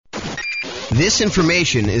This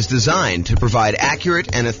information is designed to provide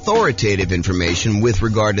accurate and authoritative information with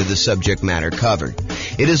regard to the subject matter covered.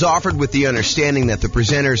 It is offered with the understanding that the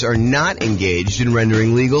presenters are not engaged in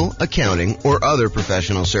rendering legal, accounting, or other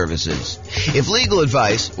professional services. If legal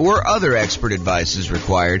advice or other expert advice is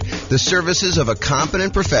required, the services of a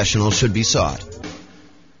competent professional should be sought.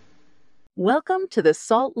 Welcome to the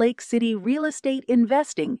Salt Lake City Real Estate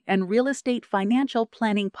Investing and Real Estate Financial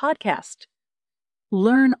Planning Podcast.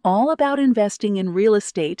 Learn all about investing in real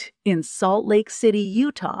estate in Salt Lake City,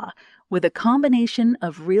 Utah, with a combination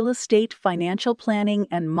of real estate financial planning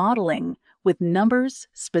and modeling with numbers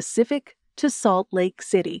specific to Salt Lake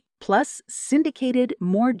City, plus syndicated,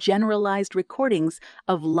 more generalized recordings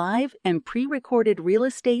of live and pre-recorded real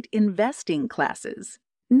estate investing classes.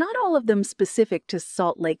 Not all of them specific to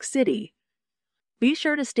Salt Lake City. Be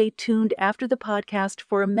sure to stay tuned after the podcast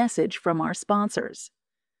for a message from our sponsors.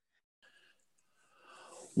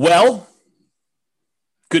 Well,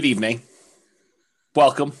 good evening.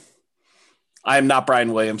 Welcome. I am not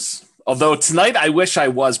Brian Williams. Although tonight I wish I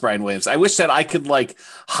was Brian Williams. I wish that I could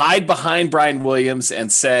hide behind Brian Williams and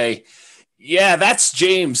say, yeah, that's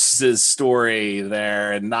James's story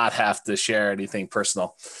there and not have to share anything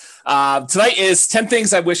personal. Tonight is 10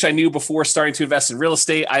 things I wish I knew before starting to invest in real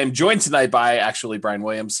estate. I am joined tonight by actually Brian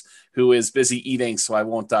Williams, who is busy eating, so I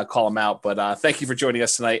won't call him out. But thank you for joining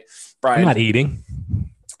us tonight, Brian. I'm not eating.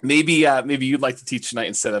 Maybe you'd like to teach tonight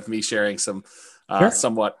instead of me sharing some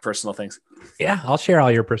somewhat personal things. Yeah, I'll share all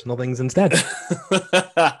your personal things instead.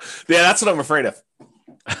 Yeah, that's what I'm afraid of.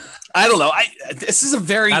 I don't know. This is a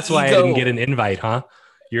very That's why I didn't get an invite, huh?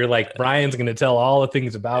 You're like, Brian's going to tell all the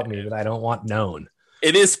things about me that I don't want known.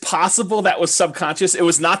 It is possible that was subconscious. It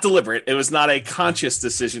was not deliberate. It was not a conscious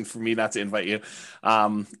decision for me not to invite you.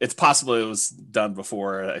 It's possible it was done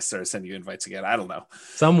before I started sending you invites again. I don't know.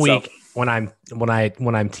 Some week when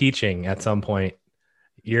I'm teaching at some point,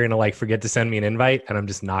 you're gonna forget to send me an invite, and I'm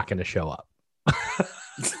just not gonna show up.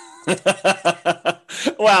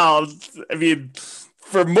 Well, I mean,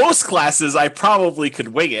 for most classes, I probably could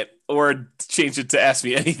wing it or change it to ask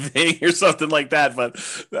me anything or something like that. But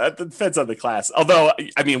that depends on the class. Although,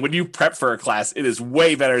 I mean, when you prep for a class, it is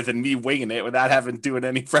way better than me winging it without having to do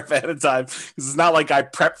any prep ahead of time. Because it's not like I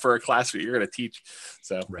prep for a class that you're going to teach.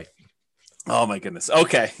 So, right. Oh my goodness.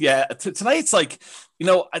 Okay. Yeah. Tonight's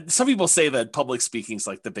some people say that public speaking is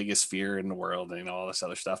the biggest fear in the world and all this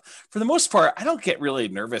other stuff. For the most part, I don't get really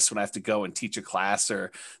nervous when I have to go and teach a class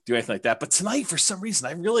or do anything like that. But tonight, for some reason,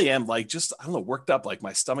 I really am worked up.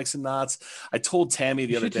 My stomach's in knots. I told Tammy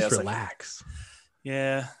the other day, just relax.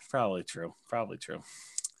 Yeah, probably true.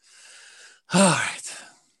 All right.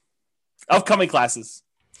 Upcoming classes.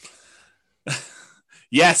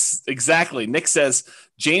 Yes, exactly. Nick says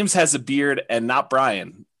James has a beard and not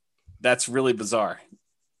Brian. That's really bizarre.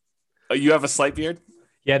 Oh, you have a slight beard?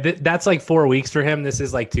 Yeah, that's 4 weeks for him. This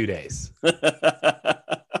is 2 days.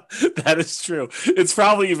 That is true. It's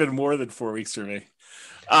probably even more than 4 weeks for me.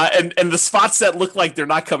 And the spots that look like they're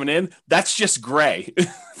not coming in, that's just gray.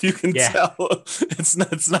 You can tell. It's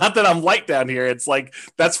not that I'm light down here. It's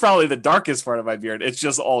that's probably the darkest part of my beard. It's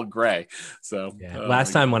just all gray. So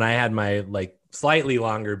last time when I had my slightly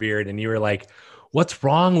longer beard and you were like, what's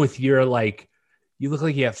wrong with your you look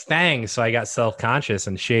like you have fangs. So I got self-conscious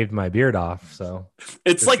and shaved my beard off. So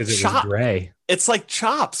it's gray. It's like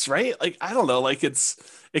chops, right? I don't know.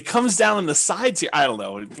 It comes down on the sides here. I don't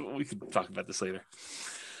know. We could talk about this later.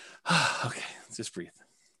 Okay, let's just breathe.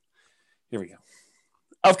 Here we go.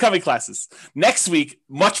 Upcoming classes. Next week,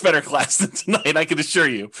 much better class than tonight, I can assure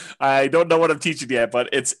you. I don't know what I'm teaching yet, but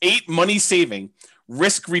it's 8 money-saving,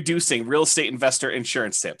 risk-reducing real estate investor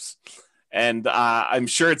insurance tips. And I'm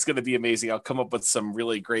sure it's going to be amazing. I'll come up with some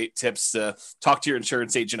really great tips to talk to your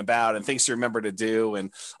insurance agent about and things to remember to do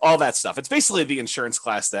and all that stuff. It's basically the insurance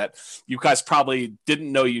class that you guys probably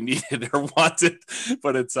didn't know you needed or wanted,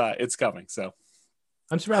 but it's coming. So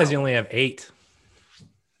I'm surprised you only have 8.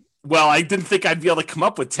 Well, I didn't think I'd be able to come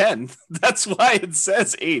up with 10. That's why it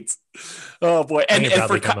says 8. Oh boy. And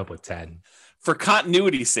probably come up with 10. For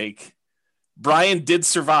continuity's sake, Brian did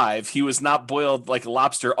survive. He was not boiled like a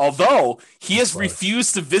lobster, although he has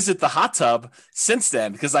refused to visit the hot tub since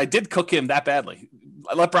then because I did cook him that badly.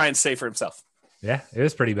 I let Brian say for himself. Yeah, it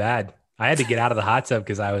was pretty bad. I had to get out of the hot tub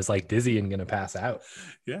because I was dizzy and going to pass out.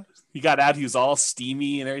 Yeah. He got out. He was all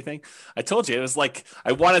steamy and everything. I told you, it was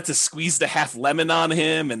I wanted to squeeze the half lemon on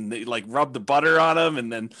him and rub the butter on him.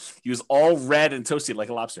 And then he was all red and toasty like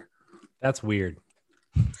a lobster. That's weird.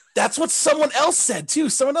 That's what someone else said too.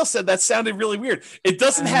 Someone else said that sounded really weird. It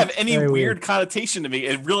doesn't have any weird connotation to me.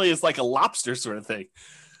 It really is like a lobster sort of thing.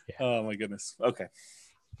 Yeah. Oh my goodness. Okay.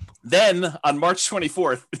 Then on March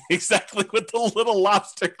 24th, exactly with the little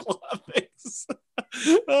lobster claw things.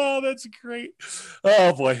 Oh, that's great.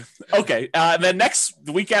 Oh boy. Okay. And then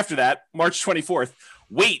the week after that, March 24th,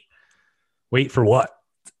 wait for what?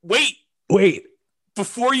 Wait.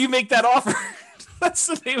 Before you make that offer. That's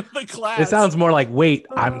the name of the class. It sounds more like, wait,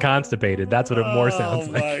 I'm constipated. That's what it more sounds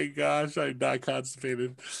like. Oh my gosh, I'm not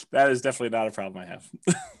constipated. That is definitely not a problem I have.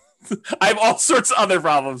 I have all sorts of other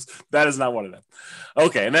problems. That is not one of them.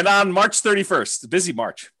 Okay, and then on March 31st, busy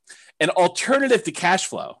March, an alternative to cash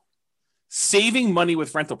flow, saving money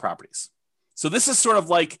with rental properties. So this is sort of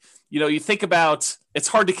like, you think about, it's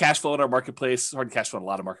hard to cash flow in our marketplace. It's hard to cash flow in a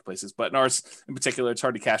lot of marketplaces, but in ours in particular, it's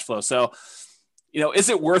hard to cash flow. So, is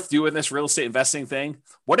it worth doing this real estate investing thing?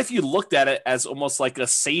 What if you looked at it as almost like a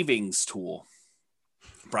savings tool?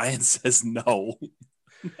 Brian says no.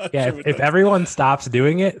 Yeah, if everyone stops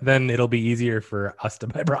doing it, then it'll be easier for us to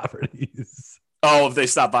buy properties. Oh, if they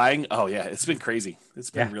stop buying? Oh, yeah. It's been crazy.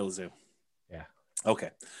 It's been real zoo. Yeah. Okay.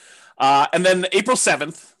 And then April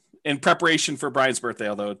 7th, in preparation for Brian's birthday,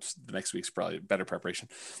 although the next week's probably better preparation,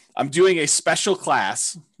 I'm doing a special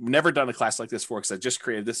class. Never done a class like this before because I just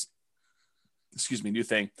created this, new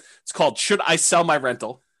thing. It's called Should I Sell My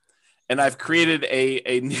Rental? And I've created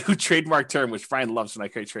a new trademark term, which Brian loves when I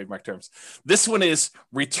create trademark terms. This one is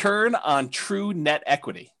return on true net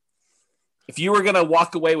equity. If you were going to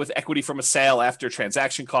walk away with equity from a sale after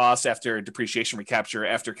transaction costs, after depreciation recapture,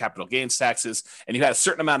 after capital gains taxes, and you had a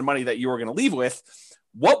certain amount of money that you were going to leave with,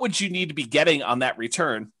 what would you need to be getting on that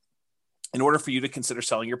return in order for you to consider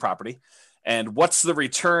selling your property? And what's the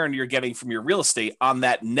return you're getting from your real estate on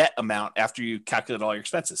that net amount after you calculate all your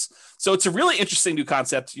expenses? So it's a really interesting new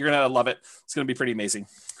concept. You're going to love it. It's going to be pretty amazing.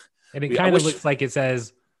 And it kind of looks like it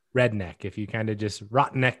says redneck. If you kind of just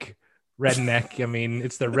redneck. I mean,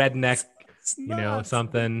 it's the redneck,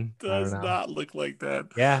 something. It does not look like that.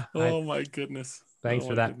 Yeah. Oh my goodness. Thanks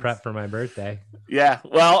for that prep for my birthday. Yeah.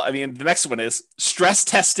 Well, I mean, the next one is stress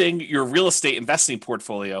testing your real estate investing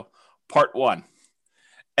portfolio, part 1.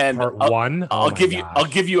 And part 1, I'll give you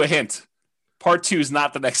a hint. Part 2 is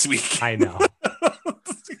not the next week. I know.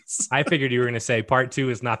 I figured you were going to say part 2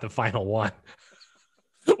 is not the final one.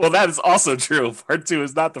 Well, that is also true. Part 2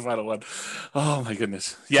 is not the final one. Oh my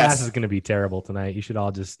goodness. Yes. Class is going to be terrible tonight. You should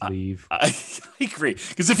all just leave. I agree.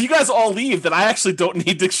 Because if you guys all leave, then I actually don't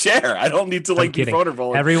need to share. I don't need to be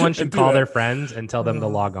vulnerable. Everyone should call their friends and tell them to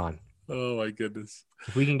log on. Oh my goodness.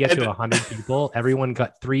 If we can get to 100 people, everyone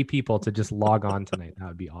got 3 people to just log on tonight. That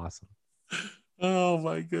would be awesome. Oh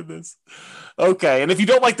my goodness. Okay. And if you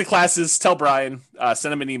don't like the classes, tell Brian,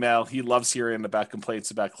 send him an email. He loves hearing about complaints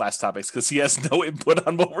about class topics because he has no input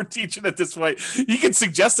on what we're teaching at this point. He can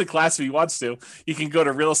suggest a class if he wants to. You can go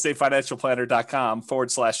to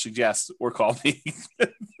realestatefinancialplanner.com/suggest or call me.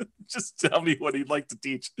 Just tell me what he'd like to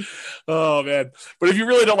teach. Oh man. But if you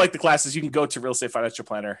really don't like the classes, you can go to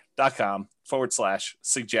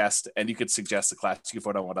realestatefinancialplanner.com/suggest and you could suggest a class. You can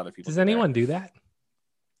vote on what other people. Does anyone do that?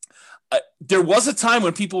 There was a time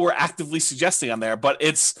when people were actively suggesting on there, but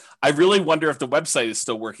I really wonder if the website is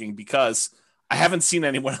still working because I haven't seen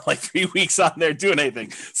anyone in like 3 weeks on there doing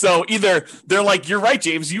anything. So either they're like, you're right,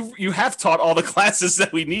 James, you have taught all the classes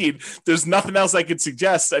that we need. There's nothing else I could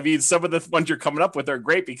suggest. I mean, some of the ones you're coming up with are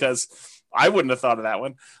great because I wouldn't have thought of that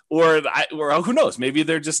one. Or who knows? Maybe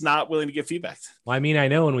they're just not willing to give feedback. Well, I mean, I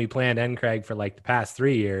know when we planned NCRAG for like the past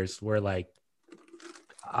 3 years, we're like,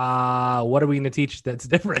 what are we going to teach that's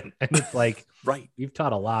different? And it's like, right, you've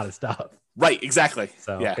taught a lot of stuff. Right, exactly.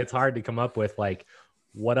 So it's hard to come up with like,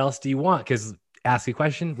 what else do you want? Because ask a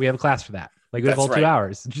question, we have a class for that. Like we have all 2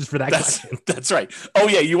 hours just for that question. That's right. Oh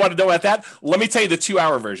yeah, you want to know about that? Let me tell you the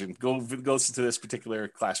 2-hour version. Go listen to this particular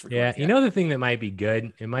class. Yeah, you know the thing that might be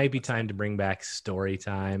good? It might be time to bring back story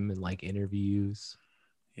time and like interviews.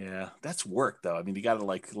 Yeah, that's work though. I mean, you got to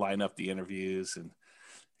like line up the interviews and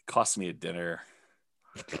it costs me a dinner.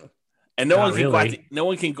 And no one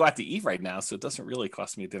can go out to eat right now, so it doesn't really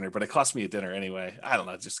cost me a dinner, but it costs me a dinner anyway. I don't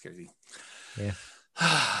know, it's just crazy. Yeah.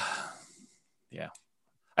 Yeah.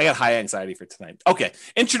 I got high anxiety for tonight. Okay.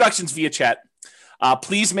 Introductions via chat.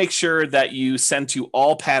 Please make sure that you send to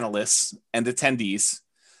all panelists and attendees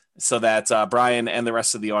so that Brian and the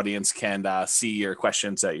rest of the audience can see your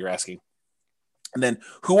questions that you're asking. And then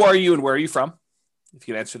who are you and where are you from? If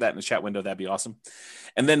you can answer that in the chat window, that'd be awesome.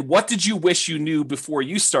 And then what did you wish you knew before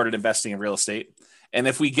you started investing in real estate? And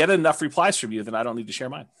if we get enough replies from you, then I don't need to share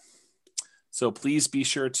mine. So please be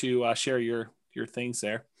sure to share your things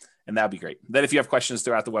there. And that'd be great. Then if you have questions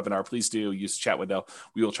throughout the webinar, please do use the chat window.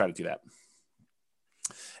 We will try to do that.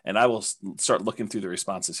 And I will start looking through the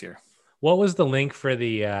responses here. What was the link for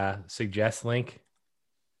the suggest link?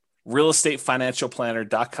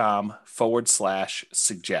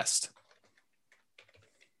 realestatefinancialplanner.com/suggest.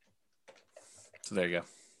 So there you go.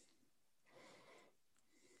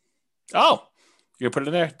 Oh, you're going to put it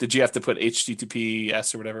in there? Did you have to put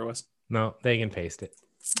HTTPS or whatever it was? No, they can paste it.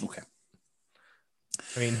 Okay.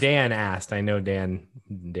 I mean, Dan asked. I know Dan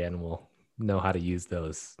will know how to use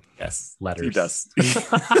those letters. He does.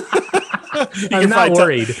 I'm not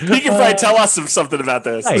worried. He can probably tell us something about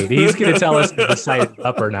this. Right. He's going to tell us if the site is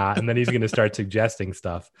up or not, and then he's going to start suggesting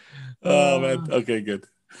stuff. Oh, man. Okay, good.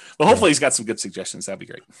 Well, hopefully he's got some good suggestions. That'd be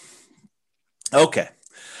great. Okay.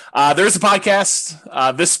 There's a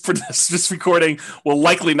podcast. This recording will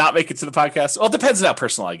likely not make it to the podcast. Well, it depends on how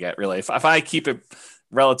personal I get, really. If I keep it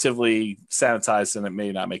relatively sanitized, then it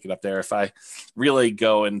may not make it up there. If I really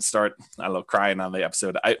go and start, I don't know, crying on the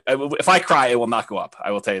episode, if I cry, it will not go up.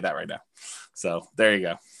 I will tell you that right now. So there you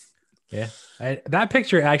go. Yeah. That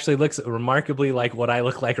picture actually looks remarkably like what I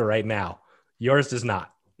look like right now. Yours does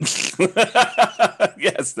not.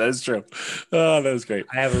 Yes, that is true. Oh, that was great.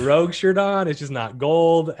 I have a Rogue shirt on. It's just not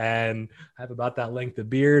gold. And I have about that length of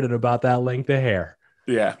beard and about that length of hair.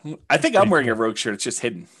 Yeah. I think I'm wearing a Rogue shirt. It's just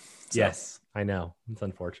hidden. So. Yes, I know. It's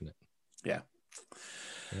unfortunate. Yeah.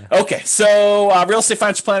 Okay. So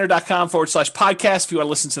realestatefinancialplanner.com/podcast if you want to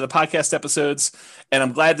listen to the podcast episodes. And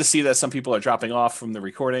I'm glad to see that some people are dropping off from the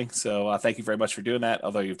recording. So thank you very much for doing that.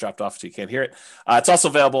 Although you've dropped off so you can't hear it. It's also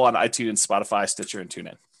available on iTunes, Spotify, Stitcher, and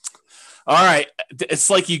TuneIn. All right.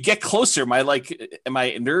 It's like you get closer. My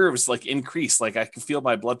nerves increase. Like I can feel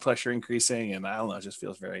my blood pressure increasing, and I don't know, it just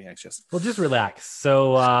feels very anxious. Well, just relax.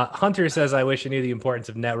 So Hunter says, I wish I knew the importance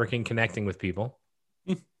of networking, connecting with people.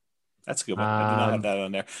 That's a good one. I did not have that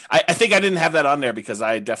on there. I think I didn't have that on there because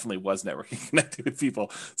I definitely was networking, connecting with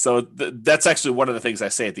people. So that's actually one of the things I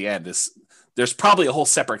say at the end is there's probably a whole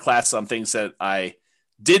separate class on things that I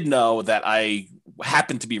did know that I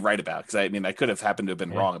happened to be right about. Because I could have happened to have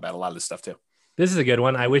been wrong about a lot of this stuff too. This is a good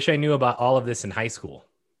one. I wish I knew about all of this in high school.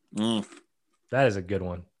 That is a good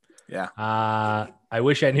one. Yeah. I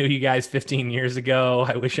wish I knew you guys 15 years ago.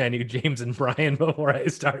 I wish I knew James and Brian before I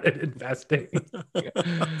started investing.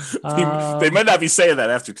 They might not be saying that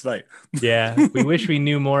after tonight. Yeah. We wish we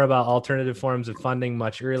knew more about alternative forms of funding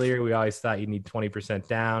much earlier. We always thought you need 20%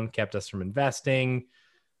 down, kept us from investing.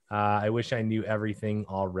 I wish I knew everything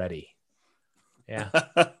already. Yeah.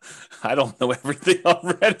 I don't know everything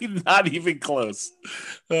already. Not even close.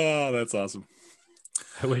 Oh, that's awesome.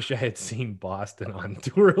 I wish I had seen Boston on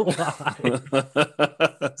tour live.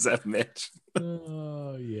 Is that Mitch?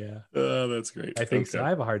 Oh, yeah. Oh, that's great. I think so. I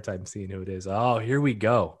have a hard time seeing who it is. Oh, here we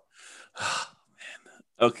go. Oh,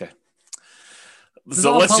 man. Okay.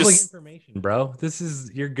 So let's public information, bro.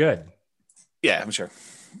 You're good. Yeah, I'm sure.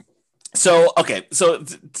 So, okay. So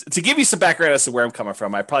to give you some background as to where I'm coming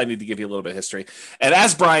from, I probably need to give you a little bit of history. And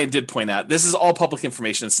as Brian did point out, this is all public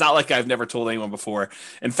information. It's not like I've never told anyone before.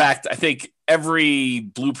 In fact, I think every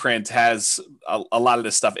blueprint has a lot of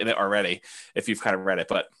this stuff in it already, if you've kind of read it.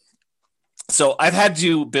 But so I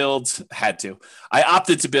opted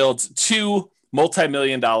to build 2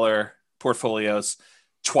 multi-million-dollar portfolios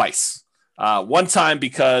twice. One time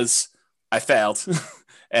because I failed.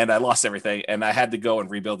 And I lost everything, and I had to go and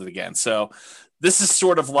rebuild it again. So this is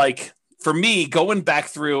sort of like, for me, going back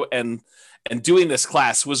through and doing this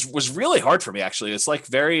class was really hard for me, actually. It's like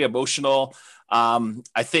very emotional.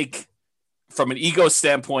 I think from an ego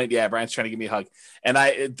standpoint, yeah, Brian's trying to give me a hug. And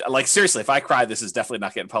seriously, if I cry, this is definitely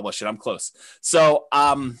not getting published, and I'm close. So,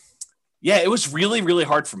 yeah, it was really, really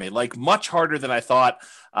hard for me, like much harder than I thought.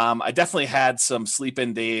 I definitely had some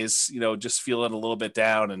sleep-in days, just feeling a little bit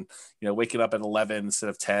down and, waking up at 11 instead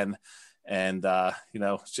of 10. And,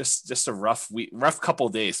 just a rough couple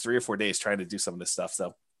of days, 3 or 4 days trying to do some of this stuff.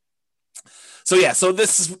 So yeah, so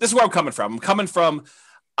this is where I'm coming from. I'm coming from,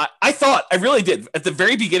 I thought, I really did at the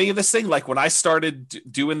very beginning of this thing, like when I started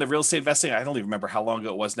doing the real estate investing, I don't even remember how long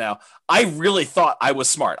ago it was now. I really thought I was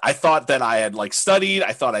smart. I thought that I had studied.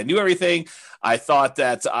 I thought I knew everything. I thought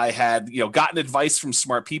that I had, gotten advice from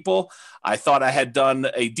smart people. I thought I had done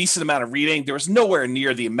a decent amount of reading. There was nowhere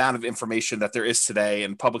near the amount of information that there is today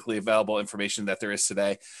and publicly available information that there is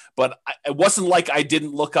today. But it wasn't like I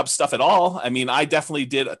didn't look up stuff at all. I mean, I definitely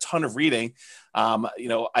did a ton of reading.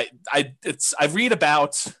 I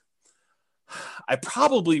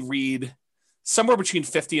probably read somewhere between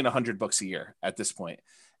 50 and 100 books a year at this point.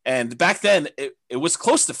 And back then it was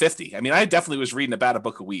close to 50. I mean, I definitely was reading about a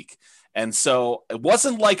book a week. And so it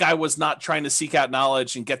wasn't like I was not trying to seek out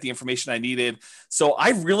knowledge and get the information I needed. So I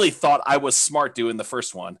really thought I was smart doing the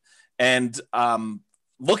first one. And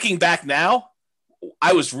looking back now,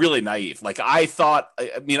 I was really naive. Like I thought,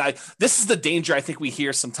 this is the danger I think we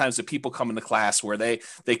hear sometimes that people come into class where they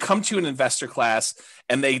come to an investor class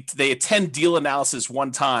and they attend deal analysis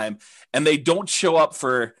one time and they don't show up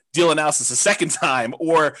for deal analysis a second time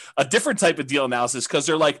or a different type of deal analysis because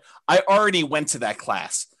they're like, I already went to that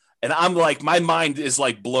class. And I'm like, my mind is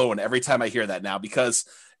like blown every time I hear that now because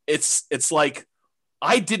it's like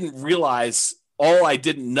I didn't realize all I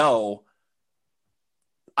didn't know.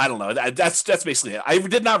 I don't know. That's basically it. I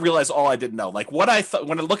did not realize all I didn't know. Like what I thought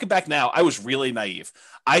when I look back now, I was really naive.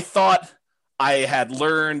 I thought I had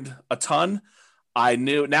learned a ton. I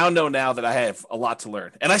know that I have a lot to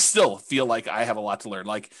learn, and I still feel like I have a lot to learn.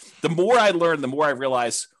 Like the more I learn, the more I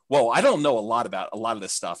realize, whoa, I don't know a lot about a lot of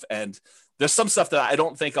this stuff. And there's some stuff that I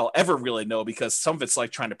don't think I'll ever really know because some of it's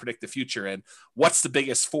like trying to predict the future and what's the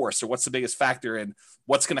biggest force or what's the biggest factor and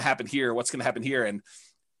what's going to happen here, what's going to happen here. And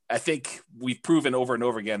I think we've proven over and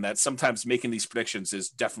over again that sometimes making these predictions is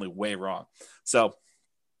definitely way wrong. So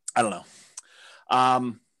I don't know.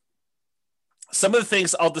 Some of the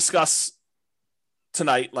things I'll discuss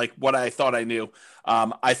tonight, like what I thought I knew.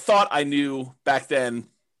 I thought I knew back then.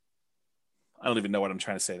 I don't even know what I'm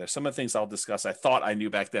trying to say there. Some of the things I'll discuss, I thought I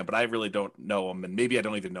knew back then, but I really don't know them. And maybe I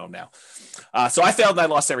don't even know them now. So I failed and I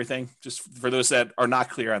lost everything. Just for those that are not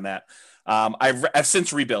clear on that. I've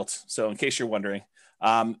since rebuilt. So in case you're wondering,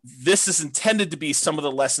 this is intended to be some of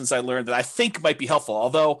the lessons I learned that I think might be helpful,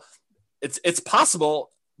 although it's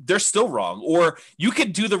possible they're still wrong, or you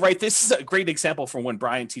could do the right. This is a great example from when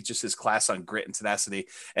Brian teaches his class on grit and tenacity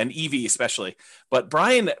and EV especially. But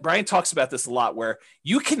Brian talks about this a lot where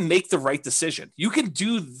you can make the right decision. You can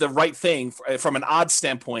do the right thing from an odds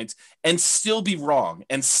standpoint and still be wrong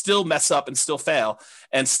and still mess up and still fail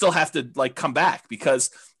and still have to like come back because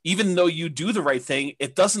even though you do the right thing,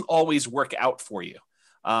 it doesn't always work out for you.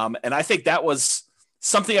 And I think that was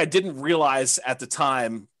something I didn't realize at the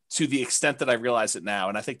time to the extent that I realize it now.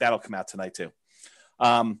 And I think that'll come out tonight too.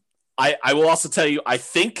 I will also tell you, I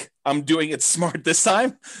think I'm doing it smart this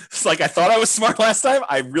time. It's like I thought I was smart last time.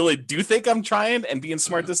 I really do think I'm trying and being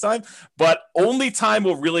smart this time, but only time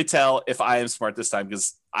will really tell if I am smart this time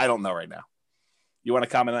because I don't know right now. You want to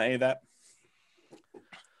comment on any of that?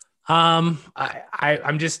 I'm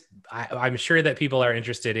sure that people are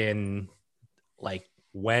interested in like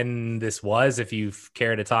when this was, if you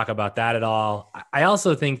care to talk about that at all. I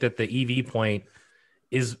also think that the EV point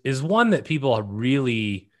is one that people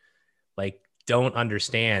really like don't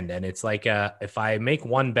understand. And it's like, if I make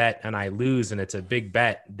one bet and I lose and it's a big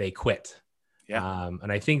bet, they quit. Yeah.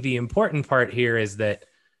 And I think the important part here is that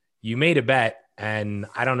you made a bet and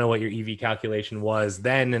I don't know what your EV calculation was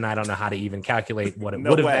then. And I don't know how to even calculate what it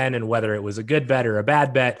would have been and whether it was a good bet or a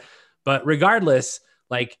bad bet, but regardless,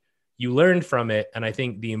 like, you learned from it. And I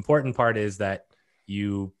think the important part is that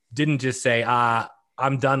you didn't just say,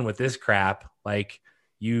 I'm done with this crap. Like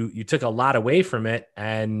you took a lot away from it.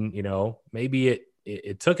 And, you know, maybe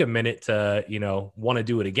it took a minute to, you know, want to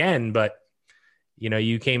do it again, but you know,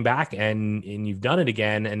 you came back and you've done it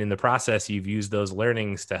again. And in the process, you've used those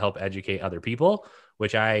learnings to help educate other people,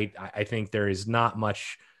 which I think there is not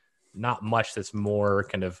much that's more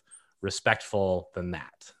kind of respectful than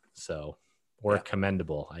that. So, or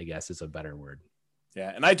commendable, I guess is a better word.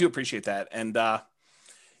 Yeah. And I do appreciate that. And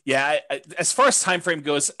as far as time frame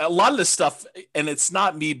goes, a lot of this stuff, and it's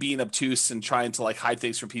not me being obtuse and trying to like hide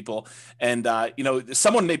things from people. And, you know,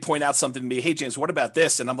 someone may point out something to me, hey, James, what about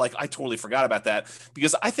this? And I'm like, I totally forgot about that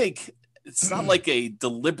because I think it's not like a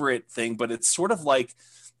deliberate thing, but it's sort of like,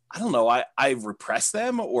 I don't know, I repress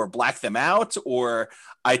them or black them out, or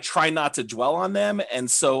I try not to dwell on them.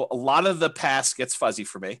 And so a lot of the past gets fuzzy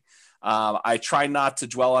for me. I try not to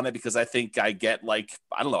dwell on it because I think I get like,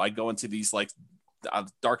 I don't know, I go into these like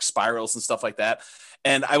dark spirals and stuff like that.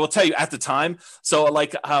 And I will tell you at the time, so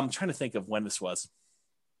like, I'm trying to think of when this was.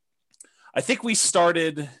 I think we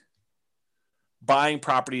started buying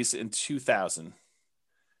properties in 2000.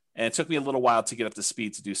 And it took me a little while to get up to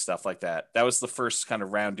speed to do stuff like that. That was the first kind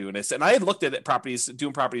of round doing this. And I had looked at properties,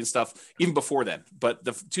 doing property and stuff even before then, but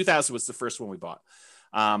the 2000 was the first one we bought.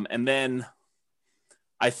 And then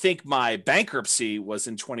I think my bankruptcy was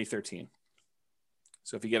in 2013.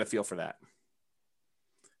 So if you get a feel for that.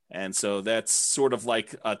 And so that's sort of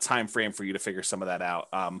like a time frame for you to figure some of that out.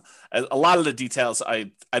 A lot of the details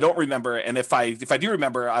I don't remember. And if I do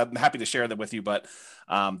remember, I'm happy to share them with you. But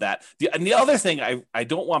and the other thing I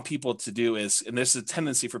don't want people to do is, and there's a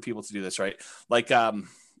tendency for people to do this, right? Like, I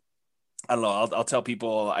don't know, I'll tell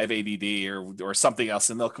people I have ADD or something else,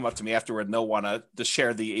 and they'll come up to me afterward and they'll want to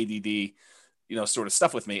share the ADD, you know, sort of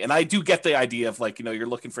stuff with me. And I do get the idea of like, you know, you're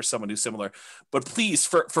looking for someone who's similar, but please,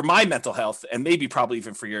 for my mental health and maybe probably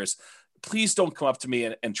even for yours, please don't come up to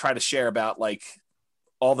me and try to share about like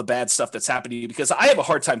all the bad stuff that's happening to you, because I have a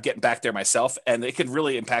hard time getting back there myself, and it could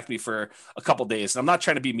really impact me for a couple days. And I'm not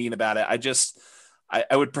trying to be mean about it.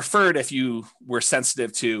 I would prefer it if you were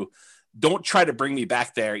sensitive to, don't try to bring me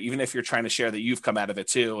back there, even if you're trying to share that you've come out of it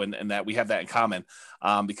too, and that we have that in common,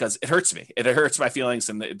 because it hurts me. It hurts my feelings,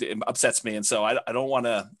 and it upsets me. And so I don't want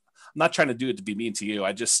to, I'm not trying to do it to be mean to you.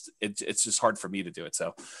 It's just hard for me to do it.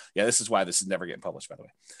 So yeah, this is why this is never getting published, by the way.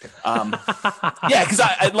 Yeah. Cause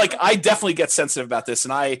I definitely get sensitive about this.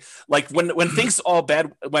 And I like when things all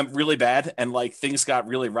bad went really bad and like things got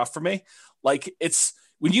really rough for me, like it's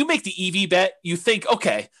when you make the EV bet, you think,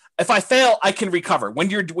 okay, if I fail, I can recover. When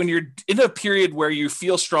you're in a period where you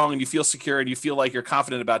feel strong and you feel secure and you feel like you're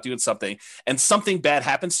confident about doing something, and something bad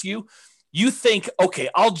happens to you, you think, okay,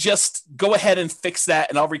 I'll just go ahead and fix that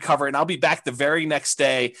and I'll recover and I'll be back the very next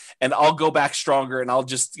day and I'll go back stronger and I'll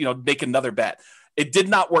just, make another bet. It did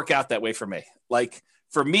not work out that way for me. Like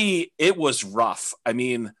for me, it was rough. I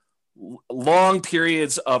mean, long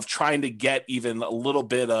periods of trying to get even a little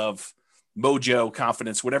bit of mojo,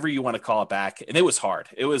 confidence, whatever you want to call it back. And it was hard.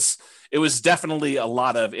 It was definitely a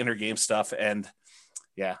lot of inner game stuff. And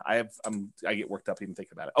yeah, I get worked up even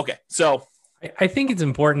thinking about it. Okay. So I think it's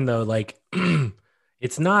important though, like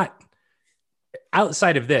it's not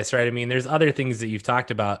outside of this, right? I mean, there's other things that you've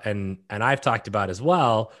talked about and I've talked about as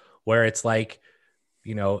well, where it's like,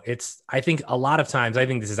 I think a lot of times, I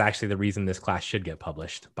think this is actually the reason this class should get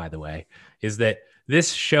published, by the way, is that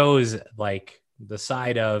this shows like the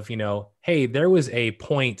side of, hey, there was a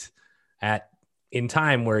point in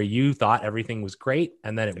time where you thought everything was great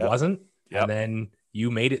and then it wasn't. Yep. And then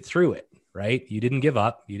you made it through it, right? You didn't give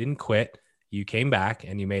up. You didn't quit. You came back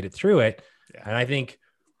and you made it through it. Yeah. And I think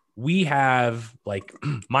we have like,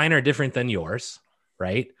 mine are different than yours,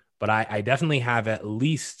 right? But I definitely have at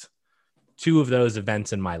least 2 of those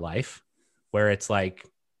events in my life where it's like,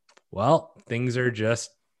 well, things are just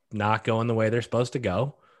not going the way they're supposed to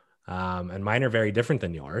go. And mine are very different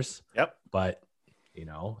than yours. Yep. But,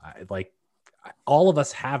 all of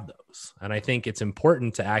us have those. And I think it's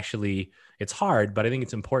important to actually, it's hard, but I think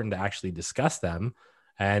it's important to actually discuss them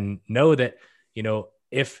and know that,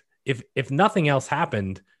 if nothing else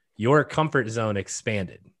happened, your comfort zone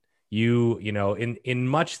expanded. In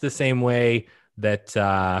much the same way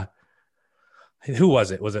that, who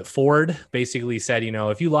was it? Was it Ford basically said,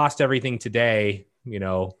 if you lost everything today,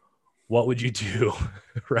 what would you do?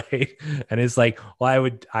 Right. And it's like, well,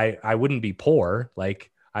 I wouldn't be poor.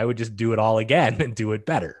 Like I would just do it all again and do it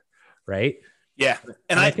better. Right. Yeah.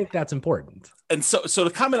 And I think that's important. And so to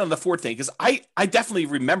comment on the Ford thing, because I definitely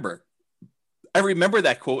remember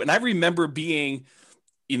that quote, and I remember being,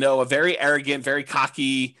 a very arrogant, very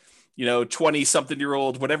cocky,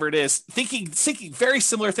 20-something-year-old, whatever it is, thinking very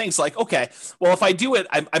similar things like, okay, well, if I do it,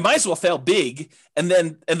 I might as well fail big, and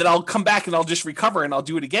then I'll come back and I'll just recover and I'll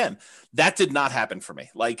do it again. That did not happen for me.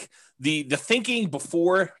 Like the thinking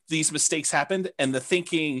before these mistakes happened and the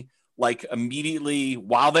thinking like immediately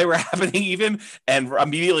while they were happening even, and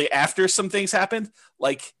immediately after some things happened,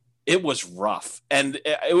 like it was rough. And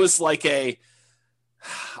it was like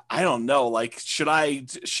I don't know, like, should I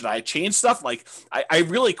change stuff? Like I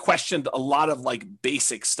really questioned a lot of like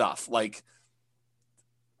basic stuff, like,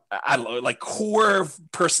 I don't know, like core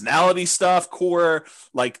personality stuff, core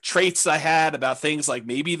like traits I had about things like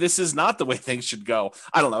maybe this is not the way things should go.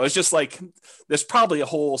 I don't know. It's just like, there's probably a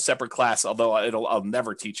whole separate class, although I'll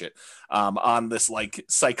never teach it on this like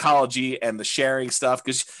psychology and the sharing stuff.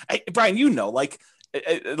 Cause Brian,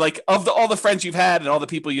 like all the friends you've had and all the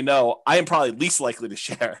people, I am probably least likely to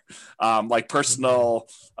share like personal,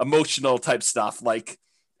 emotional type stuff. Like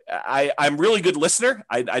I'm really good listener.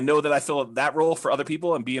 I know that I fill that role for other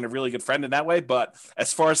people and being a really good friend in that way. But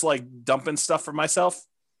as far as like dumping stuff for myself,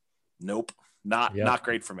 nope, not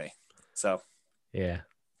great for me. So, yeah.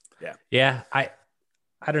 I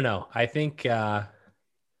don't know. I think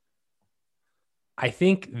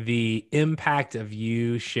the impact of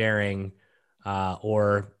you sharing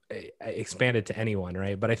or expand it to anyone,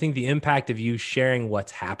 right? But I think the impact of you sharing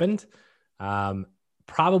what's happened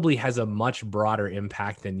probably has a much broader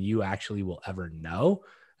impact than you actually will ever know.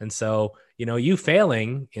 And so, you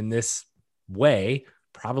failing in this way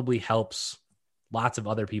probably helps lots of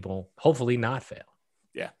other people hopefully not fail.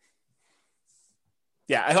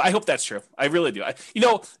 Yeah. I hope that's true. I really do.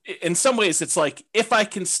 In some ways it's like, if I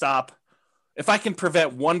can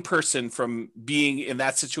prevent one person from being in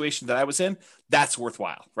that situation that I was in, that's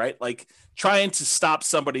worthwhile, right? Like trying to stop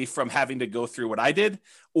somebody from having to go through what I did,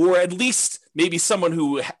 or at least maybe someone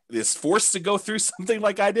who is forced to go through something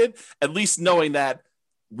like I did, at least knowing that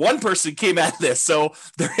one person came at this, so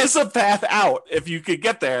there is a path out if you could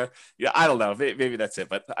get there. Yeah, I don't know. Maybe that's it,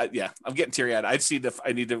 but yeah, I'm getting teary eyed. I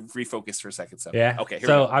need to refocus for a second. So yeah, okay.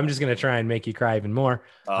 So I'm just gonna try and make you cry even more,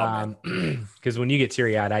 Oh, because when you get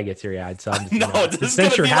teary eyed, I get teary eyed. So I'm just No, this is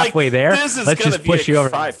since gonna you're be halfway like, there, this is let's gonna just be push a you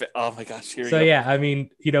over. Oh my gosh. Here we So go. yeah, I mean,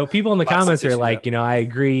 people in the Lots of comments are tissue, like, I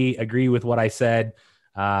agree with what I said.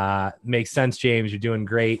 Makes sense, James. You're doing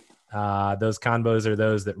great. Those convos are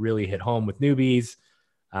those that really hit home with newbies.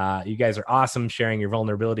 You guys are awesome. Sharing your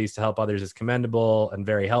vulnerabilities to help others is commendable and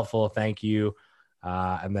very helpful. Thank you.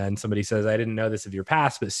 And then somebody says, I didn't know this of your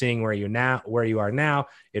past, but seeing where you are now,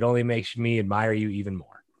 it only makes me admire you even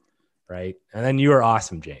more. Right. And then you are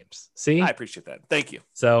awesome, James. See, I appreciate that. Thank you.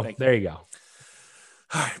 So Thank there you go.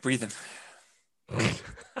 All right, breathing.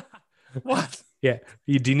 What? Yeah.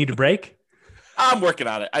 Do you need a break? I'm working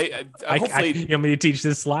on it. I hopefully. You want me to teach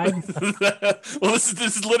this slide? Well, this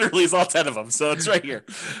is literally all 10 of them, so it's right here.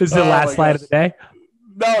 This is the last slide of the day.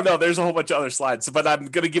 No, there's a whole bunch of other slides, but I'm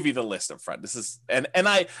going to give you the list up front. This is, and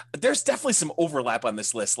there's definitely some overlap on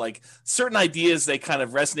this list. Like certain ideas, they kind of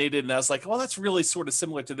resonated, and I was like, well, that's really sort of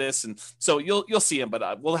similar to this. And so you'll see them,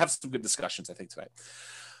 but we'll have some good discussions, I think, tonight.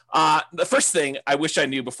 The first thing I wish I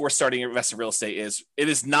knew before starting investing in real estate is it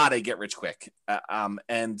is not a get rich quick.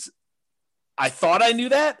 And I thought I knew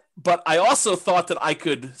that, but I also thought that I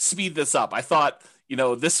could speed this up. I thought,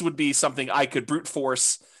 this would be something I could brute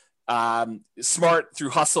force, smart, through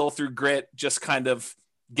hustle, through grit, just kind of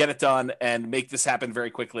get it done and make this happen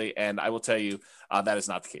very quickly. And I will tell you that is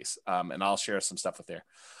not the case. And I'll share some stuff with there.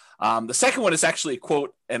 The second one is actually a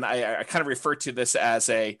quote, and I kind of refer to this as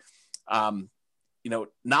a,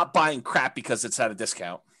 not buying crap because it's at a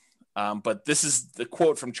discount. But this is the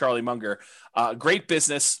quote from Charlie Munger. Great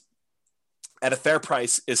business at a fair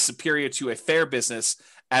price is superior to a fair business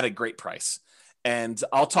at a great price. And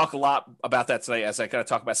I'll talk a lot about that today as I kind of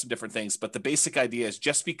talk about some different things. But the basic idea is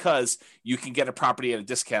just because you can get a property at a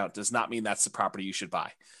discount does not mean that's the property you should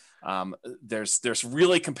buy. There's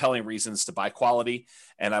really compelling reasons to buy quality.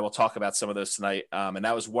 And I will talk about some of those tonight. And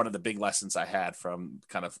that was one of the big lessons I had from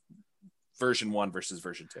kind of version 1 versus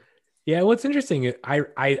version 2. Yeah, what's interesting,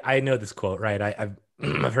 I know this quote, right? I've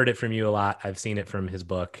I've heard it from you a lot. I've seen it from his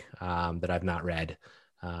book that I've not read.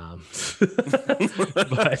 But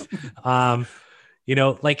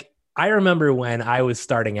like I remember when I was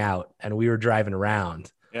starting out and we were driving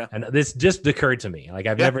around, and this just occurred to me. Like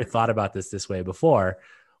I've never thought about this way before,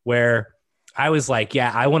 where I was like,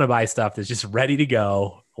 I want to buy stuff that's just ready to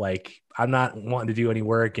go. Like I'm not wanting to do any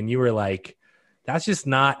work. And you were like, that's just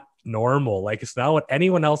not normal. Like it's not what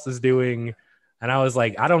anyone else is doing. And I was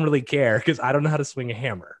like, I don't really care because I don't know how to swing a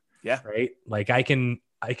hammer. Yeah. Right. Like I can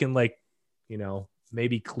like,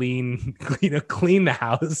 maybe clean the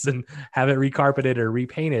house and have it recarpeted or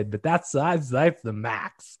repainted, but that's the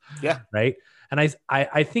max. Yeah. Right. And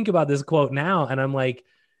I think about this quote now and I'm like,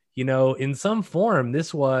 in some form,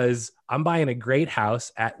 I'm buying a great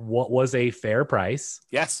house at what was a fair price.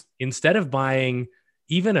 Yes. Instead of buying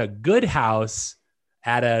even a good house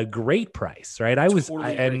at a great price. Right.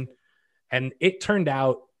 And it turned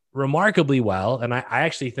out remarkably well. And I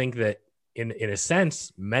actually think that in a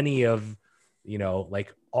sense, many of,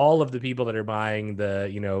 like all of the people that are buying the,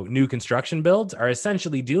 new construction builds are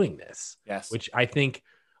essentially doing this. Yes. Which I think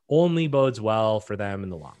only bodes well for them in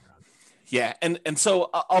the long run. Yeah. And so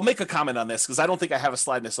I'll make a comment on this because I don't think I have a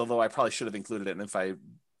slide in this, although I probably should have included it. And if I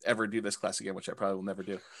ever do this class again, which I probably will never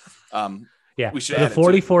do. We should add the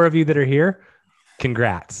 44 of you that are here.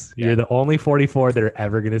 Congrats. Yeah. You're the only 44 that are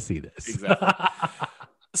ever going to see this. Exactly.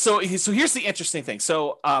 So here's the interesting thing.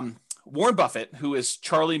 So Warren Buffett, who is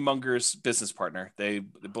Charlie Munger's business partner, they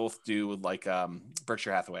both do like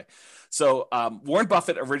Berkshire Hathaway. So Warren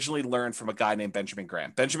Buffett originally learned from a guy named Benjamin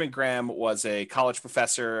Graham. Benjamin Graham was a college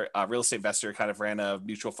professor, real estate investor, kind of ran a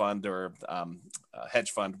mutual fund or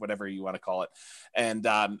hedge fund, whatever you want to call it. And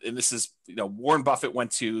this is, Warren Buffett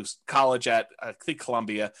went to college at, I think,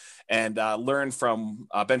 Columbia and learned from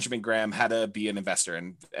Benjamin Graham how to be an investor.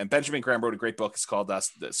 And Benjamin Graham wrote a great book. It's called The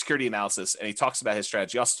Security Analysis. And he talks about his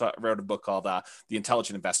strategy. He also wrote a book called The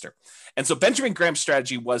Intelligent Investor. And so Benjamin Graham's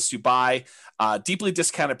strategy was to buy deeply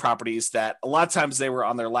discounted properties that a lot of times they were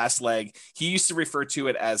on their last leg. He used to refer to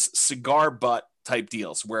it as cigar butt type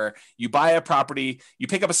deals where you buy a property, you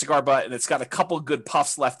pick up a cigar butt and it's got a couple good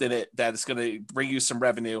puffs left in it that is going to bring you some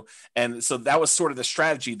revenue. And so that was sort of the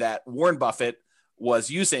strategy that Warren Buffett was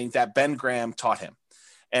using that Ben Graham taught him.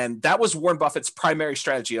 And that was Warren Buffett's primary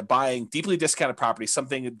strategy of buying deeply discounted properties,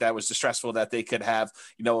 something that was distressful, that they could have,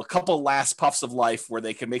 a couple last puffs of life where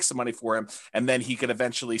they could make some money for him. And then he could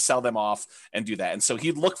eventually sell them off and do that. And so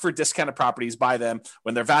he'd look for discounted properties, buy them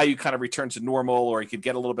when their value kind of returned to normal, or he could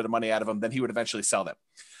get a little bit of money out of them. Then he would eventually sell them.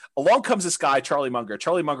 Along comes this guy, Charlie Munger.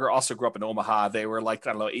 Charlie Munger also grew up in Omaha. They were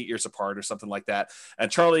 8 years apart or something like that.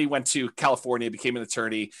 And Charlie went to California, became an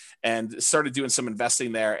attorney, and started doing some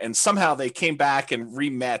investing there. And somehow they came back and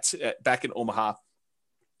re-met back in Omaha.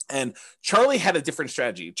 And Charlie had a different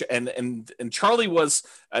strategy. And Charlie was,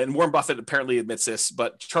 and Warren Buffett apparently admits this,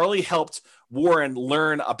 but Charlie helped Warren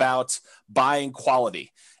learn about buying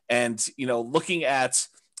quality and, looking at,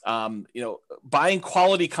 buying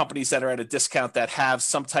quality companies that are at a discount that have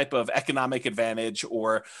some type of economic advantage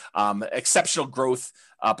or exceptional growth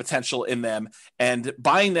potential in them, and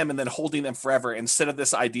buying them and then holding them forever, instead of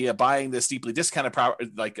this idea buying this deeply discounted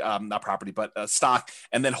stock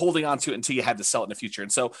and then holding on to it until you had to sell it in the future.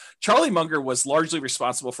 And so Charlie Munger was largely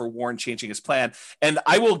responsible for Warren changing his plan. And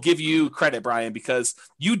I will give you credit, Brian, because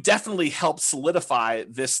you definitely helped solidify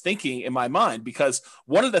this thinking in my mind, because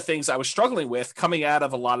one of the things I was struggling with coming out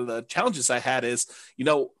of a lot of the challenges I had is,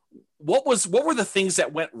 what were the things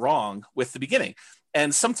that went wrong with the beginning?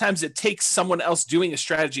 And sometimes it takes someone else doing a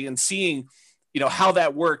strategy and seeing, how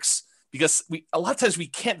that works, because a lot of times we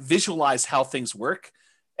can't visualize how things work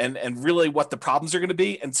and really what the problems are going to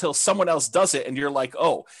be until someone else does it. And you're like,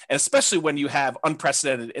 oh, and especially when you have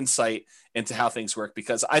unprecedented insight into how things work,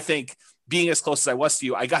 because I think being as close as I was to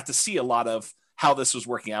you, I got to see a lot of how this was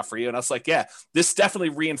working out for you. And I was like, yeah, this definitely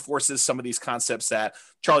reinforces some of these concepts that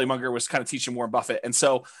Charlie Munger was kind of teaching Warren Buffett. And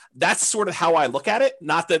so that's sort of how I look at it.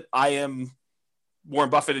 Not that I am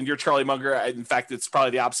Warren Buffett and you're Charlie Munger. In fact, it's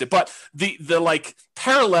probably the opposite, but the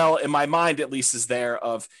parallel in my mind, at least, is there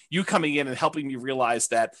of you coming in and helping me realize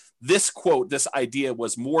that this idea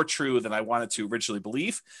was more true than I wanted to originally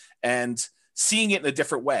believe, and seeing it in a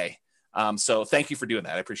different way. So thank you for doing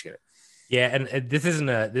that. I appreciate it. Yeah. And this isn't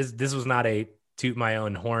this was not a toot my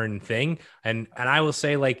own horn thing. And I will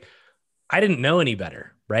say, I didn't know any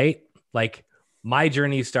better, right? My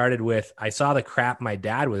journey started with, I saw the crap my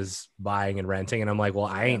dad was buying and renting. And I'm like, well,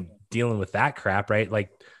 I ain't dealing with that crap, right?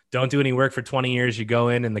 Don't do any work for 20 years. You go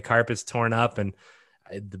in and the carpet's torn up and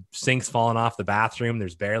the sink's falling off the bathroom.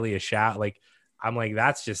 There's barely a shower. I'm like,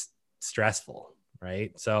 that's just stressful.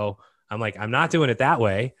 Right. So I'm like, I'm not doing it that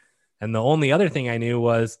way. And the only other thing I knew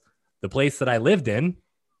was the place that I lived in.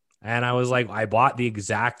 And I was like, I bought the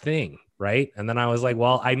exact thing. Right. And then I was like,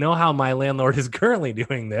 well, I know how my landlord is currently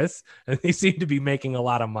doing this, and they seem to be making a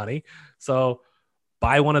lot of money. So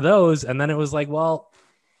buy one of those. And then it was like, well,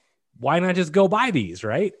 why not just go buy these?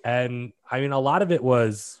 Right. And I mean, a lot of it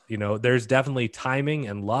was, there's definitely timing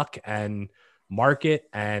and luck and market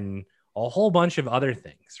and a whole bunch of other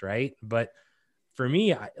things. Right. But for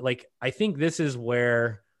me, I think this is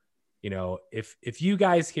where, if you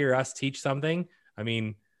guys hear us teach something, I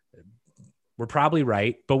mean, we're probably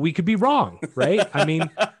right, but we could be wrong, right? I mean,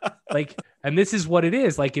 and this is what it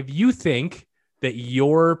is. If you think that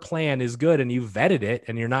your plan is good and you vetted it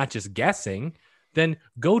and you're not just guessing, then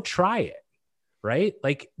go try it, right?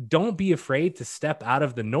 Don't be afraid to step out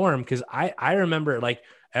of the norm. Cause I remember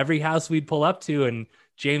every house we'd pull up to, and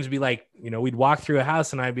James would be like, we'd walk through a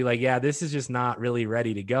house and I'd be like, yeah, this is just not really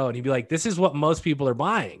ready to go. And he'd be like, this is what most people are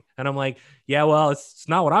buying. And I'm like, yeah, well, it's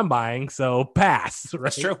not what I'm buying. So pass. Right?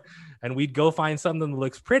 That's true. And we'd go find something that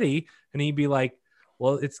looks pretty. And he'd be like,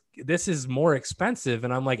 well, this is more expensive.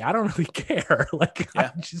 And I'm like, I don't really care.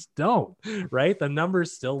 I just don't. Right. The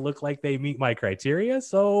numbers still look like they meet my criteria.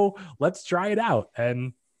 So let's try it out.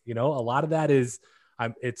 And, a lot of that is,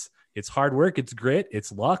 it's hard work. It's grit.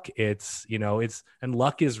 It's luck. And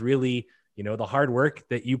luck is really, the hard work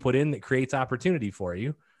that you put in that creates opportunity for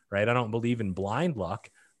you. Right. I don't believe in blind luck,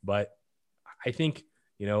 but I think,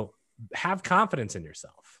 have confidence in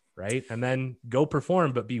yourself. Right. And then go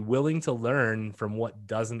perform, but be willing to learn from what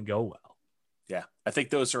doesn't go well. Yeah, I think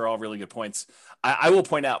those are all really good points. I will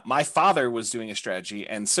point out my father was doing a strategy,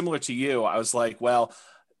 and similar to you, I was like, well,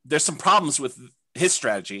 there's some problems with his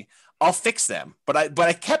strategy. I'll fix them. But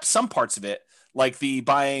I kept some parts of it, like the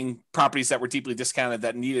buying properties that were deeply discounted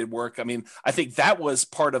that needed work. I mean, I think that was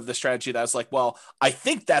part of the strategy that I was like, well, I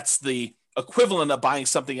think that's the equivalent of buying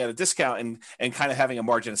something at a discount and kind of having a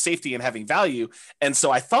margin of safety and having value. And so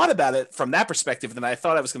I thought about it from that perspective. And then I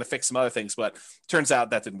thought I was going to fix some other things, but turns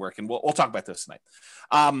out that didn't work. And we'll talk about this tonight.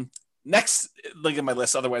 Next, look at my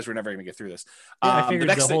list. Otherwise, we're never going to get through this. I figured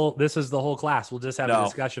this is the whole class. We'll just have a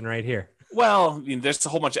discussion right here. Well, I mean, there's a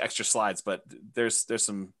whole bunch of extra slides, but there's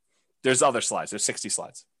other slides. There's 60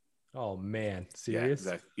 slides. Oh man, serious? Yeah,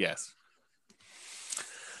 exactly. Yes.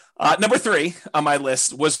 Number 3 on my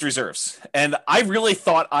list was reserves. And I really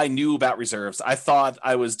thought I knew about reserves. I thought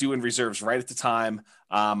I was doing reserves right at the time.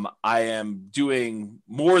 I am doing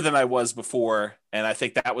more than I was before. And I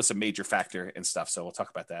think that was a major factor and stuff. So we'll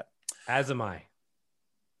talk about that. As am I.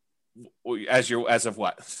 As of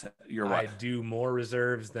what? You're what? I do more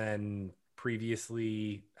reserves than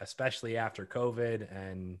previously, especially after COVID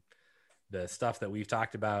and the stuff that we've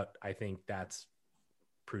talked about. I think that's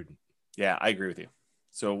prudent. Yeah, I agree with you.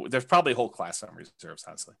 So there's probably a whole class on reserves,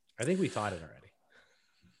 honestly. I think we taught it already.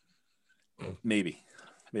 Maybe.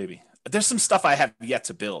 There's some stuff I have yet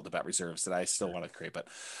to build about reserves that I still want to create, but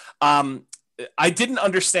I didn't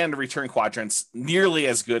understand the return quadrants nearly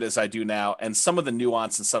as good as I do now, and some of the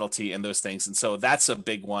nuance and subtlety in those things. And so that's a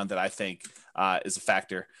big one that I think is a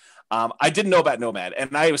factor. I didn't know about Nomad,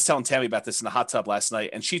 and I was telling Tammy about this in the hot tub last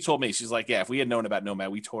night, and she told me, she's like, yeah, if we had known about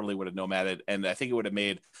Nomad, we totally would have nomaded, and I think it would have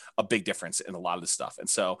made a big difference in a lot of the stuff. And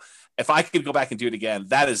so if I could go back and do it again,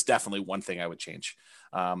 that is definitely one thing I would change.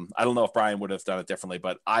 I don't know if Brian would have done it differently,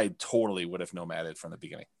 but I totally would have nomaded from the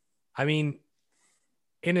beginning. I mean,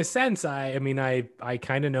 in a sense, I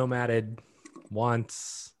kind of nomaded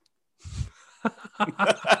once.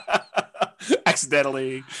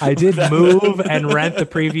 Accidentally. I did move and rent the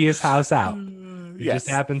previous house out. It Yes. just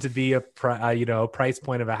happened to be a price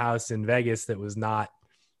point of a house in Vegas that was not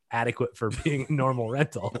adequate for being a normal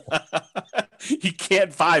rental. You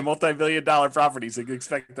can't buy multi-million-dollar properties and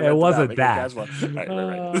expect them. It wasn't that. Right.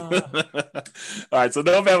 All right. So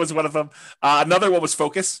Nomad was one of them. Another one was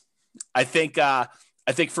Focus. I think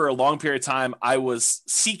for a long period of time, I was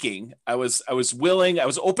seeking. I was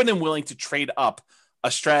open and willing to trade up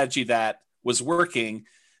a strategy that was working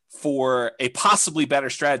for a possibly better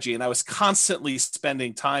strategy. And I was constantly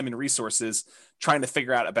spending time and resources trying to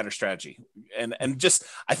figure out a better strategy. And just,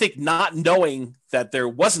 I think not knowing that there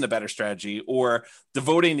wasn't a better strategy, or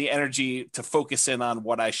devoting the energy to focus in on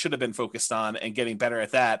what I should have been focused on and getting better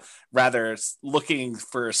at that, rather looking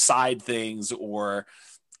for side things or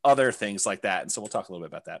other things like that. And so we'll talk a little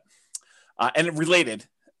bit about that. And related,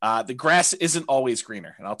 the grass isn't always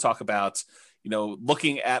greener. And I'll talk about,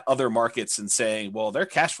 looking at other markets and saying, well, they're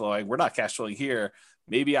cash flowing, we're not cash flowing here.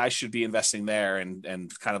 Maybe I should be investing there, and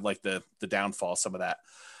kind of like the downfall, some of that.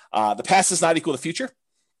 The past is not equal to the future.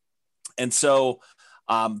 And so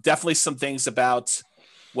definitely some things about,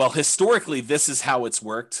 well, historically, this is how it's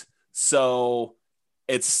worked. So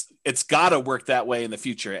it's got to work that way in the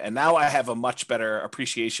future. And now I have a much better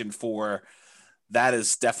appreciation for that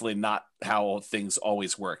is definitely not how things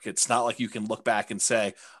always work. It's not like you can look back and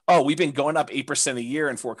say, oh, we've been going up 8% a year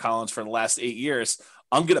in Fort Collins for the last 8 years.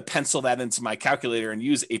 I'm going to pencil that into my calculator and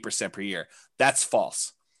use 8% per year. That's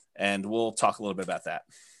false. And we'll talk a little bit about that.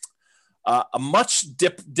 A much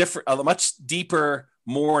deeper,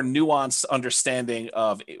 more nuanced understanding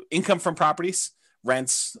of income from properties,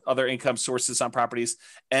 rents, other income sources on properties,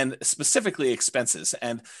 and specifically expenses.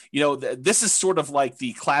 And, this is sort of like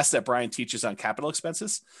the class that Brian teaches on capital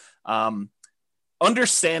expenses.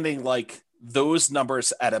 Understanding like those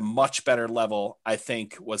numbers at a much better level, I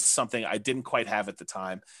think, was something I didn't quite have at the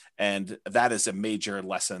time. And that is a major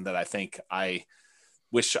lesson that I think I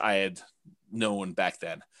wish I had known back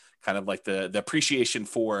then. Kind of like the appreciation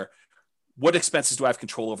for what expenses do I have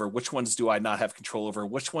control over? Which ones do I not have control over?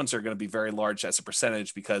 Which ones are going to be very large as a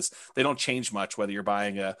percentage, because they don't change much, whether you're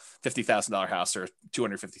buying a $50,000 house or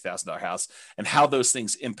 $250,000 house, and how those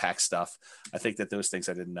things impact stuff. I think that those things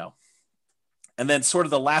I didn't know. And then sort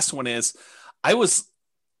of the last one is, I was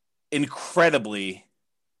incredibly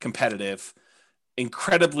competitive,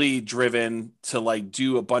 incredibly driven to like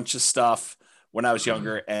do a bunch of stuff when I was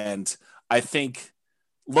younger. And I think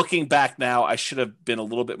looking back now, I should have been a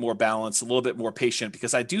little bit more balanced, a little bit more patient,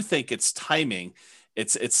 because I do think it's timing.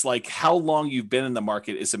 It's like how long you've been in the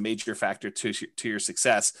market is a major factor to your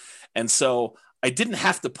success. And so I didn't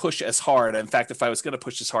have to push as hard. In fact, if I was going to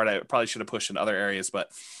push as hard, I probably should have pushed in other areas,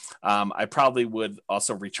 but I probably would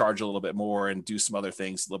also recharge a little bit more and do some other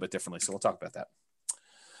things a little bit differently. So we'll talk about that.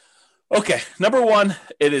 Okay. Number one,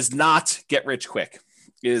 it is not get rich quick.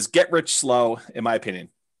 It is get rich slow, in my opinion.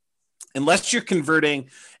 Unless you're converting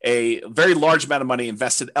a very large amount of money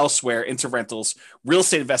invested elsewhere into rentals, real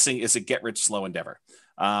estate investing is a get rich slow endeavor.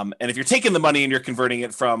 And if you're taking the money and you're converting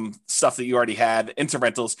it from stuff that you already had into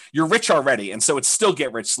rentals, you're rich already. And so it's still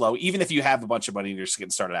get rich slow, even if you have a bunch of money and you're just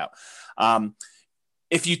getting started out.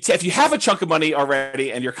 If you have a chunk of money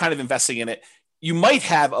already and you're kind of investing in it, you might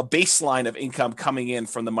have a baseline of income coming in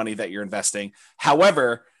from the money that you're investing.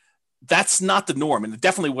 However, that's not the norm. And it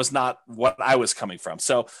definitely was not what I was coming from.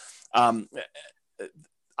 So I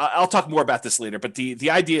I'll talk more about this later, but the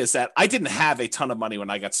idea is that I didn't have a ton of money when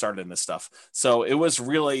I got started in this stuff. So it was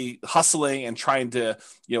really hustling and trying to,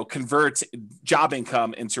 convert job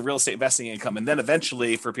income into real estate investing income. And then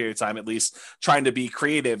eventually, for a period of time, at least, trying to be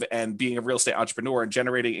creative and being a real estate entrepreneur and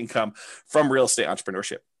generating income from real estate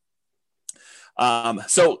entrepreneurship.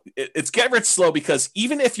 So it's get rich slow, because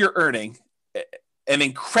even if you're earning an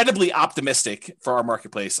incredibly optimistic, for our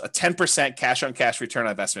marketplace, a 10% cash on cash return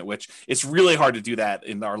on investment, which it's really hard to do that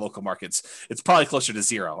in our local markets. It's probably closer to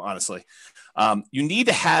zero, honestly. You need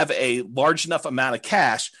to have a large enough amount of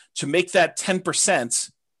cash to make that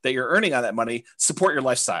 10% that you're earning on that money support your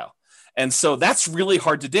lifestyle. And so that's really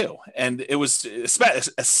hard to do. And it was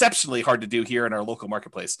exceptionally hard to do here in our local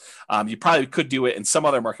marketplace. You probably could do it in some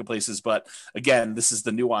other marketplaces, but again, this is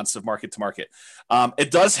the nuance of market to market.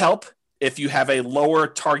 It does help if you have a lower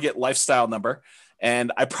target lifestyle number.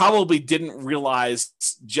 And I probably didn't realize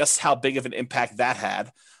just how big of an impact that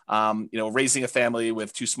had. Raising a family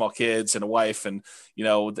with 2 small kids and a wife, and,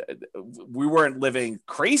 we weren't living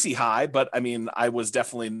crazy high, but I mean, I was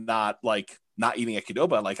definitely not eating at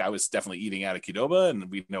Qdoba. Like, I was definitely eating out of Qdoba,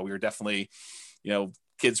 and we were definitely,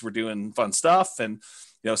 kids were doing fun stuff. And,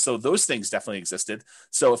 so those things definitely existed.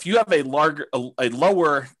 So if you have a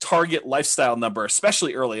lower target lifestyle number,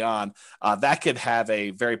 especially early on, that could have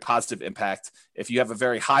a very positive impact. If you have a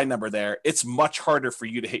very high number there, it's much harder for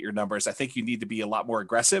you to hit your numbers. I think you need to be a lot more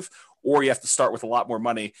aggressive, or you have to start with a lot more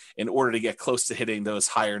money in order to get close to hitting those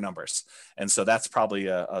higher numbers. And so that's probably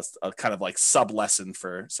a kind of like sub lesson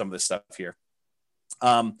for some of this stuff here.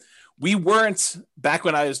 We weren't, back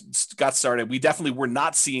when I got started, we definitely were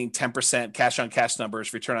not seeing 10% cash on cash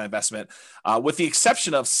numbers, return on investment, with the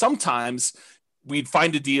exception of sometimes we'd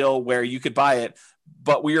find a deal where you could buy it,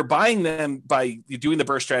 but we were buying them by doing the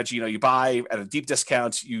burst strategy. You buy at a deep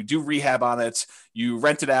discount, you do rehab on it, you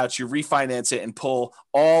rent it out, you refinance it and pull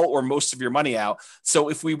all or most of your money out. So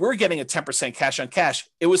if we were getting a 10% cash on cash,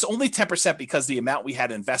 it was only 10% because the amount we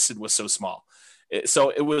had invested was so small. So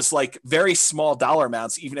it was like very small dollar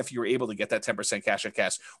amounts, even if you were able to get that 10% cash on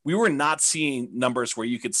cash. We were not seeing numbers where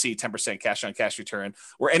you could see 10% cash on cash return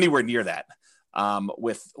or anywhere near that,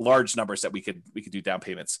 with large numbers that we could do down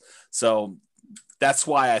payments. So that's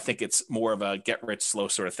why I think it's more of a get rich slow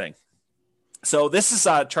sort of thing. So this is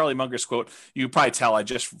Charlie Munger's quote. You can probably tell I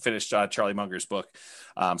just finished Charlie Munger's book.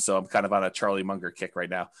 So I'm kind of on a Charlie Munger kick right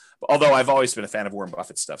now. Although I've always been a fan of Warren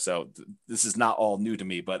Buffett stuff. So this is not all new to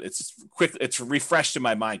me, but it's refreshed in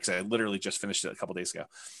my mind because I literally just finished it a couple days ago.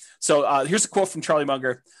 So here's a quote from Charlie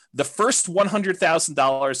Munger. "The first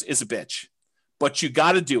 $100,000 is a bitch, but you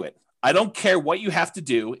got to do it. I don't care what you have to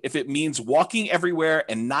do. If it means walking everywhere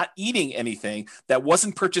and not eating anything that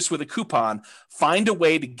wasn't purchased with a coupon, find a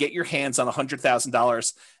way to get your hands on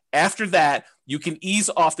 $100,000. After that, you can ease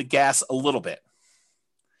off the gas a little bit."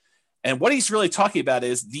 And what he's really talking about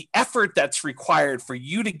is the effort that's required for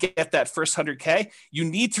you to get that first 100K. You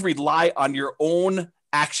need to rely on your own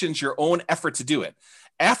actions, your own effort to do it.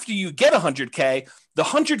 After you get 100K, the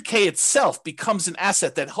 100K itself becomes an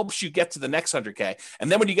asset that helps you get to the next 100K.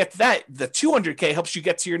 And then when you get to that, the 200K helps you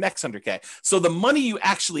get to your next 100K. So the money you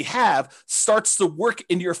actually have starts to work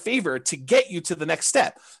in your favor to get you to the next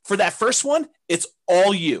step. For that first one, it's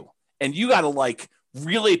all you. And you got to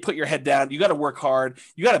really put your head down. You got to work hard.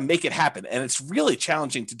 You got to make it happen. And it's really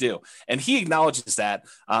challenging to do. And he acknowledges that.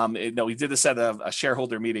 He did this at a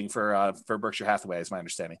shareholder meeting for Berkshire Hathaway, is my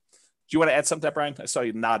understanding. Do you want to add something to that, Brian? I saw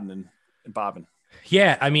you nodding and bobbing.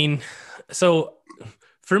 Yeah, I mean, so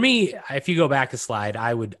for me, if you go back a slide,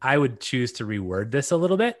 I would choose to reword this a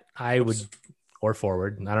little bit. Or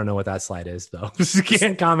forward. I don't know what that slide is though.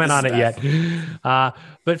 Can't comment on it yet.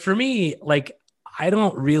 But for me, I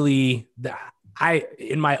don't really,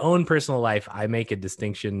 in my own personal life, I make a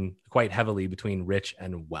distinction quite heavily between rich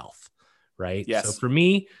and wealth, right? Yes. So for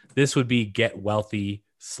me, this would be get wealthy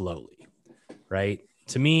slowly, right?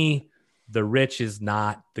 To me, the rich is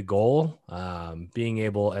not the goal. Being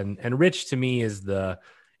able and rich to me is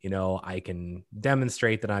I can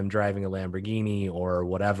demonstrate that I'm driving a Lamborghini or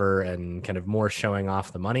whatever and kind of more showing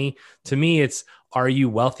off the money. To me, it's, are you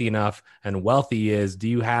wealthy enough? And wealthy is, do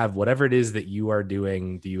you have whatever it is that you are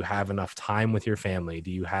doing? Do you have enough time with your family?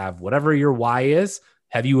 Do you have whatever your why is?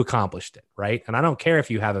 Have you accomplished it? Right. And I don't care if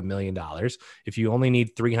you have $1 million. If you only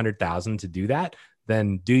need 300,000 to do that,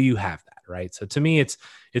 then do you have that? Right. So to me, it's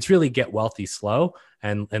really get wealthy slow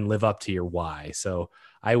and live up to your why. So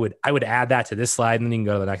I would add that to this slide, and then you can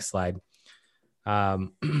go to the next slide.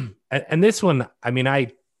 And this one, I mean,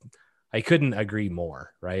 I couldn't agree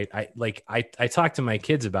more, right? I talked to my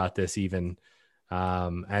kids about this even,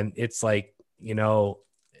 and it's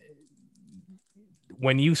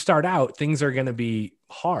when you start out, things are going to be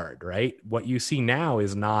hard, right? What you see now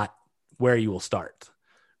is not where you will start,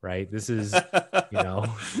 right? This is,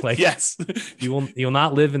 like, yes, you'll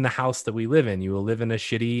not live in the house that we live in. You will live in a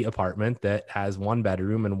shitty apartment that has 1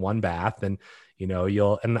 bedroom and 1 bath. And,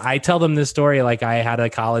 and I tell them this story. Like, I had a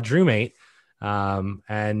college roommate,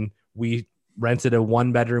 and we rented a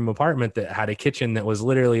 1-bedroom apartment that had a kitchen that was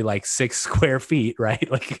literally like 6 square feet, right?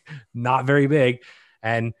 Like, not very big.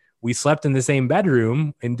 And we slept in the same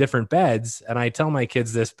bedroom in different beds. And I tell my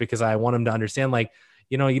kids this because I want them to understand, like,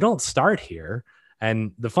 you don't start here.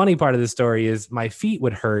 And the funny part of the story is my feet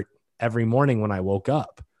would hurt every morning when I woke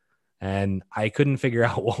up, and I couldn't figure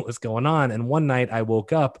out what was going on. And one night I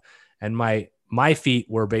woke up and my feet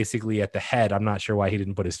were basically at the head. I'm not sure why he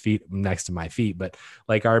didn't put his feet next to my feet, but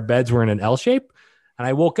like, our beds were in an L shape. And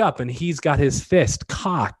I woke up and he's got his fist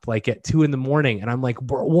cocked like at 2 a.m. And I'm like,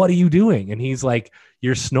 bro, what are you doing? And he's like,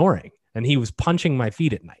 you're snoring. And he was punching my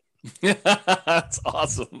feet at night. That's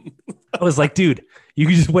awesome. I was like, dude, you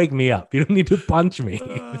can just wake me up. You don't need to punch me.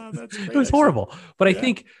 That's great, it was horrible. But yeah. I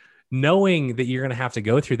think knowing that you're going to have to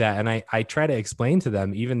go through that. And I try to explain to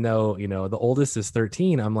them, even though, the oldest is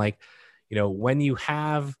 13, I'm like, when you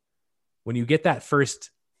get that first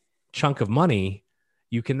chunk of money,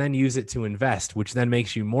 you can then use it to invest, which then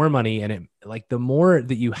makes you more money. And the more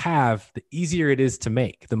that you have, the easier it is to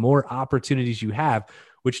make, the more opportunities you have,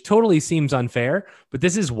 which totally seems unfair, but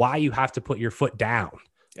this is why you have to put your foot down,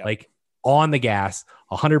 like on the gas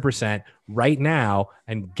 100% right now,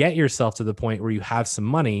 and get yourself to the point where you have some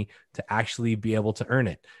money to actually be able to earn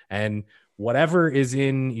it. And whatever is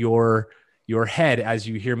in your head as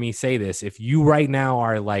you hear me say this, if you right now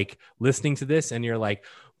are like listening to this and you're like,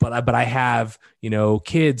 but I have,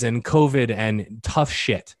 kids and COVID and tough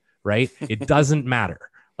shit, right? It doesn't matter.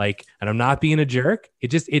 Like, and I'm not being a jerk.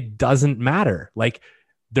 It doesn't matter. Like,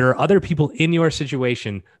 there are other people in your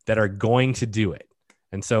situation that are going to do it.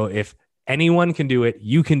 And so if anyone can do it,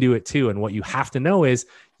 you can do it too. And what you have to know is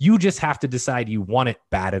you just have to decide you want it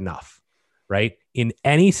bad enough, right? In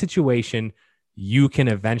any situation, you can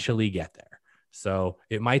eventually get there. So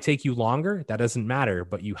it might take you longer. That doesn't matter,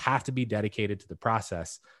 but you have to be dedicated to the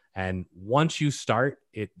process. And once you start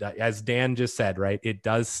it, as Dan just said, right, it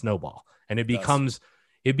does snowball, and it becomes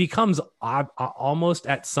almost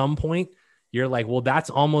at some point, you're like, well, that's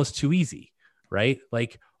almost too easy, right?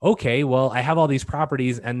 Like, okay, well, I have all these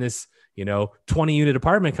properties and this, 20-unit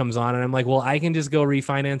apartment comes on, and I'm like, well, I can just go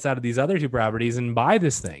refinance out of these other 2 properties and buy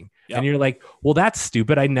this thing. Yep. And you're like, well, that's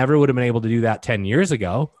stupid. I never would have been able to do that 10 years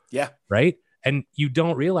ago. Yeah. Right. And you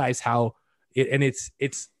don't realize how it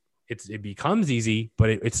becomes easy, but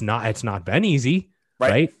it's not been easy.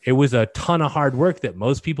 Right. It was a ton of hard work that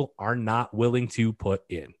most people are not willing to put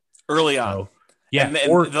in early on. So, yeah. And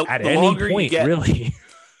or the at any point, really.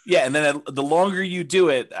 Yeah. And then the longer you do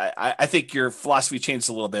it, I think your philosophy changes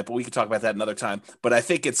a little bit, but we can talk about that another time. But I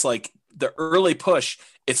think it's like the early push,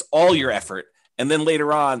 it's all your effort. And then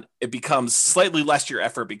later on, it becomes slightly less your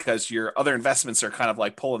effort because your other investments are kind of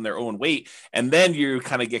like pulling their own weight. And then you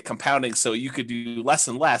kind of get compounding. So you could do less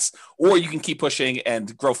and less, or you can keep pushing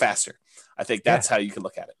and grow faster. I think that's how you can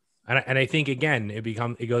look at it. And I think, again,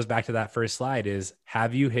 it goes back to that first slide is,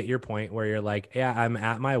 have you hit your point where you're like, yeah, I'm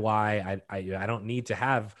at my why. I don't need to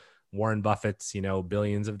have Warren Buffett's,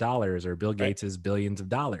 billions of dollars, or Bill Gates's billions of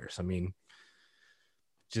dollars. I mean,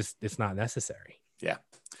 just, it's not necessary. Yeah.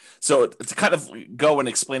 So to kind of go and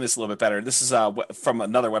explain this a little bit better, this is from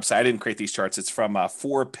another website. I didn't create these charts. It's from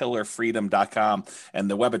 4pillarfreedom.com, and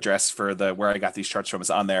the web address for where I got these charts from is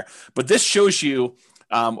on there. But this shows you,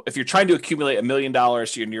 if you're trying to accumulate $1 million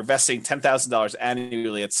and you're investing $10,000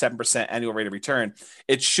 annually at 7% annual rate of return,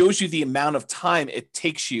 it shows you the amount of time it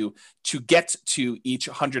takes you to get to each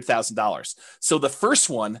 $100,000. So the first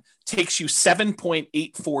one takes you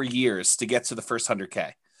 7.84 years to get to the first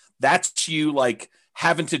 100K. That's you like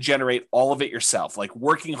having to generate all of it yourself, like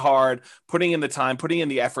working hard, putting in the time, putting in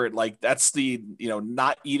the effort. Like that's the,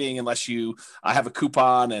 not eating unless you have a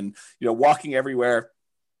coupon, and, walking everywhere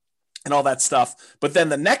and all that stuff. But then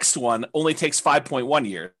the next one only takes 5.1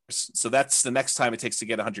 years. So that's the next time it takes to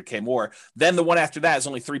get 100K more. Then the one after that is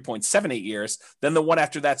only 3.78 years. Then the one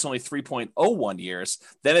after that's only 3.01 years.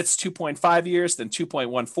 Then it's 2.5 years, then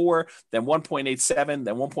 2.14, then 1.87,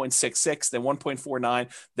 then 1.66, then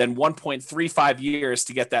 1.49, then 1.35 years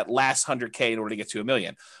to get that last 100K in order to get to $1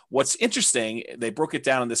 million. What's interesting, they broke it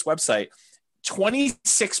down on this website,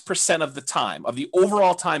 26% of the time, of the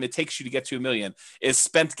overall time it takes you to get to $1 million, is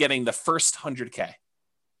spent getting the first 100K.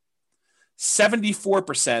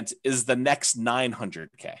 74% is the next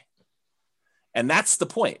 900K. And that's the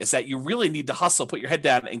point, is that you really need to hustle, put your head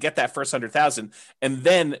down and get that first 100,000 and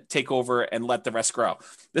then take over and let the rest grow.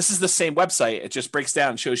 This is the same website. It just breaks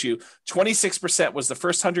down and shows you 26% was the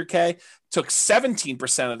first 100K, took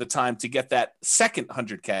 17% of the time to get that second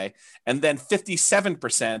 100K, and then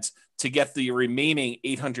 57% to get the remaining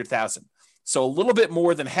 800,000. So a little bit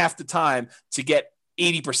more than half the time to get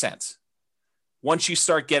 80% once you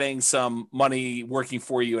start getting some money working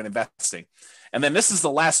for you and investing. And then this is the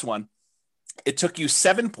last one. It took you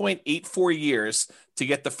 7.84 years to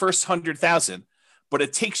get the first 100,000, but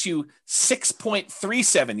it takes you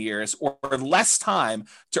 6.37 years or less time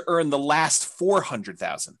to earn the last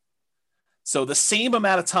 400,000. So the same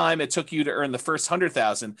amount of time it took you to earn the first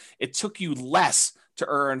 100,000, it took you less to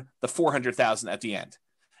earn the 400,000 at the end.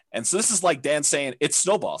 And so this is like Dan saying, it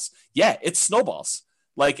snowballs. Yeah, it snowballs.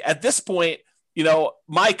 Like at this point, you know,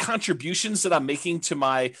 my contributions that I'm making to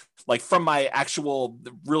my, like from my actual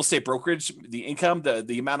real estate brokerage, the income,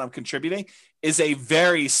 the amount I'm contributing is a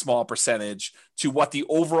very small percentage to what the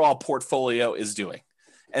overall portfolio is doing.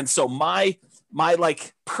 And so my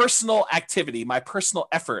like personal activity, my personal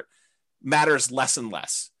effort matters less and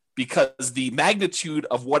less because the magnitude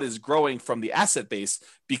of what is growing from the asset base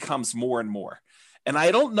becomes more and more. And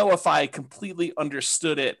I don't know if I completely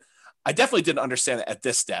understood it. I definitely didn't understand it at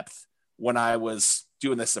this depth when I was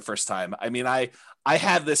doing this the first time. I mean, I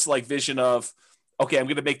had this like vision of, okay, I'm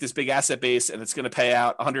going to make this big asset base and it's going to pay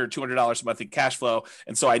out $100 or $200 a month in cash flow.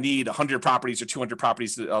 And so I need 100 properties or 200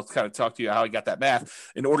 properties. I'll kind of talk to you how I got that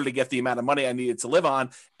math in order to get the amount of money I needed to live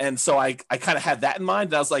on. And so I kind of had that in mind.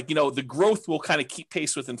 And I was like, you know, the growth will kind of keep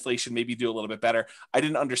pace with inflation, maybe do a little bit better. I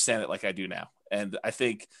didn't understand it like I do now. And I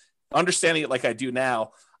think understanding it like I do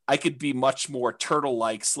now, I could be much more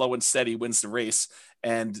turtle-like, slow and steady wins the race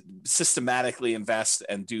and systematically invest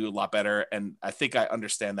and do a lot better. And I think I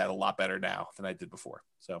understand that a lot better now than I did before.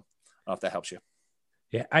 So I don't know if that helps you.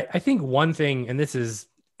 Yeah. I think one thing, and this is,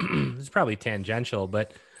 this is probably tangential,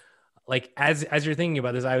 but like, as you're thinking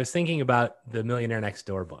about this, I was thinking about the Millionaire Next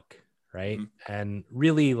Door book, right? Mm-hmm. And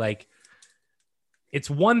really like, it's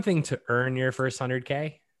one thing to earn your first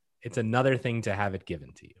 100K. It's another thing to have it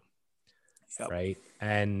given to you. Yep. Right.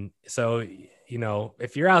 And so, you know,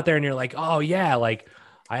 if you're out there and you're like, oh yeah, like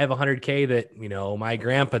I have 100K that, you know, my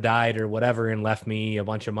grandpa died or whatever and left me a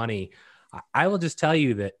bunch of money. I will just tell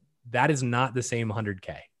you that that is not the same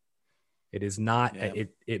 100K. It is not,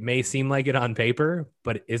 it may seem like it on paper,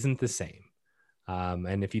 but it isn't the same.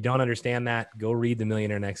 And if you don't understand that, go read The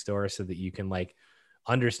Millionaire Next Door so that you can like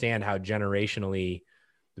understand how generationally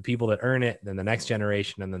the people that earn it, then the next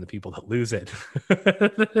generation, and then the people that lose it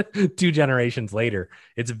 2 generations later.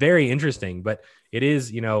 It's very interesting, but it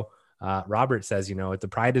is, you know, Robert says, you know, the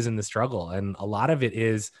pride is in the struggle. And a lot of it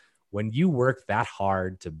is when you work that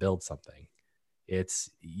hard to build something,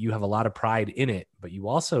 you have a lot of pride in it, but you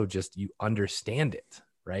also you understand it,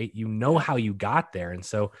 right? You know how you got there. And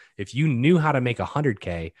so if you knew how to make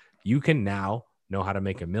 100K, you can now know how to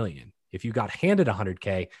make $1 million. If you got handed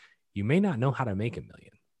 100K, you may not know how to make $1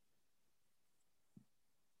 million.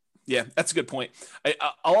 Yeah, that's a good point.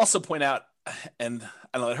 I'll also point out, and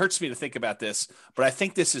I don't know, it hurts me to think about this, but I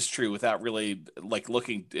think this is true without really like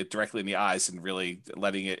looking it directly in the eyes and really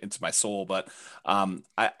letting it into my soul. But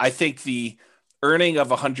I think the earning of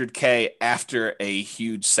 100K after a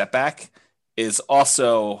huge setback is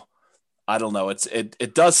also, I don't know,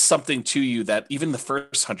 it does something to you that even the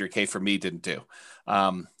first 100K for me didn't do.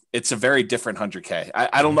 It's a very different 100K.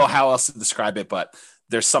 I don't know how else to describe it, but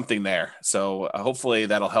there's something there. So hopefully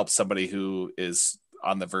that'll help somebody who is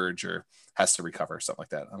on the verge or has to recover or something like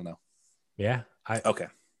that. I don't know. Yeah. Okay.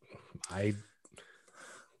 I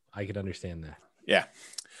could understand that. Yeah.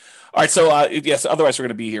 All right. So yes, otherwise we're going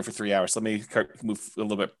to be here for 3 hours. Let me move a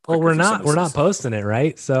little bit. Well, we're not posting it,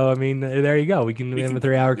 right? So, I mean, there you go. We have a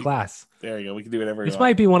 3-hour class. There you go. We can do whatever. This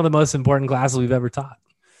might be one of the most important classes we've ever taught.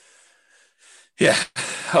 Yeah.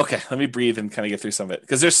 Okay. Let me breathe and kind of get through some of it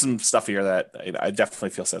because there's some stuff here that I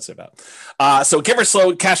definitely feel sensitive about. So give or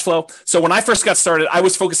slow cash flow. So when I first got started, I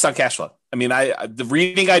was focused on cash flow. I mean, the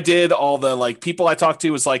reading I did, all the like people I talked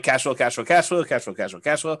to was like cash flow, cash flow, cash flow, cash flow, cash flow,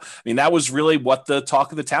 cash flow. I mean, that was really what the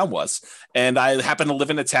talk of the town was. And I happened to live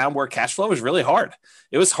in a town where cash flow was really hard.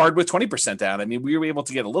 It was hard with 20% down. I mean, we were able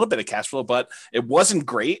to get a little bit of cash flow, but it wasn't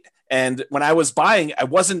great. And when I was buying, I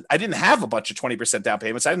didn't have a bunch of 20% down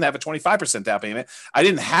payments. I didn't have a 25% down payment. I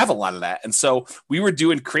didn't have a lot of that. And so we were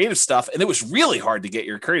doing creative stuff, and it was really hard to get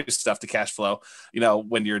your creative stuff to cash flow, you know,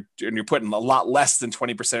 when you're putting a lot less than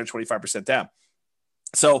 20% or 25% down.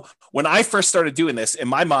 So when I first started doing this, in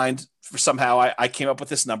my mind, somehow I came up with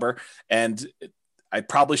this number, and I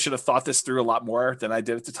probably should have thought this through a lot more than I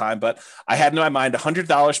did at the time, but I had in my mind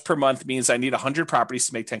 $100 per month means I need 100 properties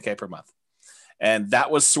to make 10K per month. And that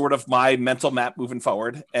was sort of my mental map moving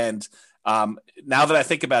forward. And now that I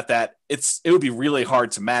think about that, it would be really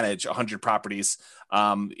hard to manage 100 properties.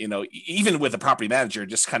 Even with a property manager,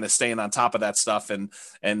 just kind of staying on top of that stuff and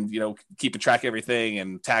keeping track of everything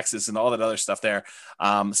and taxes and all that other stuff there.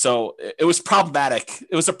 So it was problematic.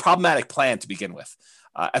 It was a problematic plan to begin with.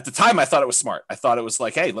 At the time, I thought it was smart. I thought it was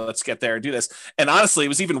like, hey, let's get there and do this. And honestly, it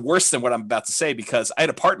was even worse than what I'm about to say, because I had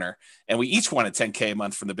a partner and we each wanted 10K a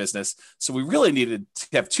month from the business. So we really needed to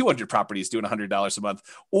have 200 properties doing $100 a month,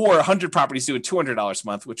 or 100 properties doing $200 a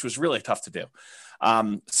month, which was really tough to do.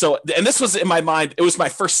 And this was in my mind, it was my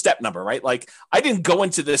first step number, right? Like, I didn't go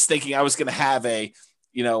into this thinking I was going to have a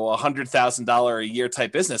 $100,000 a year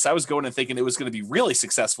type business. I was going and thinking it was going to be really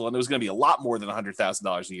successful, and it was going to be a lot more than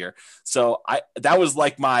 $100,000 a year. So that was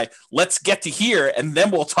like let's get to here, and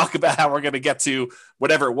then we'll talk about how we're going to get to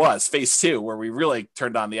whatever it was, phase 2, where we really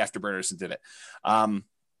turned on the afterburners and did it.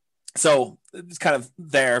 So it's kind of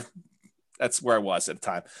there. That's where I was at the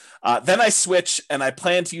time. Then I switched, and I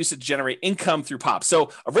planned to use it to generate income through POP.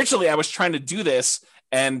 So originally I was trying to do this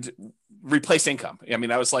and replace income. I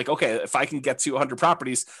mean, I was like, okay, if I can get to 100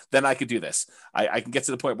 properties, then I could do this. I can get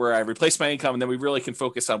to the point where I replace my income, and then we really can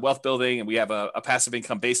focus on wealth building, and we have a passive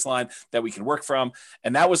income baseline that we can work from.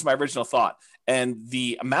 And that was my original thought. And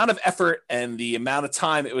the amount of effort and the amount of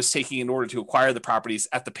time it was taking in order to acquire the properties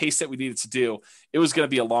at the pace that we needed to do, it was going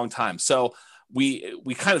to be a long time. So we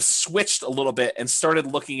kind of switched a little bit and started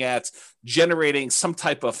looking at generating some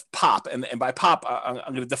type of POP. And by POP, I'm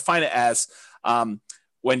going to define it as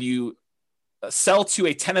when you sell to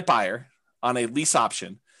a tenant buyer on a lease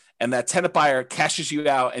option, and that tenant buyer cashes you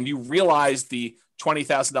out, and you realize the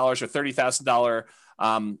 $20,000 or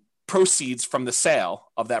 $30,000 proceeds from the sale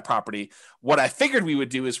of that property. What I figured we would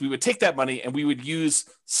do is we would take that money and we would use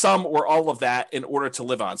some or all of that in order to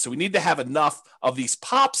live on. So we need to have enough of these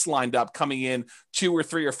POPs lined up coming in 2 or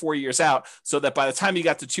 3 or 4 years out, so that by the time you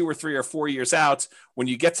got to 2 or 3 or 4 years out, when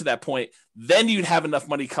you get to that point, then you'd have enough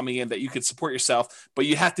money coming in that you could support yourself, but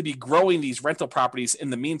you have to be growing these rental properties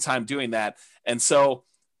in the meantime doing that. And so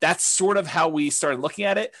that's sort of how we started looking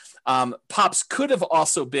at it. POPs could have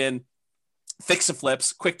also been fix and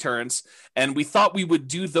flips, quick turns. And we thought we would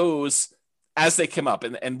do those as they came up.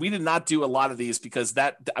 And we did not do a lot of these, because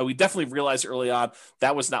we definitely realized early on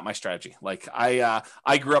that was not my strategy. Like I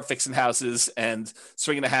grew up fixing houses and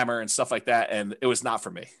swinging a hammer and stuff like that, and it was not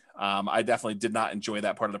for me. I definitely did not enjoy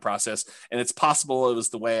that part of the process, and it's possible it was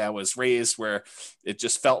the way I was raised, where it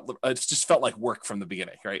just felt like work from the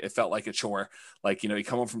beginning, right? It felt like a chore. Like, you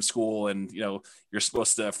come home from school and, you're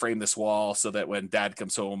supposed to frame this wall so that when dad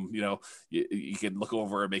comes home, you can look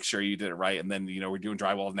over and make sure you did it right. And then, we're doing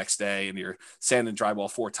drywall the next day, and you're sanding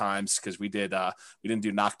drywall 4 times, because we didn't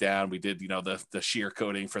do knockdown. We did, the shear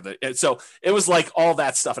coating for so it was like all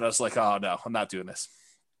that stuff. And I was like, oh no, I'm not doing this.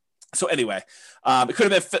 So anyway, it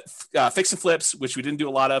could have been fix and flips, which we didn't do a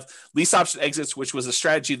lot of, lease option exits, which was a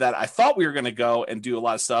strategy that I thought we were going to go and do a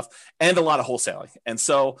lot of stuff, and a lot of wholesaling. And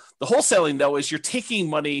so the wholesaling, though, is you're taking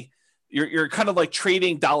money, you're kind of like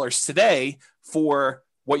trading dollars today for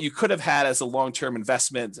what you could have had as a long-term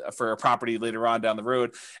investment for a property later on down the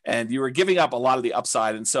road. And you were giving up a lot of the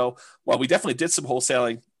upside. And so while we definitely did some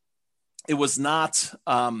wholesaling, it was not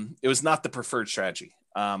the preferred strategy.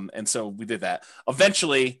 And so we did that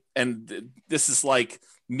eventually. And this is like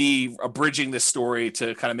me abridging this story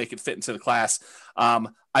to kind of make it fit into the class. I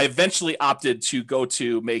eventually opted to go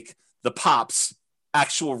to make the POPs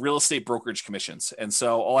actual real estate brokerage commissions. And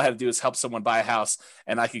so all I had to do is help someone buy a house,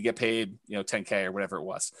 and I could get paid, $10K or whatever it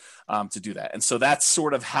was, to do that. And so that's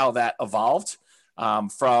sort of how that evolved,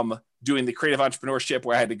 from doing the creative entrepreneurship,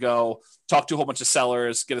 where I had to go talk to a whole bunch of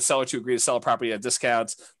sellers, get a seller to agree to sell a property at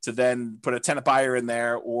discounts, to then put a tenant buyer in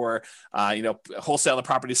there, or, wholesale the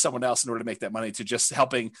property to someone else in order to make that money, to just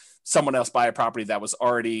helping someone else buy a property that was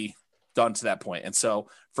already done to that point. And so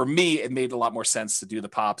for me, it made a lot more sense to do the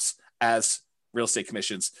POPs as real estate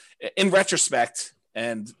commissions. In retrospect,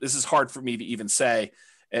 and this is hard for me to even say,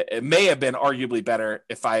 it may have been arguably better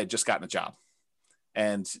if I had just gotten a job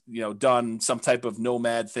and, done some type of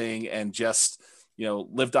nomad thing and just,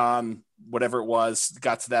 lived on whatever it was,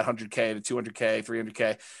 got to that 100K to 200K,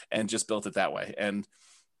 300K, and just built it that way. And,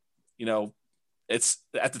 it's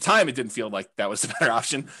at the time, it didn't feel like that was the better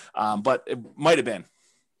option, but it might've been.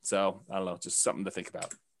 So I don't know, just something to think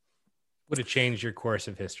about. Would have changed your course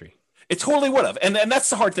of history. It totally would have. And that's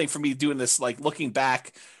the hard thing for me doing this, like looking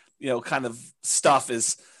back, kind of stuff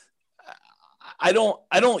is, I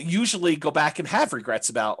don't usually go back and have regrets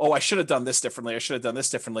about, oh, I should have done this differently. I should have done this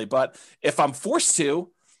differently. But if I'm forced to,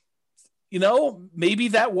 maybe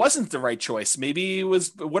that wasn't the right choice. Maybe it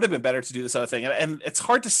would have been better to do this other thing. And it's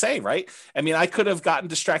hard to say, right? I mean, I could have gotten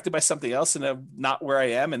distracted by something else and I'm not where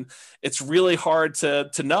I am. And it's really hard to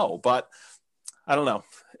know, but I don't know.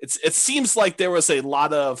 It seems like there was a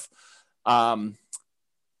lot of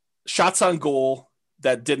shots on goal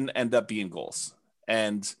that didn't end up being goals.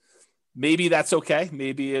 And maybe that's okay.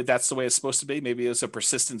 Maybe that's the way it's supposed to be. Maybe it was a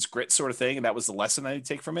persistence grit sort of thing. And that was the lesson I need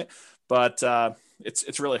to take from it. But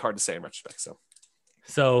it's really hard to say in retrospect.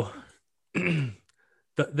 So the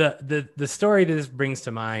story that this brings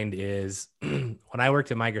to mind is when I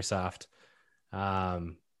worked at Microsoft,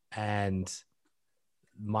 and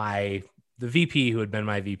the VP who had been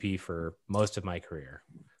my VP for most of my career,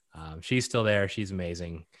 she's still there. She's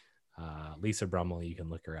amazing. Lisa Brummel, you can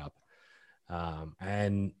look her up.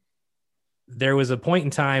 And there was a point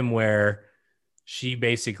in time where she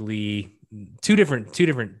basically two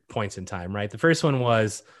different points in time, right? The first one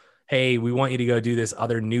was, hey, we want you to go do this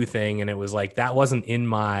other new thing. And it was like, that wasn't in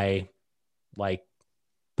my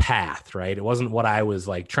path, right? It wasn't what I was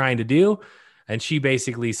trying to do. And she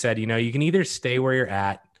basically said, you can either stay where you're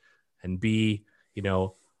at and be,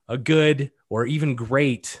 a good or even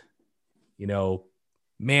great,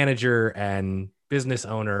 manager and business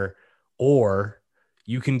owner, or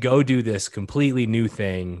you can go do this completely new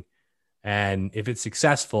thing. And if it's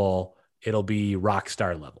successful, it'll be rock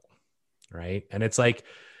star level. Right. And it's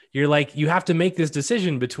you have to make this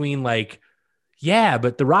decision between yeah,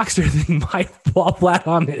 but the rock star thing might fall flat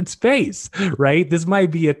on its face, right? This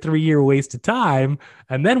might be a 3-year waste of time.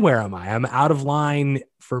 And then where am I? I'm out of line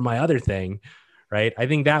for my other thing. Right. I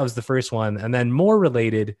think that was the first one. And then more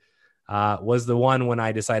related was the one when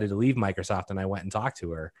I decided to leave Microsoft and I went and talked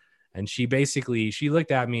to her. And she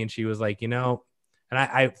looked at me and she was like, and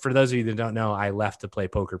I, for those of you that don't know, I left to play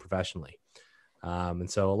poker professionally. And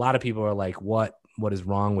so a lot of people are like, what is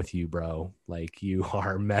wrong with you, bro? You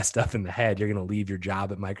are messed up in the head. You're going to leave your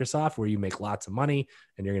job at Microsoft where you make lots of money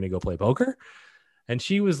and you're going to go play poker. And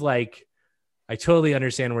she was like, I totally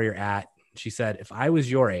understand where you're at. She said, if I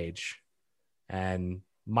was your age and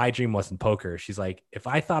my dream wasn't poker, she's like, if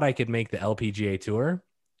I thought I could make the LPGA tour,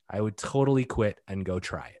 I would totally quit and go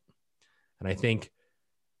try it. And I think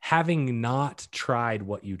having not tried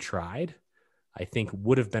what you tried, I think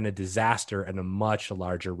would have been a disaster and a much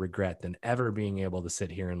larger regret than ever being able to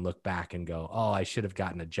sit here and look back and go, oh, I should have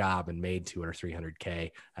gotten a job and made 200 or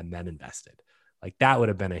 300K and then invested. That would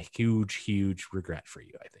have been a huge, huge regret for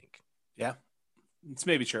you, I think. Yeah, it's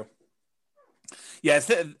maybe true. Yeah,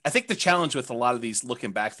 I think the challenge with a lot of these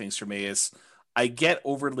looking back things for me is I get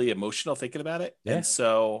overly emotional thinking about it. Yeah. And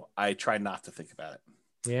so I try not to think about it.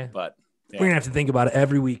 Yeah. But we're going to have to think about it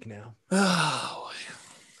every week now.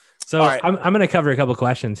 So right. I'm going to cover a couple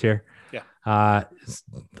questions here. Yeah. A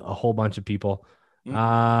whole bunch of people.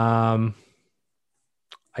 I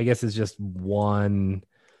guess it's just one.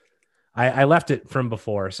 I left it from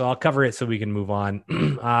before, so I'll cover it so we can move on.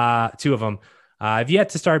 Two of them. I've yet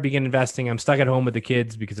to begin investing. I'm stuck at home with the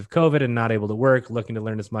kids because of COVID and not able to work, looking to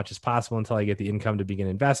learn as much as possible until I get the income to begin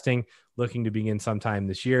investing, looking to begin sometime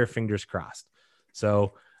this year, fingers crossed.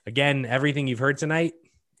 So again, everything you've heard tonight,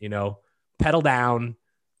 pedal down,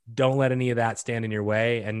 don't let any of that stand in your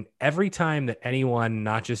way. And every time that anyone,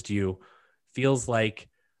 not just you, feels like,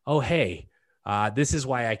 oh, hey, this is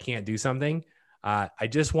why I can't do something. I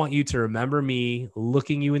just want you to remember me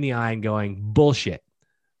looking you in the eye and going, bullshit.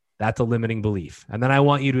 That's a limiting belief. And then I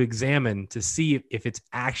want you to examine to see if it's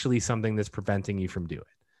actually something that's preventing you from doing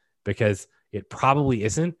it, because it probably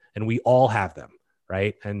isn't. And we all have them.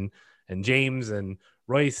 Right. And James and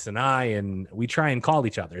Royce and we try and call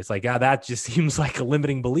each other. It's that just seems like a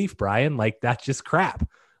limiting belief, Brian. That's just crap.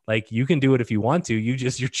 You can do it if you want to,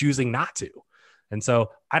 you're choosing not to. And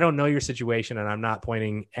so I don't know your situation and I'm not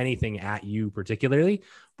pointing anything at you particularly,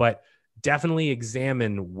 but definitely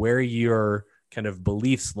examine where your kind of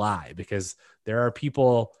beliefs lie, because there are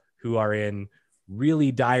people who are in really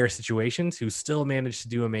dire situations who still manage to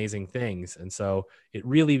do amazing things. And so it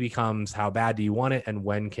really becomes how bad do you want it? And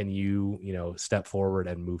when can you, step forward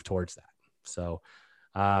and move towards that? So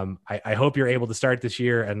I hope you're able to start this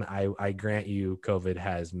year. And I grant you COVID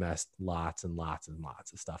has messed lots and lots and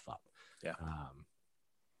lots of stuff up. Yeah.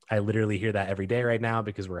 I literally hear that every day right now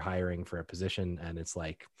because we're hiring for a position and it's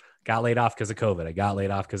got laid off because of COVID. I got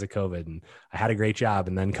laid off because of COVID and I had a great job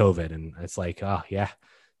and then COVID. And it's oh yeah,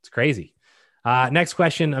 it's crazy. Next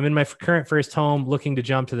question. I'm in my current first home looking to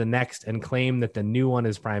jump to the next and claim that the new one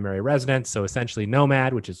is primary residence. So essentially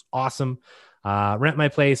nomad, which is awesome. Rent my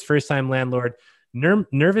place, first time landlord.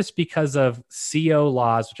 Nervous because of CO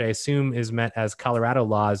laws, which I assume is meant as Colorado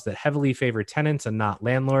laws that heavily favor tenants and not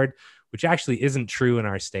landlord, which actually isn't true in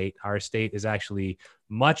our state. Our state is actually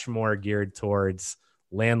much more geared towards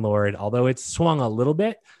landlord, although it's swung a little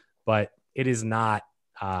bit, but it is not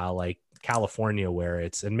like California where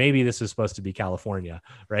it's, and maybe this is supposed to be California,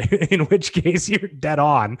 right? In which case you're dead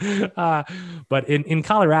on. But in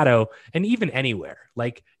Colorado and even anywhere,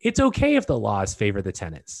 like it's okay if the laws favor the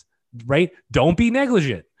tenants, right? Don't be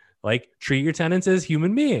negligent. Like treat your tenants as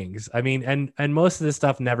human beings. I mean, and most of this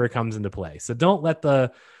stuff never comes into play. So don't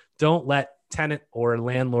let tenant or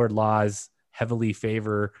landlord laws heavily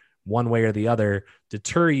favor one way or the other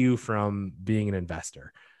deter you from being an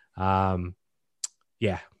investor.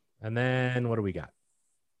 Yeah. And then what do we got?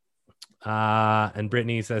 And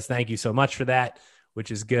Brittany says, thank you so much for that,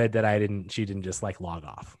 which is good that she didn't just like log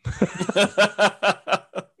off.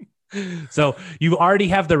 So you already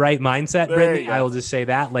have the right mindset, Brittany. I will just say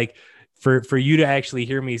that, like, for you to actually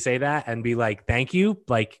hear me say that and be like, thank you,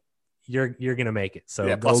 like you're going to make it. So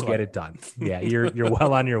yeah, go get it done. Yeah. You're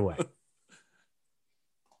well on your way.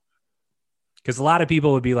 Cause a lot of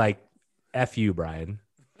people would be like, F you, Brian.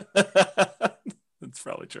 That's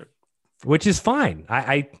probably true. Which is fine.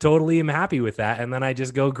 I totally am happy with that. And then I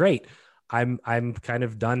just go, great. I'm kind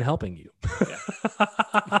of done helping you.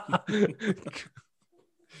 Yeah.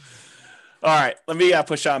 All right, let me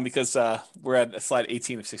push on because we're at slide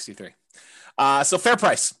 18 of 63. So fair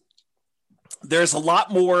price. There's a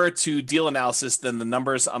lot more to deal analysis than the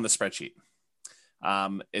numbers on the spreadsheet.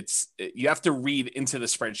 You have to read into the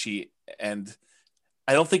spreadsheet, and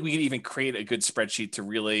I don't think we can even create a good spreadsheet to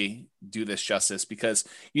really do this justice, because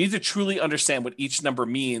you need to truly understand what each number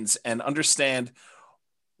means and understand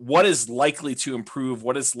what is likely to improve,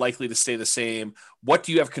 what is likely to stay the same, what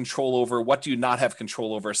do you have control over, what do you not have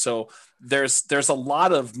control over. So there's a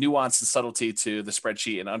lot of nuance and subtlety to the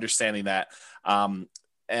spreadsheet and understanding that.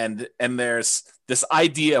 And there's this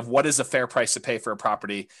idea of what is a fair price to pay for a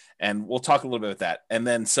property. And we'll talk a little bit about that. And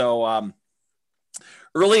then, so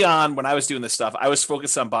early on when I was doing this stuff, I was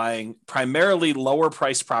focused on buying primarily lower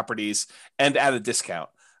priced properties and at a discount.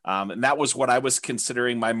 And that was what I was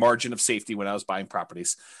considering my margin of safety when I was buying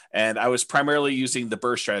properties. And I was primarily using the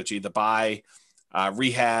BRRRR strategy, the buy,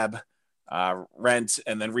 rehab, rent,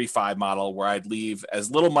 and then refi model, where I'd leave as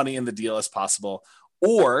little money in the deal as possible.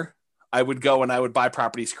 Or I would go and I would buy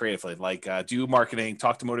properties creatively, like do marketing,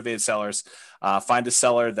 talk to motivated sellers, find a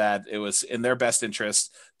seller that it was in their best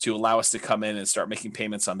interest to allow us to come in and start making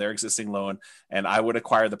payments on their existing loan. And I would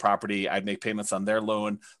acquire the property. I'd make payments on their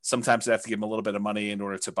loan. Sometimes I'd have to give them a little bit of money in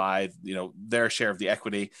order to buy, their share of the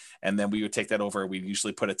equity. And then we would take that over. We'd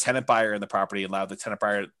usually put a tenant buyer in the property, allow the tenant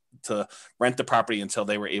buyer to rent the property until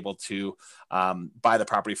they were able to buy the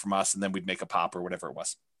property from us. And then we'd make a pop or whatever it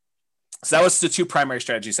was. So that was the two primary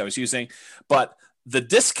strategies I was using, but the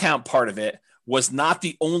discount part of it was not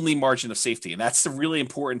the only margin of safety. And that's the really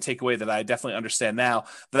important takeaway that I definitely understand now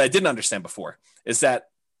that I didn't understand before, is that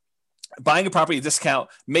buying a property at discount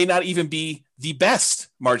may not even be the best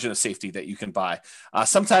margin of safety that you can buy.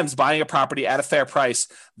 Sometimes buying a property at a fair price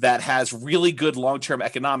that has really good long-term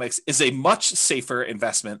economics is a much safer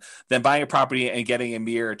investment than buying a property and getting a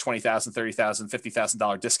mere $20,000, $30,000,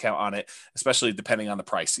 $50,000 discount on it, especially depending on the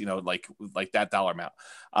price, like that dollar amount.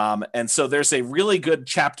 And so there's a really good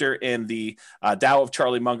chapter in the Tao of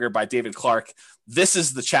Charlie Munger by David Clark. This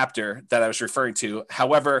is the chapter that I was referring to.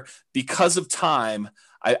 However, because of time,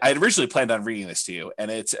 I originally planned on reading this to you,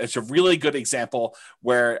 and it's a really good example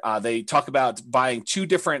where they talk about buying two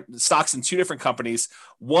different stocks in two different companies,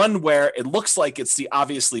 one where it looks like it's the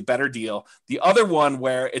obviously better deal, the other one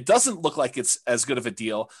where it doesn't look like it's as good of a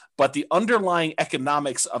deal, but the underlying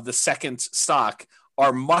economics of the second stock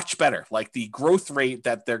are much better. Like the growth rate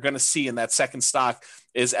that they're going to see in that second stock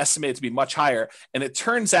is estimated to be much higher. And it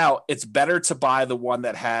turns out it's better to buy the one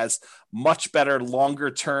that has much better longer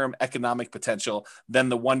term economic potential than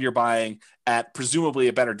the one you're buying at presumably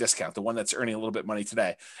a better discount, the one that's earning a little bit of money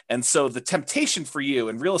today. And so the temptation for you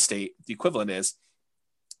in real estate, the equivalent is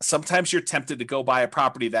sometimes you're tempted to go buy a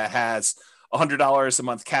property that has $100 a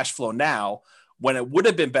month cash flow now, when it would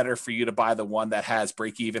have been better for you to buy the one that has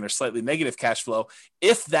break even or slightly negative cash flow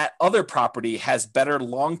if that other property has better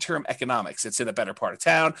long-term economics. It's in a better part of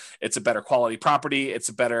town. It's a better quality property. It's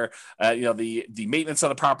a better, the maintenance on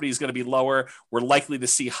the property is going to be lower. We're likely to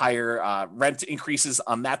see higher rent increases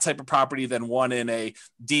on that type of property than one in a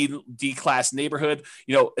D-class neighborhood.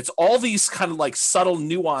 It's all these kind of like subtle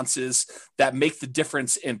nuances that make the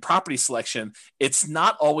difference in property selection. It's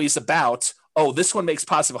not always about, oh, this one makes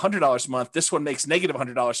positive $100 a month. This one makes negative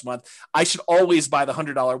 $100 a month. I should always buy the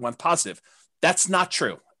 $100 one positive. That's not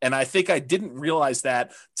true. And I think I didn't realize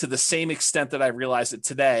that to the same extent that I realized it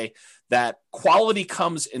today, that quality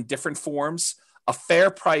comes in different forms. A fair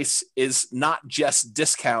price is not just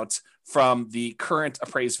discount from the current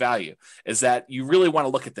appraised value, is that you really want to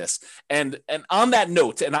look at this. And on that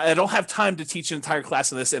note, and I don't have time to teach an entire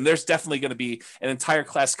class on this, and there's definitely going to be an entire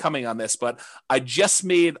class coming on this, but I just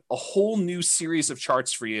made a whole new series of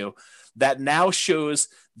charts for you that now shows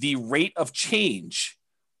the rate of change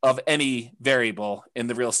of any variable in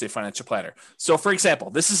the real estate financial planner. So for example,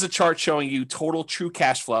 this is a chart showing you total true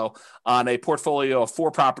cash flow on a portfolio of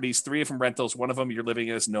 4 properties, 3 of them rentals, 1 of them you're living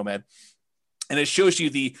in as nomad. And it shows you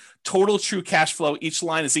the total true cash flow. Each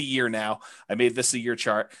line is a year now. I made this a year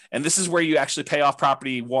chart. And this is where you actually pay off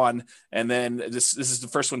property 1. And then this is the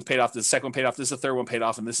first one paid off. The second one paid off. This is the third one paid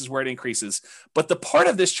off. And this is where it increases. But the part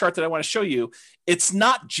of this chart that I want to show you, it's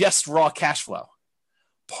not just raw cash flow.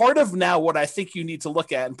 Part of now what I think you need to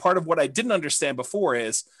look at, and part of what I didn't understand before,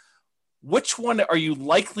 is which one are you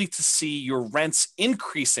likely to see your rents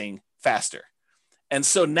increasing faster? And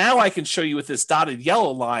so now I can show you with this dotted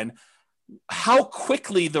yellow line how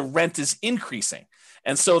quickly the rent is increasing.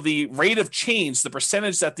 And so the rate of change, the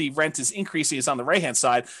percentage that the rent is increasing, is on the right-hand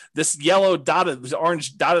side. This yellow dotted, the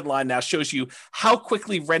orange dotted line now shows you how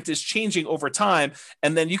quickly rent is changing over time.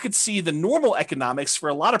 And then you could see the normal economics for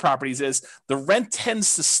a lot of properties is the rent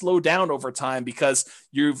tends to slow down over time because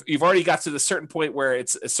you've already got to the certain point where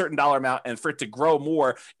it's a certain dollar amount, and for it to grow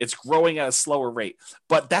more, it's growing at a slower rate.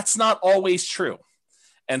 But that's not always true.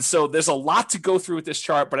 And so there's a lot to go through with this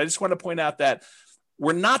chart, but I just want to point out that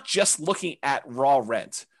we're not just looking at raw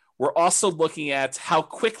rent. We're also looking at how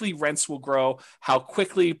quickly rents will grow, how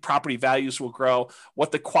quickly property values will grow,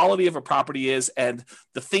 what the quality of a property is, and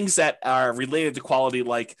the things that are related to quality,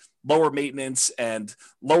 like lower maintenance and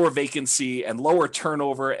lower vacancy and lower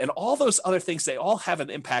turnover and all those other things. They all have an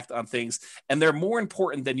impact on things, and they're more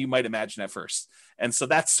important than you might imagine at first. And so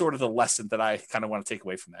that's sort of the lesson that I kind of want to take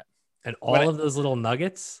away from that. And all of those little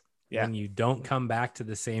nuggets, yeah, when you don't come back to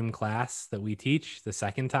the same class that we teach the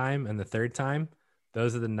second time and the third time,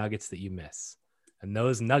 those are the nuggets that you miss. And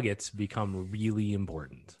those nuggets become really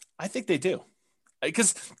important. I think they do.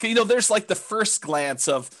 Because, there's like the first glance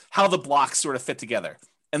of how the blocks sort of fit together.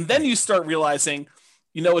 And then you start realizing,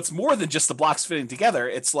 it's more than just the blocks fitting together.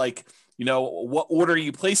 It's like, what order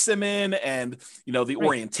you place them in, and, the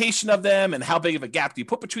orientation of them, and how big of a gap do you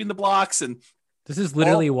put between the blocks. And this is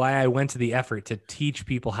literally why I went to the effort to teach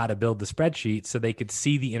people how to build the spreadsheet so they could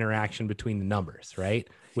see the interaction between the numbers, right?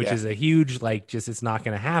 Which is a huge, it's not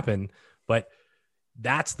going to happen, but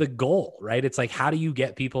that's the goal, right? It's like, how do you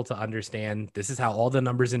get people to understand this is how all the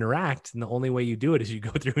numbers interact? And the only way you do it is you go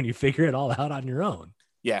through and you figure it all out on your own.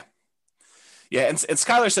 Yeah. Yeah, and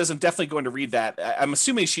Skylar says, I'm definitely going to read that. I'm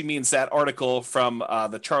assuming she means that article from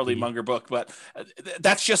the Charlie Munger book, but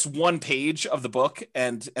that's just one page of the book.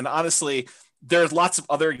 And honestly, there's lots of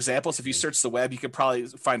other examples. If you search the web, you could probably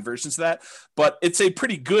find versions of that. But it's a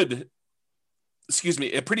pretty good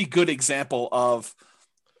example of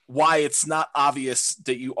why it's not obvious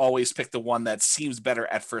that you always pick the one that seems better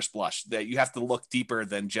at first blush, that you have to look deeper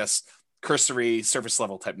than just cursory surface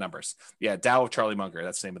level type numbers. Yeah, Tao of Charlie Munger,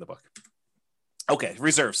 that's the name of the book. Okay,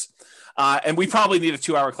 reserves. And we probably need a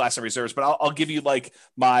 2-hour class on reserves, but I'll give you like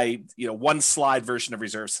my, one slide version of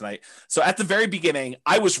reserves tonight. So at the very beginning,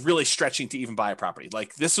 I was really stretching to even buy a property.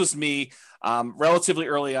 Like this was me relatively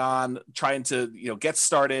early on trying to, get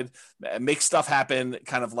started, make stuff happen,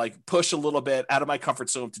 kind of like push a little bit out of my comfort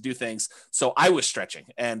zone to do things. So I was stretching,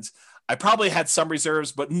 and I probably had some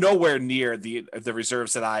reserves, but nowhere near the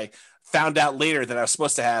reserves that I found out later that I was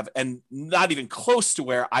supposed to have, and not even close to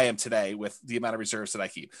where I am today with the amount of reserves that I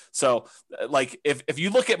keep. So like, if you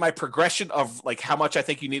look at my progression of like how much I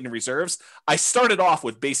think you need in reserves, I started off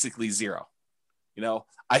with basically 0.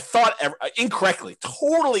 I thought incorrectly,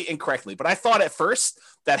 totally incorrectly, but I thought at first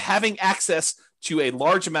that having access to a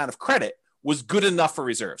large amount of credit was good enough for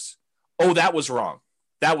reserves. Oh, that was wrong.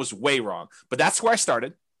 That was way wrong. But that's where I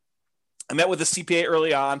started. I met with a CPA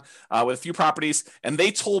early on with a few properties, and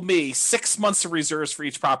they told me 6 months of reserves for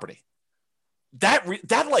each property. That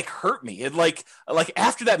like hurt me. It like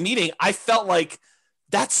after that meeting, I felt like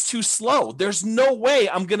that's too slow. There's no way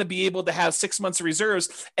I'm going to be able to have 6 months of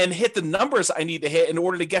reserves and hit the numbers I need to hit in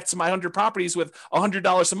order to get to my 100 properties with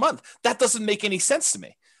 $100 a month. That doesn't make any sense to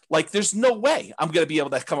me. Like, there's no way I'm going to be able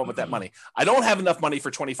to come up with that money. I don't have enough money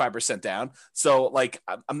for 25% down. So like,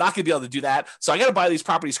 I'm not going to be able to do that. So I got to buy these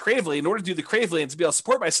properties creatively in order to do the creatively and to be able to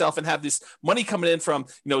support myself and have this money coming in from,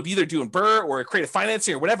 either doing BRRRR or creative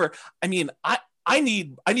financing or whatever. I mean, I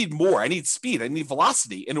need more. I need speed. I need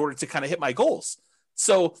velocity in order to kind of hit my goals.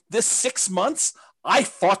 So this 6 months, I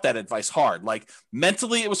fought that advice hard. Like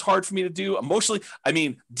mentally, it was hard for me to do. Emotionally, I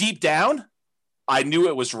mean, deep down, I knew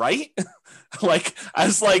it was right. Like I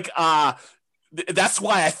was like, that's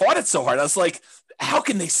why I fought it so hard. I was like, how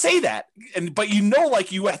can they say that? But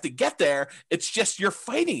like you have to get there. It's just, you're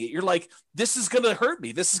fighting it. You're like, this is going to hurt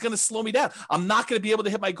me. This is going to slow me down. I'm not going to be able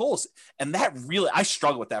to hit my goals. And that really, I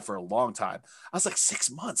struggled with that for a long time. I was like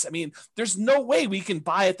 6 months. I mean, there's no way we can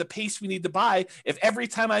buy at the pace we need to buy. If every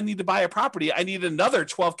time I need to buy a property, I need another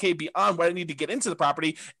 12K beyond what I need to get into the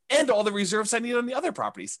property and all the reserves I need on the other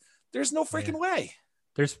properties. There's no freaking way.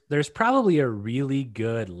 There's probably a really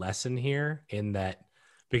good lesson here in that,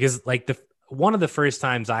 because like one of the first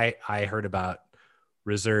times I heard about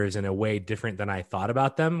reserves in a way different than I thought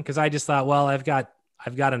about them, because I just thought, well, I've got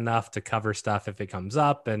enough to cover stuff if it comes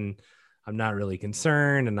up, and I'm not really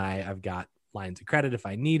concerned, and I've got lines of credit if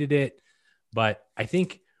I needed it. But I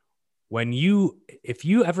think if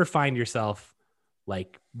you ever find yourself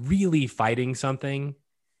like really fighting something,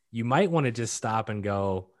 you might want to just stop and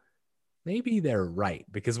go, maybe they're right.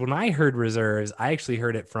 Because when I heard reserves, I actually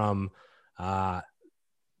heard it from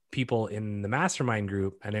people in the mastermind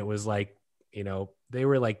group, and it was like, they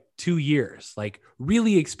were like 2 years, like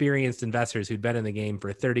really experienced investors who'd been in the game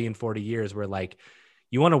for 30 and 40 years were like,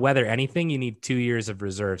 you want to weather anything, you need 2 years of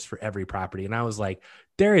reserves for every property. And I was like,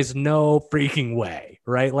 there is no freaking way,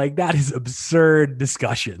 right? Like that is absurd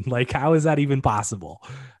discussion. Like, how is that even possible?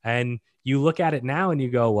 And you look at it now and you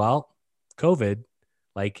go, well, COVID,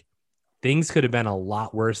 like things could have been a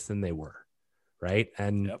lot worse than they were, right?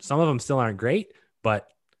 And some of them still aren't great, but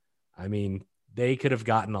I mean, they could have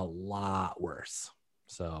gotten a lot worse.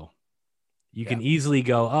 So you can easily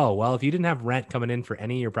go, oh, well, if you didn't have rent coming in for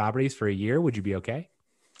any of your properties for a year, would you be okay?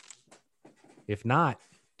 If not,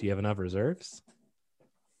 do you have enough reserves?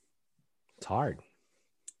 It's hard.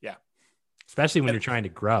 Yeah. Especially when you're trying to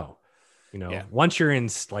grow. Once you're in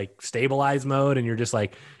like stabilize mode and you're just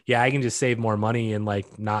like, yeah, I can just save more money and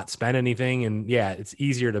like not spend anything. And yeah, it's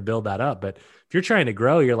easier to build that up. But if you're trying to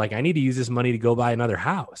grow, you're like, I need to use this money to go buy another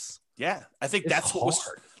house. Yeah. I think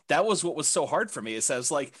that was what was so hard for me, is I was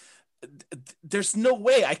like, there's no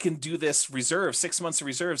way I can do this 6 months of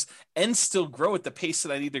reserves and still grow at the pace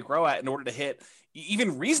that I need to grow at in order to hit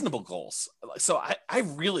even reasonable goals. So I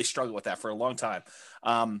really struggled with that for a long time.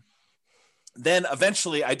 Then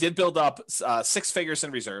eventually I did build up 6 figures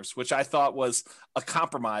in reserves, which I thought was a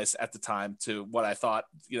compromise at the time to what I thought,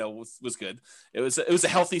 was good. It was a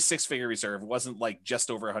healthy 6-figure reserve. It wasn't like just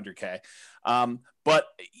over 100K. But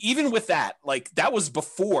even with that, like that was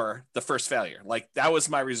before the first failure. Like that was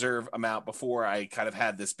my reserve amount before I kind of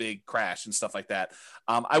had this big crash and stuff like that.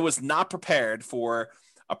 I was not prepared for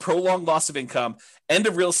a prolonged loss of income and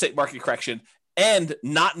a real estate market correction, and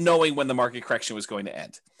not knowing when the market correction was going to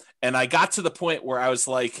end. And I got to the point where I was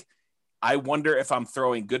like, I wonder if I'm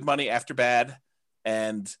throwing good money after bad.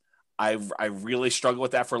 And I really struggled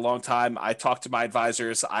with that for a long time. I talked to my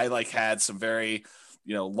advisors. I had some very,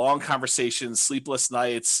 long conversations, sleepless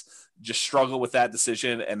nights, just struggle with that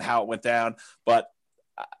decision and how it went down. But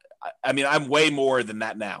I mean, I'm way more than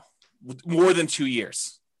that now, more than 2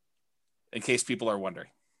 years, in case people are wondering.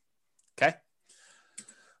 Okay.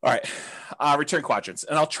 All right, return quadrants.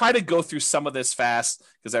 And I'll try to go through some of this fast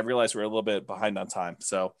because I realize we're a little bit behind on time.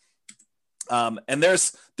 So, and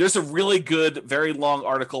there's a really good, very long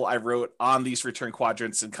article I wrote on these return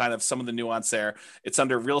quadrants and kind of some of the nuance there. It's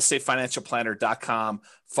under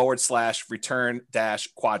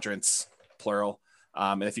realestatefinancialplanner.com/return-quadrants, plural.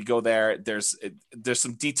 And if you go there, there's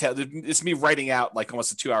some detail. It's me writing out like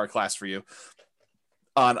almost a 2-hour class for you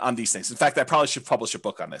on these things. In fact, I probably should publish a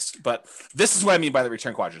book on this, but this is what I mean by the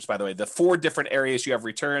return quadrants. By the way, the 4 different areas you have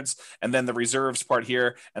returns, and then the reserves part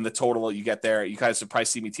here, and the total you get there. You guys have probably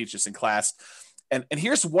seen me teach this in class. And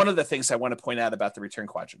here's one of the things I want to point out about the return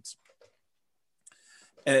quadrants.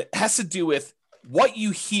 And it has to do with what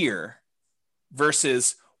you hear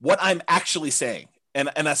versus what I'm actually saying. And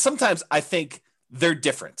sometimes I think they're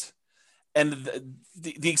different. And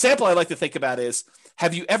the example I like to think about is,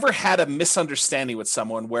 have you ever had a misunderstanding with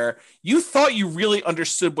someone where you thought you really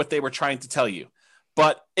understood what they were trying to tell you,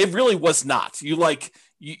 but it really was not? You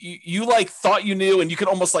thought you knew, and you could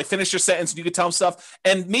almost like finish your sentence and you could tell them stuff,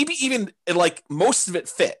 and maybe even like most of it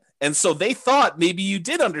fit. And so they thought maybe you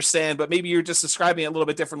did understand, but maybe you're just describing it a little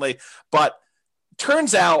bit differently. But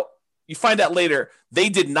turns out, you find out later, they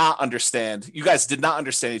did not understand. You guys did not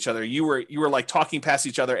understand each other. You were like talking past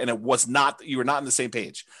each other, and you were not on the same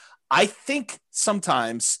page. I think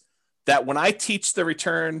sometimes that when I teach the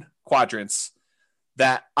return quadrants,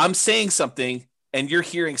 that I'm saying something and you're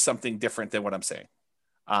hearing something different than what I'm saying.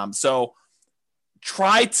 So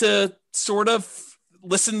try to sort of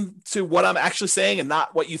listen to what I'm actually saying and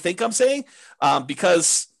not what you think I'm saying,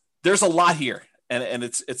 because there's a lot here, and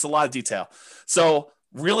it's a lot of detail. So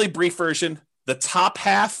really brief version, the top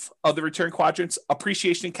half of the return quadrants,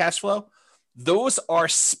 appreciation and cash flow, those are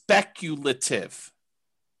speculative.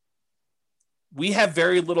 We have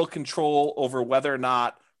very little control over whether or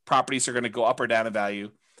not properties are going to go up or down in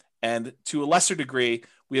value. And to a lesser degree,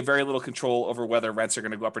 we have very little control over whether rents are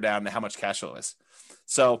going to go up or down and how much cash flow is.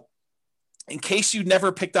 So in case you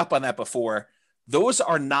never picked up on that before, those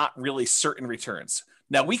are not really certain returns.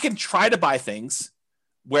 Now, we can try to buy things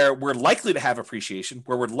where we're likely to have appreciation,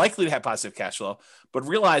 where we're likely to have positive cash flow, but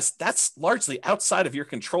realize that's largely outside of your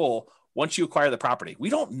control once you acquire the property. We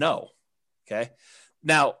don't know, okay?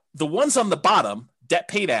 Now, the ones on the bottom, debt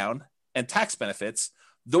pay down and tax benefits,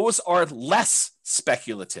 those are less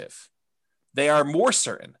speculative. They are more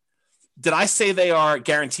certain. Did I say they are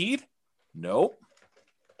guaranteed? No.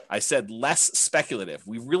 I said less speculative.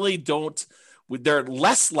 We really don't, they're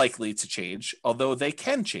less likely to change, although they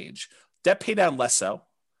can change. Debt pay down less so,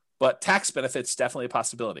 but tax benefits definitely a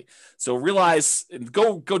possibility. So realize, and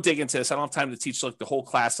go dig into this. I don't have time to teach like the whole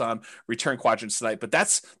class on return quadrants tonight, but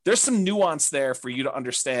there's some nuance there for you to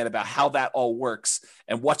understand about how that all works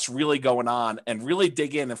and what's really going on, and really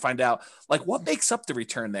dig in and find out like what makes up the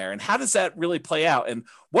return there and how does that really play out and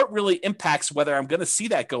what really impacts whether I'm going to see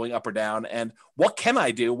that going up or down, and what can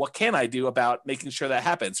I do about making sure that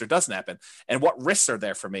happens or doesn't happen, and what risks are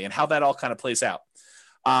there for me and how that all kind of plays out.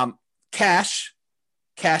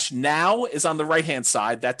 Cash now is on the right-hand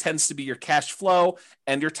side. That tends to be your cash flow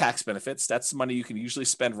and your tax benefits. That's the money you can usually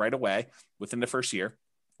spend right away within the first year,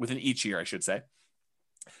 within each year, I should say.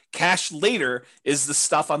 Cash later is the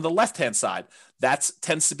stuff on the left-hand side. That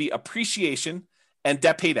tends to be appreciation and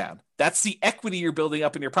debt pay down. That's the equity you're building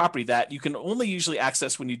up in your property that you can only usually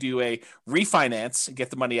access when you do a refinance and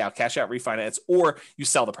get the money out, cash out refinance, or you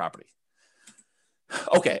sell the property.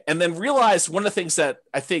 Okay, and then realize one of the things that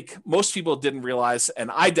I think most people didn't realize, and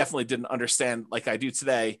I definitely didn't understand like I do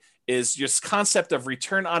today, is just concept of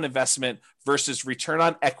return on investment versus return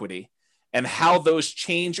on equity and how those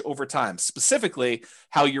change over time. Specifically,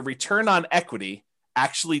 how your return on equity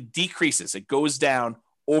actually decreases. It goes down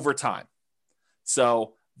over time.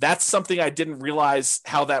 So that's something I didn't realize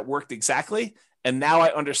how that worked exactly. And now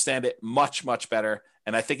I understand it much, much better.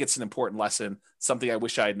 And I think it's an important lesson, something I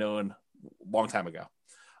wish I had known long time ago.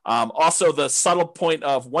 Also, the subtle point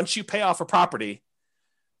of once you pay off a property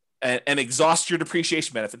and exhaust your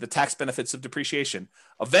depreciation benefit, the tax benefits of depreciation,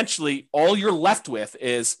 eventually all you're left with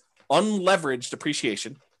is unleveraged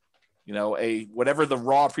depreciation, whatever the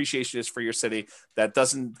raw appreciation is for your city that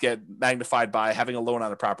doesn't get magnified by having a loan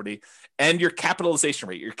on a property, and your capitalization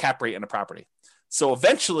rate, your cap rate in a property. So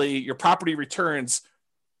eventually your property returns,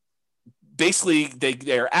 basically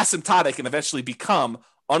they are asymptotic and eventually become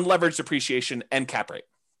unleveraged depreciation and cap rate.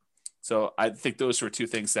 So I think those were two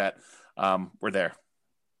things that were there.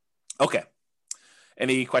 Okay.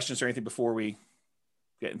 Any questions or anything before we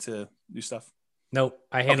get into new stuff? Nope.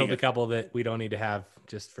 I handled a couple that we don't need to have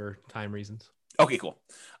just for time reasons. Okay, cool.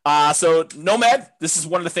 So Nomad, this is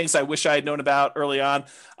one of the things I wish I had known about early on.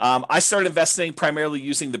 I started investing primarily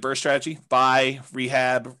using the BRRRR strategy, buy,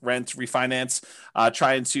 rehab, rent, refinance,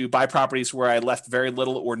 trying to buy properties where I left very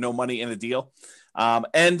little or no money in a deal.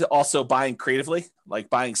 And also buying creatively, like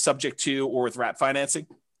buying subject to or with wrap financing.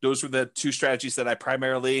 Those were the two strategies that I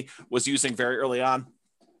primarily was using very early on.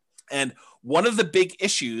 And one of the big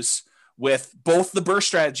issues with both the BRRRR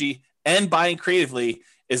strategy and buying creatively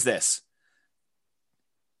is this: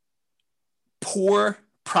 poor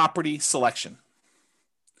property selection.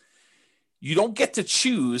 You don't get to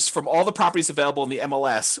choose from all the properties available in the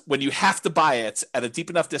MLS when you have to buy it at a deep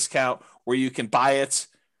enough discount where you can buy it,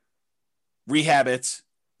 rehab it,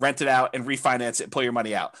 rent it out, and refinance it and pull your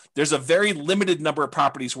money out. There's a very limited number of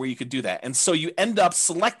properties where you could do that. And so you end up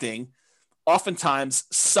selecting oftentimes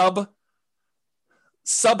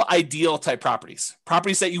sub-ideal type properties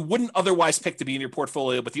that you wouldn't otherwise pick to be in your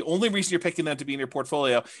portfolio, but the only reason you're picking them to be in your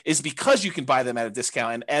portfolio is because you can buy them at a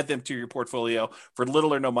discount and add them to your portfolio for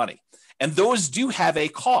little or no money. And those do have a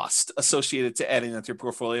cost associated to adding them to your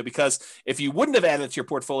portfolio, because if you wouldn't have added it to your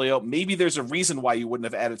portfolio, maybe there's a reason why you wouldn't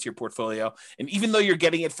have added to your portfolio. And even though you're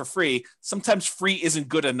getting it for free, sometimes free isn't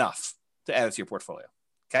good enough to add it to your portfolio.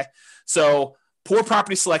 Okay. So poor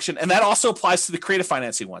property selection. And that also applies to the creative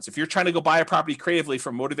financing ones. If you're trying to go buy a property creatively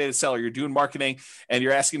from a motivated seller, you're doing marketing and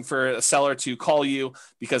you're asking for a seller to call you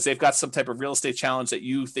because they've got some type of real estate challenge that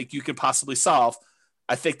you think you can possibly solve.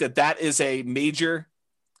 I think that is a major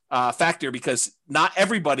factor, because not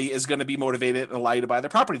everybody is going to be motivated and allow you to buy their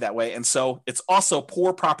property that way. And so it's also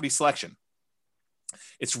poor property selection.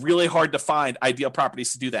 It's really hard to find ideal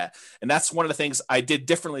properties to do that. And that's one of the things I did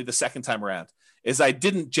differently the second time around, is I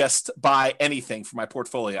didn't just buy anything for my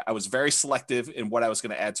portfolio. I was very selective in what I was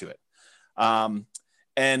going to add to it.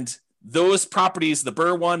 And those properties, the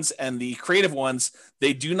BRRRR ones and the creative ones,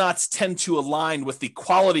 they do not tend to align with the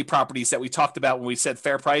quality properties that we talked about when we said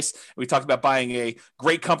fair price. We talked about buying a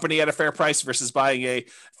great company at a fair price versus buying a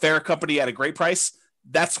fair company at a great price.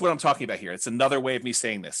 That's what I'm talking about here. It's another way of me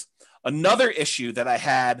saying this. Another issue that I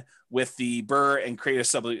had with the BRRRR and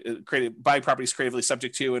creative buying properties creatively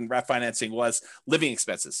subject to and wrap financing was living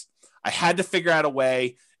expenses. I had to figure out a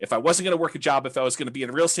way, if I wasn't going to work a job, if I was going to be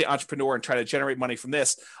a real estate entrepreneur and try to generate money from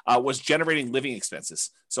this, was generating living expenses.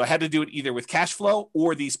 So I had to do it either with cash flow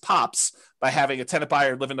or these pops by having a tenant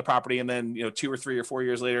buyer live in the property. And then, 2 or 3 or 4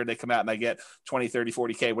 years later, they come out and I get 20, 30,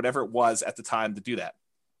 40K, whatever it was at the time to do that.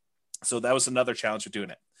 So that was another challenge of doing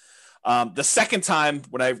it. The second time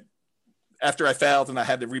after I failed and I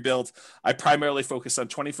had to rebuild, I primarily focused on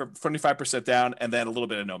 25% down and then a little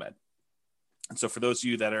bit of Nomad. And so for those of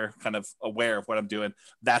you that are kind of aware of what I'm doing,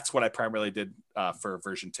 that's what I primarily did for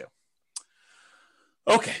version 2.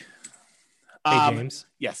 Okay. Hey, James.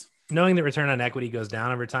 Yes. Knowing that return on equity goes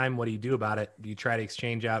down over time, what do you do about it? Do you try to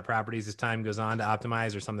exchange out properties as time goes on to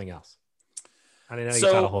optimize or something else? I didn't know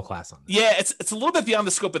you taught a whole class on this. Yeah, it's a little bit beyond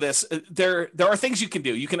the scope of this. There are things you can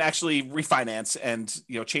do. You can actually refinance and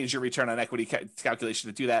change your return on equity calculation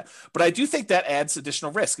to do that. But I do think that adds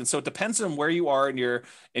additional risk, and so it depends on where you are in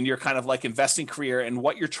your kind of like investing career and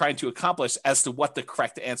what you're trying to accomplish as to what the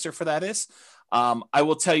correct answer for that is. I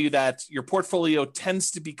will tell you that your portfolio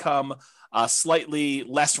tends to become slightly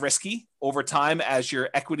less risky over time as your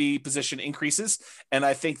equity position increases. And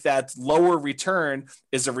I think that lower return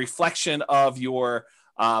is a reflection of your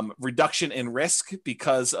reduction in risk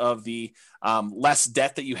because of the less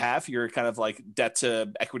debt that you have. Your kind of like debt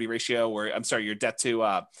to equity ratio, your debt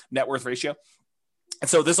to net worth ratio. And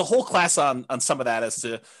so there's a whole class on some of that as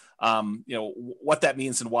to what that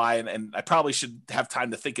means and why. And I probably should have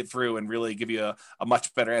time to think it through and really give you a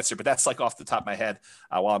much better answer. But that's like off the top of my head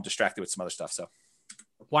while I'm distracted with some other stuff. So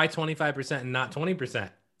why 25% and not 20%?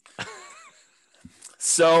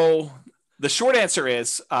 So the short answer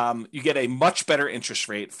is you get a much better interest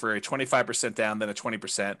rate for a 25% down than a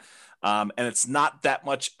 20%. And it's not that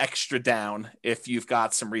much extra down if you've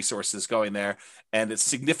got some resources going there, and it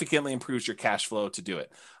significantly improves your cash flow to do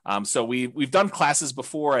it. So we've done classes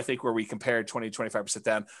before, I think, where we compared 20 to 25%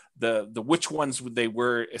 down. The which ones they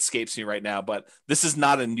were escapes me right now, but this is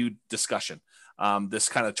not a new discussion. This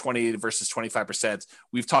kind of 20 versus 25%,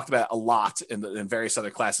 we've talked about a lot in various other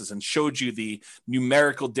classes and showed you the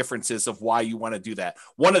numerical differences of why you want to do that.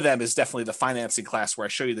 One of them is definitely the financing class, where I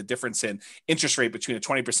show you the difference in interest rate between a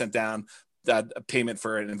 20% down payment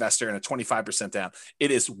for an investor and a 25% down. It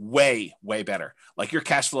is way, way better. Like your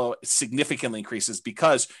cash flow significantly increases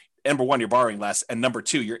because number one, you're borrowing less. And number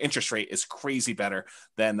two, your interest rate is crazy better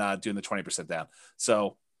than doing the 20% down.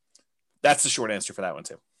 So that's the short answer for that one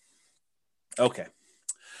too. Okay.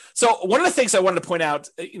 So one of the things I wanted to point out,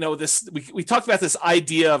 we talked about this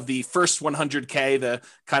idea of the first 100K, the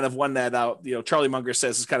kind of one that, Charlie Munger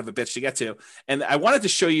says is kind of a bitch to get to. And I wanted to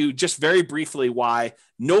show you just very briefly why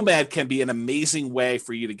Nomad can be an amazing way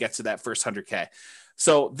for you to get to that first 100K.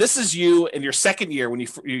 So this is you in your second year when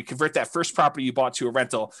you convert that first property you bought to a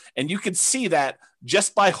rental. And you can see that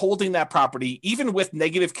just by holding that property, even with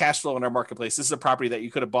negative cash flow in our marketplace, this is a property that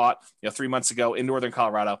you could have bought 3 months ago in Northern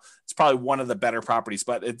Colorado. It's probably one of the better properties,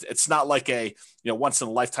 but it's not like a once in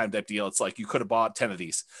a lifetime type deal. It's like you could have bought 10 of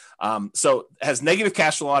these. So it has negative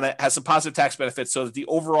cash flow on it, has some positive tax benefits so that the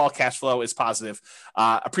overall cash flow is positive.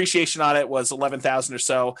 Appreciation on it was $11,000 or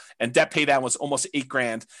so, and debt pay down was almost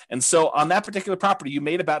 $8,000. And so on that particular property, you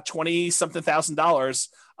made about $20-something thousand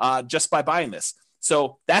just by buying this.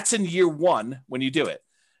 So that's in year one when you do it.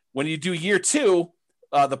 When you do year two,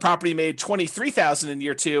 the property made $23,000 in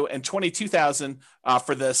year two and $22,000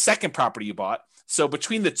 for the second property you bought. So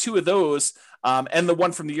between the two of those and the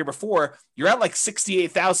one from the year before, you're at like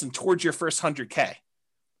 $68,000 towards your first 100K,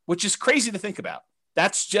 which is crazy to think about.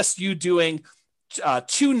 That's just you doing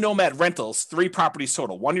 2 Nomad rentals, 3 properties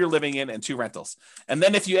total, 1 you're living in and 2 rentals. And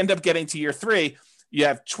then if you end up getting to year 3, you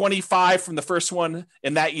have 25 from the first one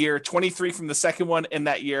in that year, 23 from the second one in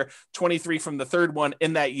that year, 23 from the third one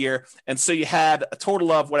in that year. And so you had a total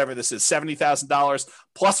of whatever this is, $70,000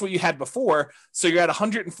 plus what you had before. So you're at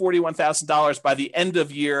 $141,000 by the end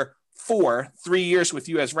of year 4, 3 years with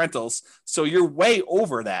you as rentals. So you're way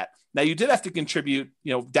over that. Now you did have to contribute,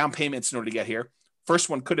 down payments in order to get here. First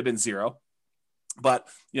one could have been 0. but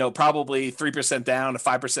probably 3% down to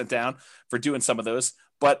 5% down for doing some of those.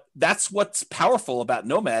 But that's what's powerful about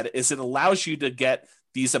Nomad is it allows you to get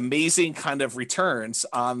these amazing kind of returns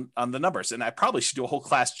on the numbers. And I probably should do a whole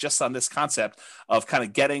class just on this concept of kind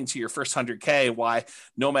of getting to your first 100K, why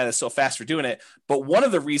Nomad is so fast for doing it. But one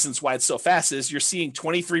of the reasons why it's so fast is you're seeing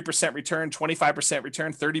 23% return, 25%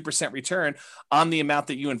 return, 30% return on the amount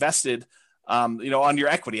that you invested, on your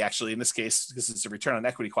equity, actually, in this case, because it's a return on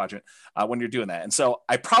equity quadrant when you're doing that. And so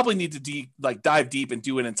I probably need to dive deep and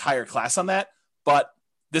do an entire class on that. But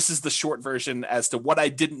this is the short version as to what I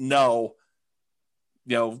didn't know,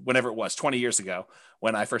 whenever it was 20 years ago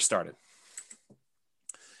when I first started.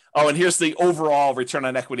 Oh, and here's the overall return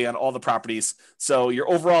on equity on all the properties. So your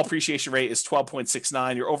overall appreciation rate is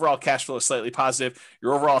 12.69. Your overall cash flow is slightly positive.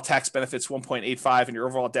 Your overall tax benefits 1.85, and your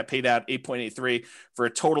overall debt paid out 8.83 for a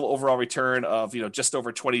total overall return of just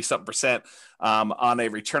over 20-something% on a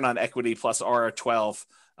return on equity plus R12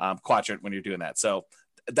 quadrant when you're doing that. So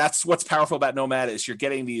that's what's powerful about Nomad is you're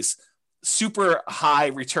getting these super high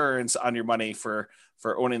returns on your money for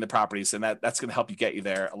owning the properties, and that's going to help you get you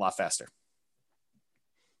there a lot faster.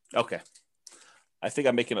 Okay. I think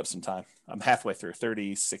I'm making up some time. I'm halfway through,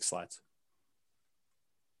 36 slides.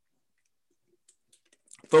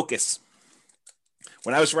 Focus.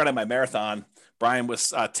 When I was running my marathon, Brian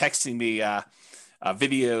was texting me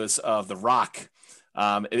videos of The Rock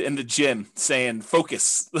in the gym saying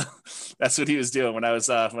focus. That's what he was doing when I was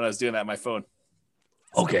doing that on my phone.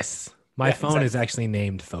 Focus. My phone exactly. Is actually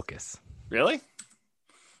named Focus. Really?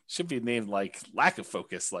 Should be named like lack of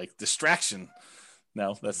focus, like distraction.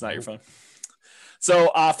 No, that's not your phone. So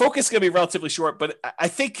focus is going to be relatively short, but I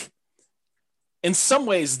think in some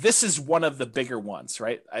ways this is one of the bigger ones,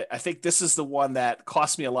 right? I think this is the one that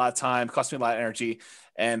cost me a lot of time, cost me a lot of energy,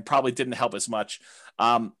 and probably didn't help as much.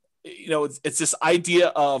 It's this idea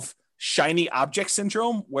of shiny object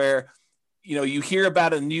syndrome where, you hear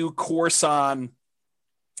about a new course on,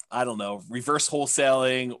 I don't know, reverse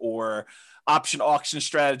wholesaling or option auction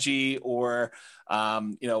strategy or,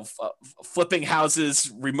 flipping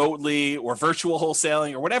houses remotely or virtual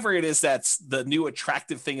wholesaling or whatever it is that's the new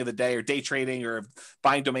attractive thing of the day, or day trading or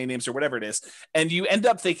buying domain names or whatever it is. And you end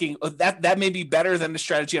up thinking that may be better than the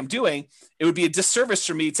strategy I'm doing. It would be a disservice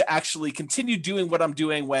for me to actually continue doing what I'm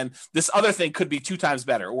doing when this other thing could be 2 times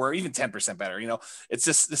better or even 10% better. It's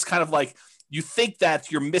just this kind of like, you think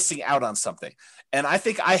that you're missing out on something. And I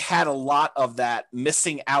think I had a lot of that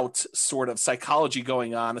missing out sort of psychology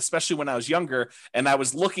going on, especially when I was younger, and I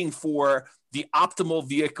was looking for the optimal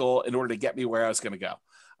vehicle in order to get me where I was going to go.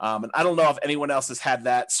 And I don't know if anyone else has had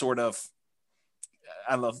that sort of,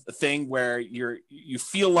 thing where you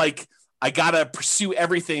feel like I got to pursue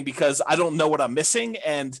everything because I don't know what I'm missing.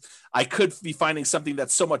 And I could be finding something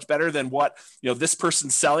that's so much better than what, this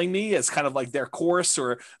person's selling me as kind of like their course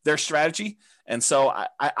or their strategy. And so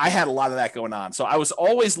I had a lot of that going on. So I was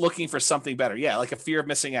always looking for something better. Yeah. Like a fear of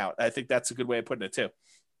missing out. I think that's a good way of putting it too.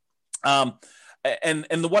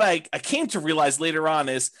 And what I came to realize later on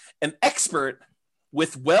is an expert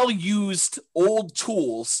with well-used old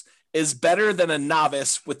tools is better than a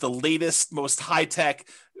novice with the latest, most high-tech,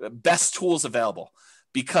 best tools available,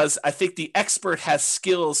 because I think the expert has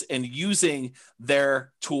skills in using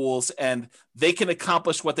their tools and they can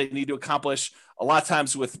accomplish what they need to accomplish a lot of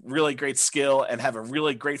times with really great skill and have a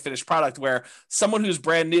really great finished product, where someone who's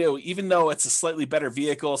brand new, even though it's a slightly better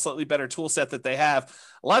vehicle, slightly better tool set that they have,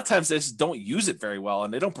 a lot of times they just don't use it very well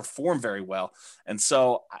and they don't perform very well. And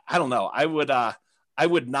so I don't know, I would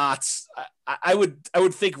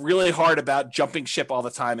think really hard about jumping ship all the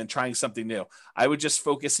time and trying something new. I would just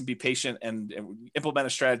focus and be patient and implement a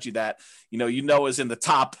strategy that, is in the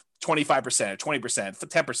top 25%, 20%,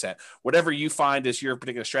 10%, whatever you find is your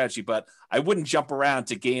particular strategy. But I wouldn't jump around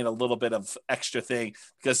to gain a little bit of extra thing,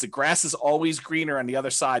 because the grass is always greener on the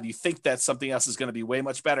other side. You think that something else is going to be way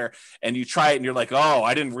much better, and you try it and you're like, oh,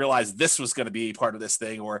 I didn't realize this was going to be part of this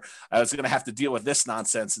thing, or I was going to have to deal with this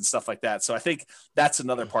nonsense and stuff like that. So I think that's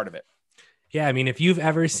another part of it. Yeah. I mean, if you've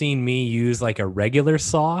ever seen me use like a regular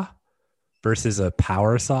saw versus a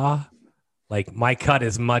power saw, like my cut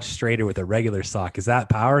is much straighter with a regular saw, because that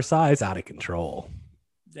power saw is out of control.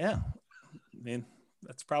 Yeah. I mean,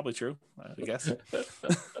 that's probably true, I guess.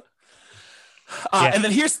 And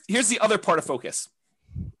then here's the other part of focus.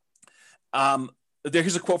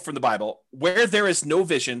 Here's a quote from the Bible: "Where there is no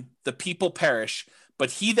vision, the people perish,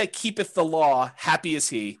 but he that keepeth the law, happy is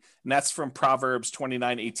he." And that's from Proverbs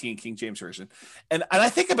 29:18, King James Version. And I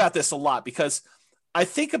think about this a lot, because I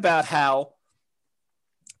think about how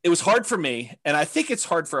it was hard for me, and I think it's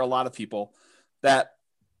hard for a lot of people, that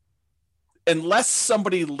unless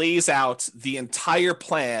somebody lays out the entire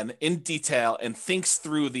plan in detail and thinks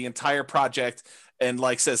through the entire project and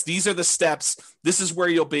like says, these are the steps, this is where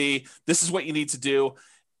you'll be, this is what you need to do.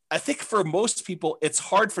 I think for most people, it's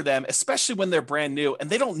hard for them, especially when they're brand new and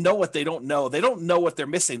they don't know what they don't know. They don't know what they're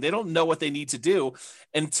missing. They don't know what they need to do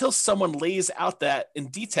until someone lays out that in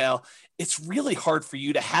detail. It's really hard for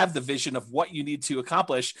you to have the vision of what you need to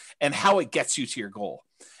accomplish and how it gets you to your goal.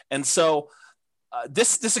 And so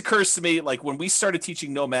this occurs to me, like when we started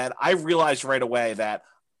teaching Nomad, I realized right away that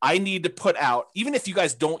I need to put out, even if you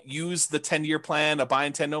guys don't use the 10-year plan of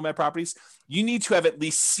buying 10 Nomad properties, you need to have at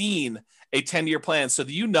least seen a 10-year plan so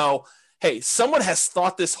that you know, hey, someone has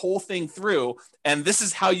thought this whole thing through, and this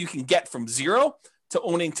is how you can get from 0 to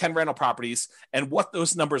owning 10 rental properties and what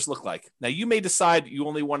those numbers look like. Now, you may decide you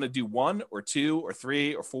only want to do 1 or 2 or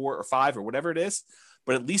 3 or 4 or 5 or whatever it is,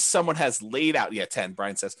 but at least someone has laid out, 10,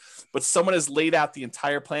 Brian says, but someone has laid out the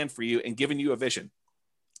entire plan for you and given you a vision.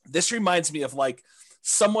 This reminds me of like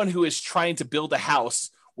someone who is trying to build a house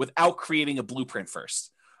without creating a blueprint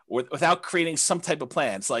first, or without creating some type of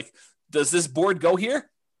plan. It's like, does this board go here?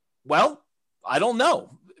 Well, I don't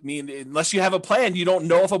know. I mean, unless you have a plan, you don't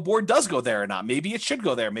know if a board does go there or not. Maybe it should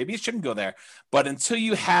go there. Maybe it shouldn't go there. But until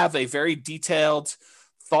you have a very detailed,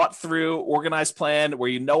 thought through, organized plan where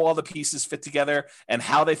you know all the pieces fit together and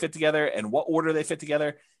how they fit together and what order they fit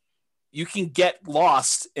together, you can get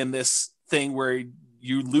lost in this thing where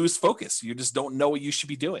you lose focus. You just don't know what you should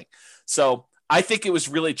be doing. So I think it was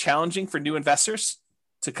really challenging for new investors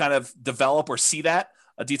to kind of develop or see that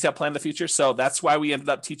a detailed plan in the future. So that's why we ended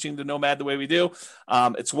up teaching the Nomad the way we do.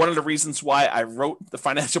 It's one of the reasons why I wrote the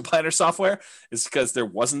financial planner software, is because there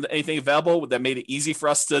wasn't anything available that made it easy for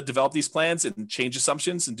us to develop these plans and change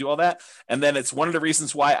assumptions and do all that. And then it's one of the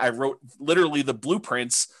reasons why I wrote literally the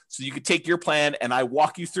blueprints, so you could take your plan and I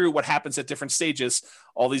walk you through what happens at different stages,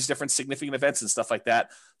 all these different significant events and stuff like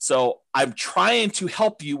that. So I'm trying to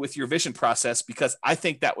help you with your vision process, because I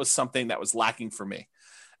think that was something that was lacking for me.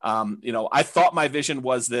 I thought my vision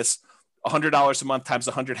was this $100 a month times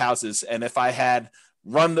 100 houses. And if I had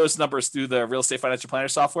run those numbers through the real estate financial planner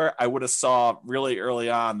software, I would have saw really early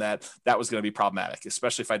on that that was going to be problematic,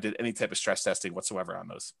 especially if I did any type of stress testing whatsoever on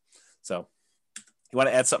those. So you want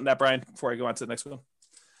to add something to that, Brian, before I go on to the next one?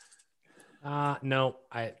 No,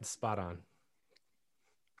 spot on.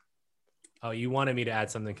 Oh, you wanted me to add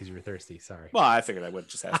something because you were thirsty. Sorry. Well, I figured I would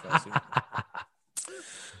just ask.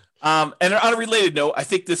 And on a related note, I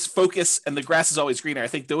think this focus and the grass is always greener, I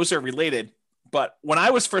think those are related. But when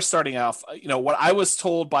I was first starting off, what I was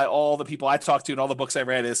told by all the people I talked to and all the books I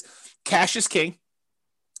read is cash is king.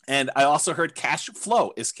 And I also heard cash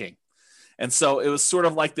flow is king. And so it was sort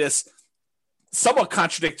of like this somewhat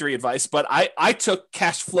contradictory advice, but I took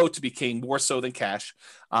cash flow to be king more so than cash.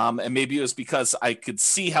 And maybe it was because I could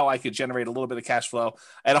see how I could generate a little bit of cash flow.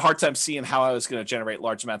 I had a hard time seeing how I was going to generate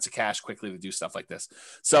large amounts of cash quickly to do stuff like this.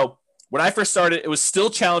 So when I first started, it was still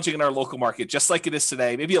challenging in our local market, just like it is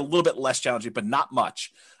today, maybe a little bit less challenging, but not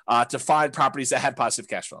much, to find properties that had positive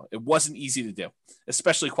cash flow. It wasn't easy to do,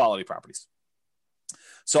 especially quality properties.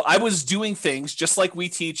 So I was doing things just like we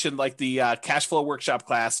teach in like the cash flow workshop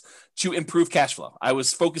class to improve cash flow. I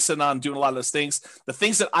was focusing on doing a lot of those things. The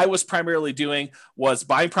things that I was primarily doing was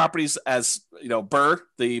buying properties as, BRRRR,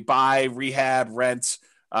 the buy, rehab, rent,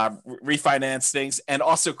 refinance things, and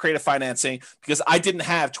also creative financing, because I didn't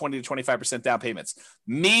have 20 to 25% down payments.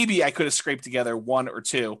 Maybe I could have scraped together 1 or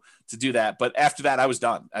 2 to do that. But after that, I was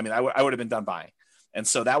done. I mean, I would have been done buying. And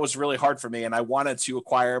so that was really hard for me. And I wanted to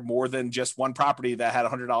acquire more than just one property that had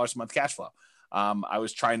 $100 a month cash flow. I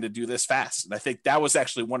was trying to do this fast. And I think that was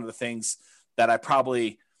actually one of the things that I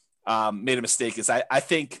probably made a mistake, is I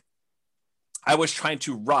think I was trying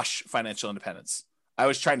to rush financial independence. I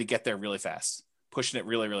was trying to get there really fast, pushing it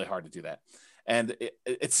really, really hard to do that. And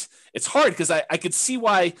it's hard, because I could see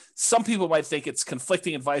why some people might think it's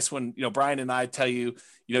conflicting advice when, Brian and I tell you,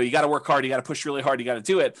 you got to work hard, you got to push really hard, you got to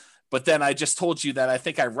do it. But then I just told you that I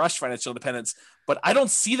think I rushed financial independence, but I don't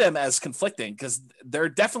see them as conflicting, because they're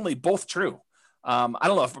definitely both true. I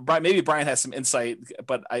don't know if maybe Brian has some insight,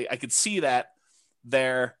 but I could see that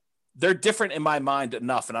they're different in my mind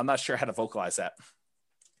enough, and I'm not sure how to vocalize that.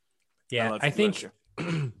 Yeah, I think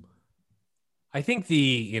I think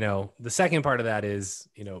the second part of that is,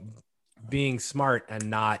 being smart and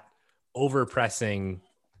not over pressing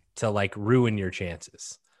to like ruin your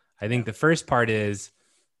chances. I think the first part is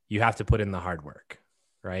you have to put in the hard work,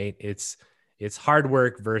 right? It's hard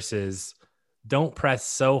work versus don't press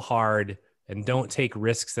so hard and don't take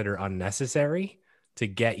risks that are unnecessary to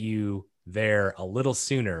get you there a little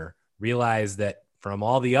sooner. Realize that from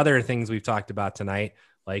all the other things we've talked about tonight,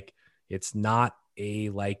 like it's not a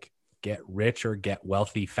like get rich or get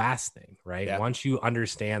wealthy fast thing, right? Yeah. Once you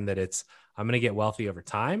understand that I'm going to get wealthy over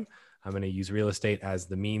time, I'm going to use real estate as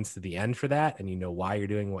the means to the end for that, and you know why you're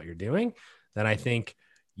doing what you're doing, then I think,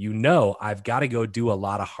 I've got to go do a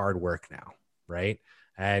lot of hard work now, right?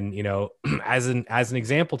 And, as an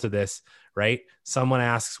example to this, right? Someone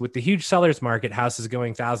asks, with the huge seller's market, houses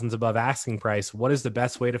going thousands above asking price, what is the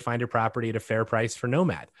best way to find a property at a fair price for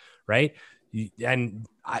Nomad, right? And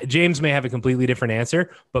James may have a completely different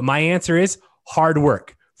answer, but my answer is hard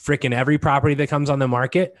work. Freaking every property that comes on the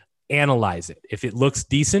market, analyze it. If it looks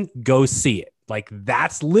decent, go see it. Like,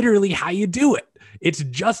 that's literally how you do it. It's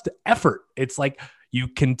just effort. It's like you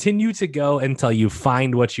continue to go until you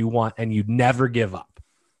find what you want and you never give up.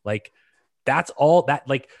 Like, that's all that,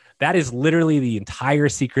 like, that is literally the entire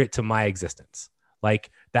secret to my existence.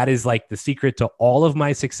 Like, that is like the secret to all of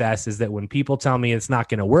my success, is that when people tell me it's not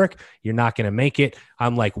going to work, you're not going to make it,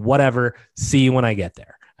 I'm like, whatever, see you when I get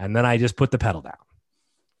there. And then I just put the pedal down.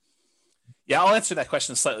 Yeah, I'll answer that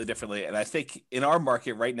question slightly differently. And I think in our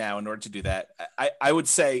market right now, in order to do that, I would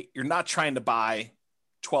say you're not trying to buy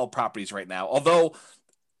 12 properties right now. Although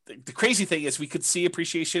the crazy thing is we could see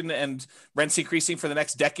appreciation and rents increasing for the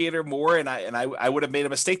next decade or more. And I would have made a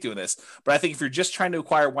mistake doing this. But I think if you're just trying to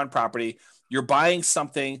acquire one property, you're buying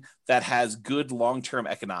something that has good long-term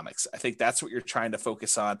economics. I think that's what you're trying to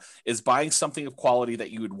focus on, is buying something of quality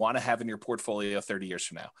that you would want to have in your portfolio 30 years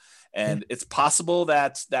from now. And it's possible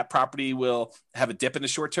that that property will have a dip in the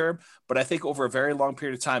short term, but I think over a very long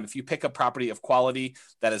period of time, if you pick a property of quality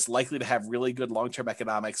that is likely to have really good long-term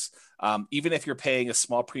economics, even if you're paying a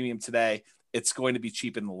small premium today, it's going to be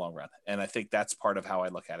cheap in the long run. And I think that's part of how I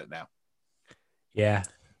look at it now. Yeah.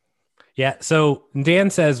 Yeah. So Dan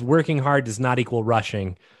says working hard does not equal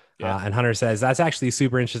rushing. Yeah. And Hunter says, that's actually a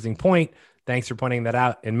super interesting point. Thanks for pointing that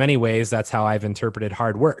out. In many ways, that's how I've interpreted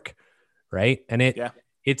hard work. Right. And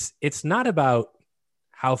it's not about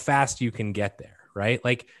how fast you can get there. Right.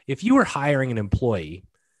 Like, if you were hiring an employee,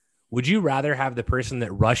 would you rather have the person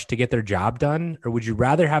that rushed to get their job done, or would you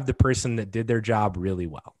rather have the person that did their job really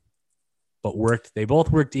well, but they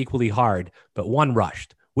both worked equally hard, but one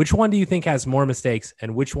rushed? Which one do you think has more mistakes,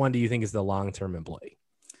 and which one do you think is the long-term employee?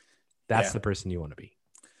 That's the person you want to be.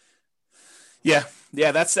 Yeah.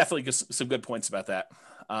 Yeah. That's definitely some good points about that.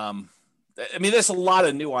 I mean, there's a lot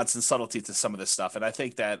of nuance and subtlety to some of this stuff. And I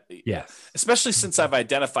think that, especially since I've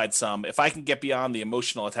identified some, if I can get beyond the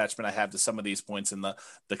emotional attachment I have to some of these points and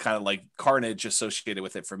the kind of like carnage associated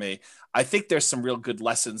with it for me, I think there's some real good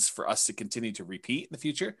lessons for us to continue to repeat in the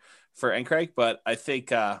future for NCRAG. But I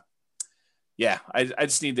think, I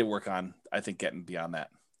just need to work on, I think, getting beyond that.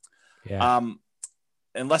 Yeah.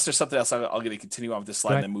 Unless there's something else, I'm going to continue on with this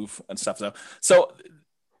slide and then move and stuff. So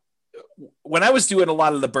when I was doing a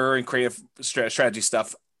lot of the BRRRR and creative strategy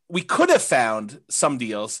stuff, we could have found some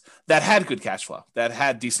deals that had good cash flow, that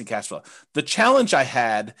had decent cash flow. The challenge I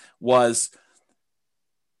had was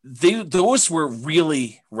those were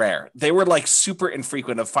really rare. They were like super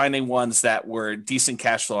infrequent of finding ones that were decent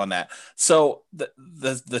cash flow on that. So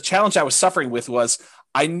the challenge I was suffering with was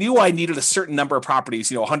I knew I needed a certain number of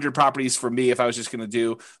properties, 100 properties for me if I was just going to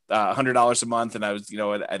do $100 a month, and I was,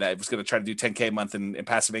 and I was going to try to do 10K a month in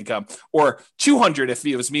passive income, or 200 if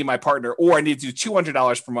it was me and my partner, or I need to do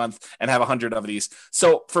 $200 per month and have 100 of these.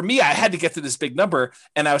 So for me, I had to get to this big number,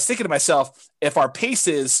 and I was thinking to myself, if our pace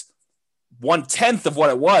is 1/10 of what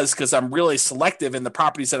it was, because I'm really selective in the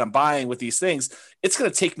properties that I'm buying with these things, it's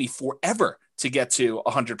going to take me forever to get to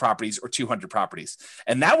 100 properties or 200 properties.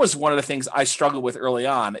 And that was one of the things I struggled with early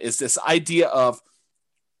on, is this idea of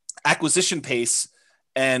acquisition pace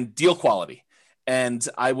and deal quality. And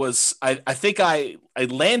I think I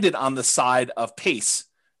landed on the side of pace,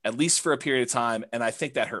 at least for a period of time. And I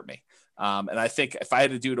think that hurt me. And I think if I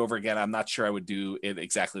had to do it over again, I'm not sure I would do it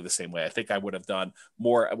exactly the same way. I think I would have done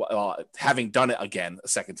more, having done it again a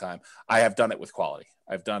second time. I have done it with quality.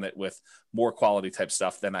 I've done it with more quality type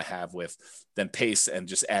stuff than I have than pace and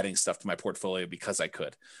just adding stuff to my portfolio because I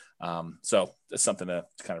could. So that's something to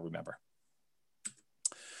kind of remember.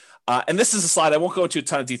 And this is a slide. I won't go into a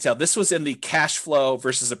ton of detail. This was in the cash flow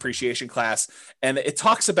versus appreciation class. And it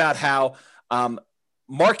talks about how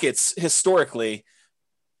markets historically,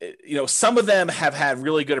 some of them have had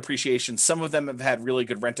really good appreciation. Some of them have had really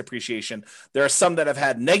good rent appreciation. There are some that have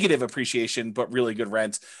had negative appreciation, but really good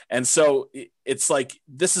rent. And so it's like,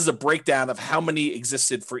 this is a breakdown of how many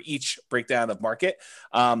existed for each breakdown of market.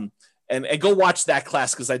 And and go watch that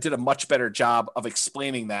class, because I did a much better job of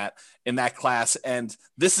explaining that in that class. And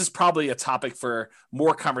this is probably a topic for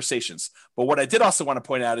more conversations. But what I did also want to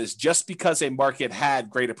point out is just because a market had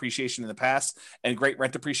great appreciation in the past and great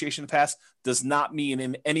rent appreciation in the past does not mean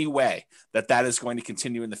in any way that that is going to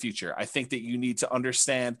continue in the future. I think that you need to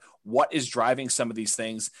understand what is driving some of these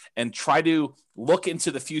things and try to look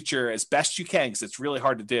into the future as best you can, because it's really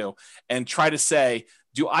hard to do, and try to say,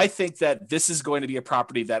 do I think that this is going to be a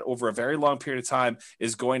property that over a very long period of time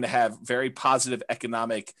is going to have very positive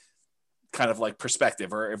economic kind of like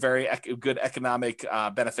perspective, or a very good economic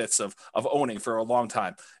benefits of owning for a long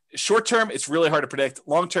time? Short term, it's really hard to predict.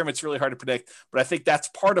 Long term, it's really hard to predict. But I think that's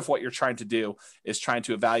part of what you're trying to do, is trying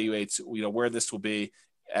to evaluate, where this will be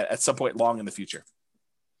at some point long in the future.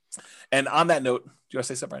 And on that note, do you want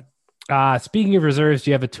to say something, Brian? Speaking of reserves,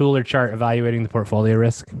 do you have a tool or chart evaluating the portfolio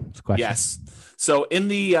risk? Yes. So in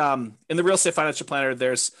the Real Estate Financial Planner,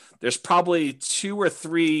 there's probably 2 or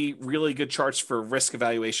 3 really good charts for risk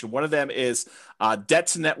evaluation. One of them is debt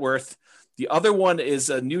to net worth. The other one is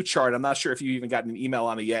a new chart. I'm not sure if you even got an email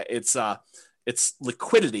on it yet. It's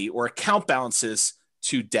liquidity, or account balances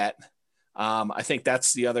to debt. I think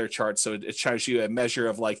that's the other chart. So it shows you a measure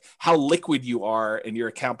of like how liquid you are in your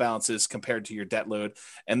account balances compared to your debt load.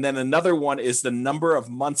 And then another one is the number of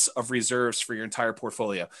months of reserves for your entire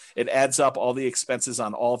portfolio. It adds up all the expenses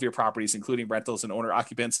on all of your properties, including rentals and owner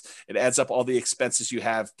occupants. It adds up all the expenses you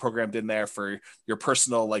have programmed in there for your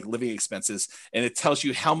personal like living expenses. And it tells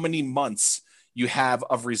you how many months you have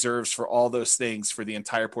of reserves for all those things for the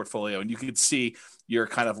entire portfolio. And you can see your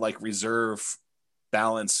kind of like reserve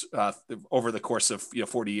balance over the course of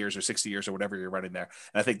 40 years or 60 years or whatever you're running there.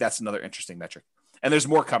 And I think that's another interesting metric. And there's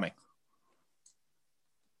more coming.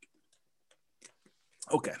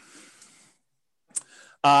 Okay.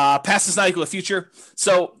 Past is not equal to future.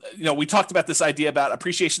 So, we talked about this idea about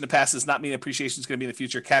appreciation in the past does not mean appreciation is going to be in the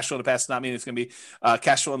future. Cash flow in the past does not mean it's going to be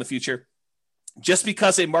cash flow in the future. Just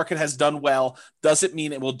because a market has done well doesn't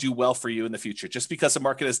mean it will do well for you in the future. Just because a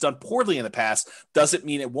market has done poorly in the past doesn't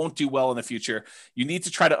mean it won't do well in the future. You need to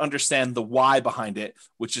try to understand the why behind it,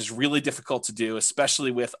 which is really difficult to do,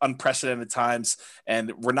 especially with unprecedented times.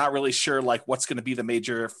 And we're not really sure like what's going to be the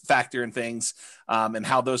major factor in things and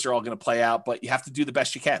how those are all going to play out, but you have to do the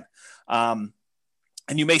best you can. And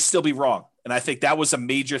you may still be wrong. And I think that was a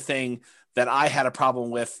major thing that I had a problem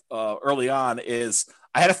with early on, is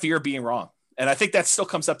I had a fear of being wrong. And I think that still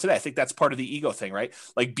comes up today. I think that's part of the ego thing, right?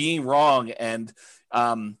 Like being wrong and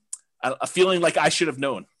a feeling like I should have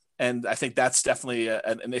known. And I think that's definitely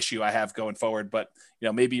an issue I have going forward. But,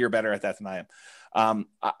 maybe you're better at that than I am.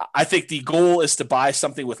 I think the goal is to buy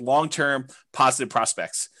something with long-term positive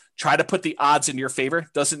prospects. Try to put the odds in your favor.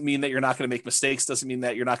 Doesn't mean that you're not going to make mistakes. Doesn't mean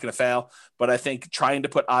that you're not going to fail. But I think trying to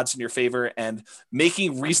put odds in your favor and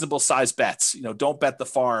making reasonable size bets. Don't bet the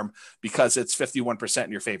farm because it's 51%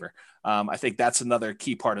 in your favor. I think that's another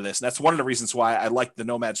key part of this. And that's one of the reasons why I like the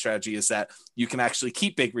nomad strategy, is that you can actually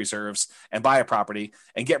keep big reserves and buy a property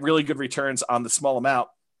and get really good returns on the small amount.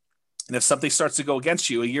 And if something starts to go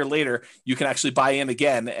against you a year later, you can actually buy in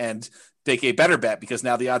again and take a better bet, because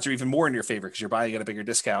now the odds are even more in your favor because you're buying at a bigger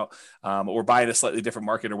discount or buying a slightly different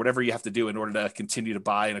market or whatever you have to do in order to continue to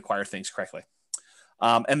buy and acquire things correctly.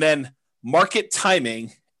 And then market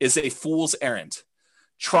timing is a fool's errand.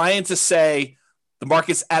 Trying to say the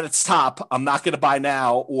market's at its top, I'm not going to buy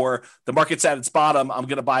now, or the market's at its bottom, I'm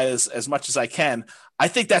going to buy as much as I can. I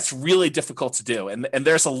think that's really difficult to do. And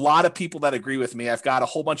there's a lot of people that agree with me. I've got a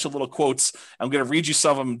whole bunch of little quotes. I'm going to read you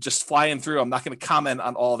some of them just flying through. I'm not going to comment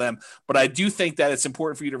on all of them, but I do think that it's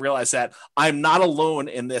important for you to realize that I'm not alone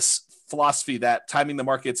in this philosophy that timing the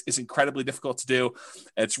markets is incredibly difficult to do.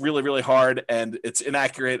 It's really, really hard, and it's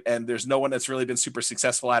inaccurate, and there's no one that's really been super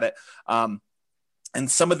successful at it. And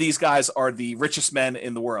some of these guys are the richest men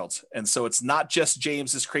in the world. And so it's not just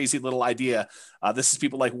James's crazy little idea. This is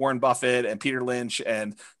people like Warren Buffett and Peter Lynch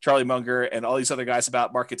and Charlie Munger and all these other guys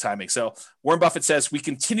about market timing. So Warren Buffett says, we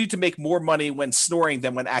continue to make more money when snoring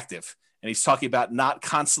than when active. And he's talking about not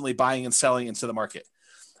constantly buying and selling into the market.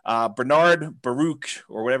 Bernard Baruch,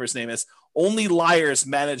 or whatever his name is, only liars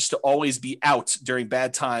manage to always be out during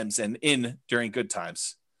bad times and in during good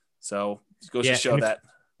times. So it goes to show that.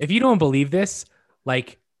 If you don't believe this,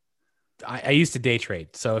 like I used to day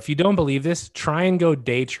trade. So if you don't believe this, try and go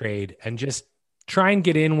day trade and just try and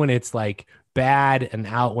get in when it's like bad and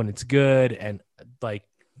out when it's good, and like,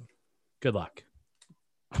 good luck.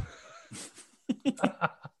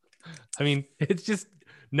 I mean, it's just,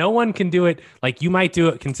 no one can do it. Like, you might do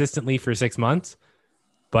it consistently for 6 months,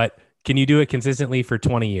 but can you do it consistently for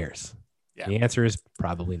 20 years? Yeah. The answer is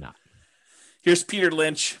probably not. Here's Peter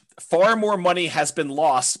Lynch. Far more money has been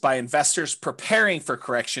lost by investors preparing for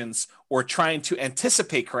corrections or trying to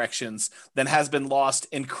anticipate corrections than has been lost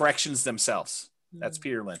in corrections themselves. That's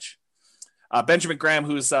Peter Lynch. Benjamin Graham,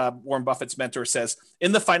 who's Warren Buffett's mentor, says,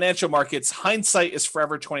 in the financial markets, hindsight is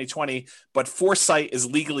forever 2020, but foresight is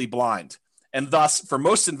legally blind. And thus, for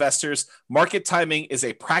most investors, market timing is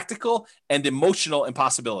a practical and emotional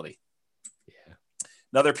impossibility.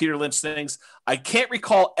 Another Peter Lynch things. I can't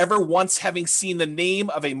recall ever once having seen the name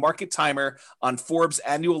of a market timer on Forbes'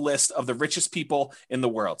 annual list of the richest people in the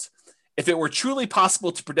world. If it were truly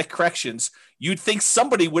possible to predict corrections, you'd think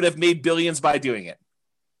somebody would have made billions by doing it.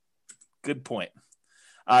 Good point.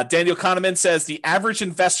 Daniel Kahneman says the average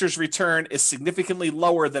investor's return is significantly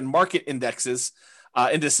lower than market indices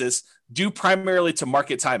due primarily to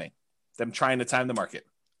market timing, them trying to time the market.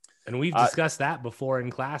 And we've discussed that before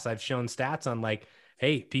in class. I've shown stats on like,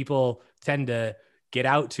 hey, people tend to get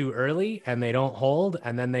out too early and they don't hold,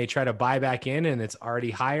 and then they try to buy back in and it's already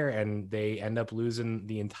higher and they end up losing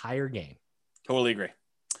the entire game. Totally agree.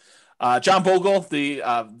 John Bogle,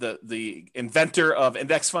 the inventor of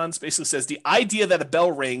index funds, basically says the idea that a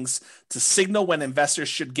bell rings to signal when investors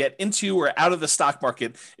should get into or out of the stock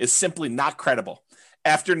market is simply not credible.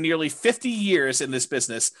 After nearly 50 years in this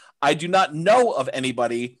business, I do not know of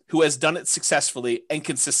anybody who has done it successfully and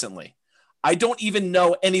consistently. I don't even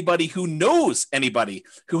know anybody who knows anybody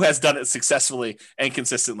who has done it successfully and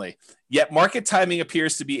consistently. Yet market timing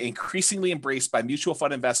appears to be increasingly embraced by mutual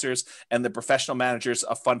fund investors and the professional managers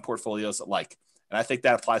of fund portfolios alike. And I think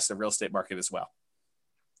that applies to the real estate market as well.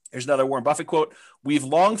 Here's another Warren Buffett quote. We've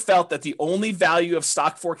long felt that the only value of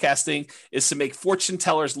stock forecasting is to make fortune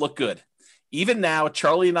tellers look good. Even now,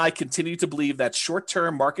 Charlie and I continue to believe that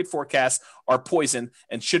short-term market forecasts are poison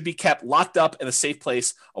and should be kept locked up in a safe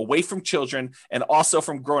place away from children and also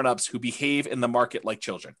from grown-ups who behave in the market like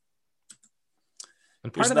children.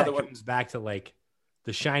 And part of that comes back to like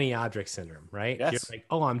the shiny object syndrome, right? Yes. You're like,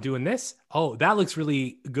 oh, I'm doing this. Oh, that looks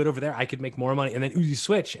really good over there. I could make more money. And then you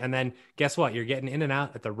switch. And then guess what? You're getting in and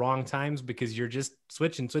out at the wrong times because you're just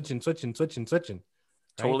switching. Right?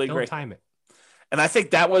 Totally agree. Don't time it. And I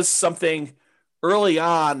think that was something early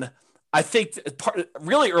on. I think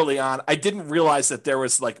really early on, I didn't realize that there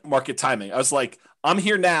was like market timing. I was like, I'm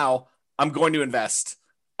here now. I'm going to invest.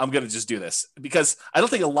 I'm going to just do this, because I don't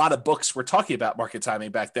think a lot of books were talking about market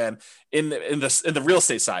timing back then in the real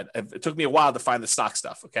estate side. It took me a while to find the stock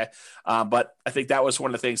stuff. Okay. But I think that was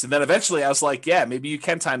one of the things. And then eventually I was like, yeah, maybe you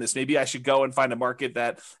can time this. Maybe I should go and find a market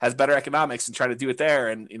that has better economics and try to do it there.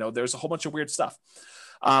 And, there's a whole bunch of weird stuff.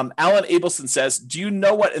 Alan Abelson says, do you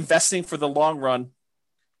know what investing for the long run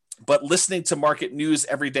but listening to market news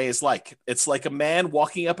every day is like? It's like a man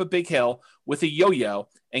walking up a big hill with a yo-yo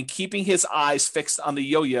and keeping his eyes fixed on the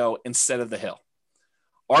yo-yo instead of the hill.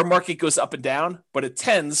 Our market goes up and down, but it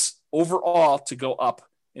tends overall to go up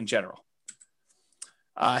in general.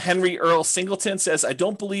 Henry Earl Singleton says, I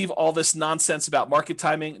don't believe all this nonsense about market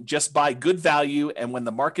timing. Just buy good value, and when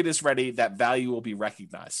the market is ready, that value will be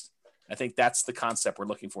recognized. I think that's the concept we're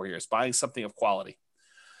looking for here, is buying something of quality.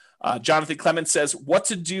 Jonathan Clemens says, what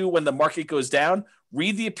to do when the market goes down?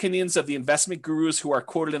 Read the opinions of the investment gurus who are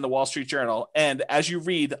quoted in the Wall Street Journal. And as you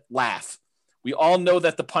read, laugh. We all know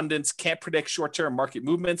that the pundits can't predict short-term market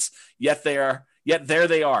movements, yet there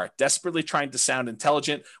they are, desperately trying to sound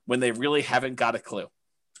intelligent when they really haven't got a clue.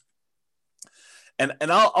 And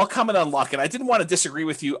I'll comment on luck. And I didn't want to disagree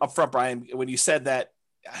with you up front, Brian, when you said that.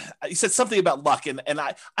 You said something about luck, and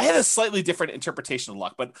I had a slightly different interpretation of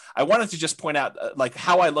luck, but I wanted to just point out like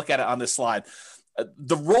how I look at it on this slide.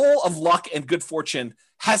 The role of luck and good fortune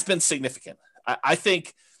has been significant. I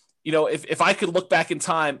think, if I could look back in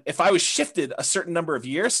time, if I was shifted a certain number of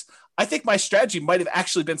years, I think my strategy might have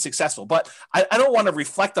actually been successful. But I don't want to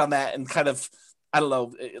reflect on that and kind of, I don't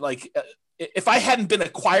know, like if I hadn't been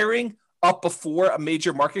acquiring up before a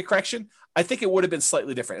major market correction, I think it would have been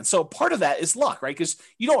slightly different. And so part of that is luck, right? Because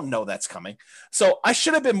you don't know that's coming. So I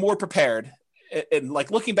should have been more prepared and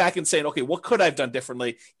like looking back and saying, okay, what could I have done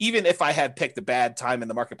differently? Even if I had picked a bad time in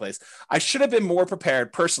the marketplace, I should have been more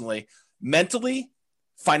prepared personally, mentally,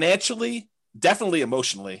 financially, definitely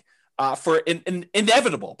emotionally, for an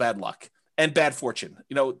inevitable bad luck and bad fortune,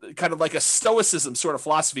 kind of like a stoicism sort of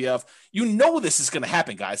philosophy of, this is going to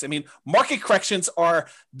happen, guys. I mean, market corrections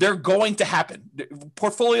they're going to happen.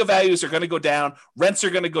 Portfolio values are going to go down. Rents are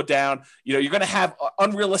going to go down. You're going to have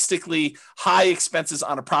unrealistically high expenses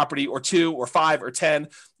on a property or 2 or 5 or 10.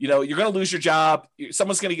 You're going to lose your job.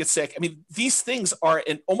 Someone's going to get sick. I mean, these things are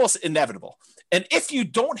almost inevitable. And if you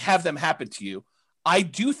don't have them happen to you, I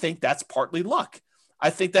do think that's partly luck. I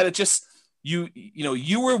think that it just, you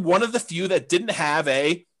were one of the few that didn't have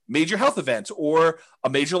a major health event or a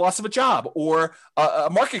major loss of a job or a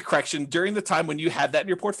market correction during the time when you had that in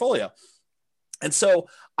your portfolio. And so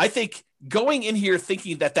I think going in here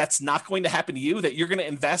thinking that that's not going to happen to you, that you're going to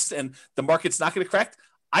invest and the market's not going to correct,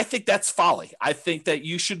 I think that's folly. I think that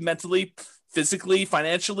you should mentally, physically,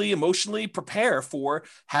 financially, emotionally prepare for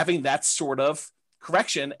having that sort of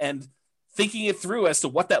correction and thinking it through as to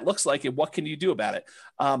what that looks like and what can you do about it.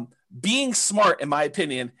 Being smart, in my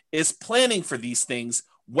opinion, is planning for these things,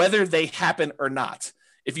 whether they happen or not.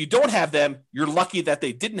 If you don't have them, you're lucky that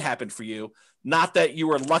they didn't happen for you, not that you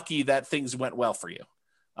were lucky that things went well for you.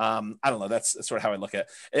 I don't know. That's sort of how I look at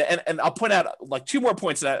it. And I'll point out like two more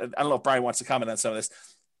points that I don't know if Brian wants to comment on some of this.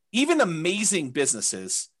 Even amazing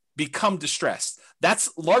businesses become distressed.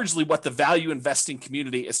 That's largely what the value investing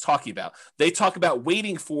community is talking about. They talk about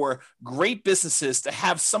waiting for great businesses to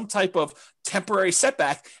have some type of temporary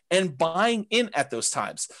setback and buying in at those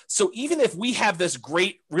times. So even if we have this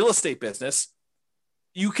great real estate business,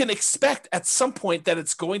 you can expect at some point that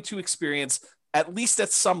it's going to experience, at least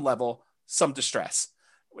at some level, some distress.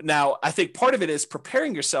 Now, I think part of it is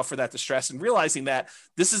preparing yourself for that distress and realizing that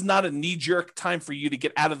this is not a knee-jerk time for you to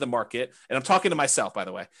get out of the market. And I'm talking to myself, by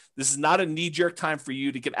the way. This is not a knee-jerk time for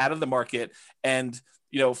you to get out of the market and,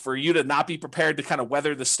 for you to not be prepared to kind of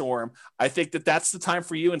weather the storm. I think that that's the time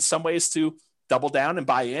for you in some ways to double down and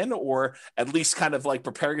buy in, or at least kind of like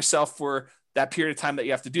prepare yourself for that period of time that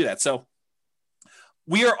you have to do that. So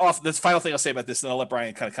we are off. The final thing I'll say about this, and I'll let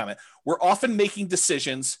Brian kind of comment. We're often making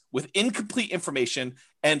decisions with incomplete information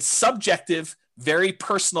and subjective, very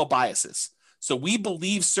personal biases. So we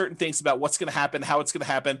believe certain things about what's going to happen, how it's going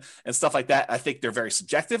to happen, and stuff like that. I think they're very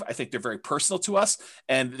subjective. I think they're very personal to us,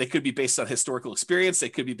 and they could be based on historical experience. They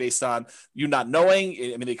could be based on you not knowing.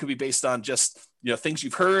 I mean, they could be based on just things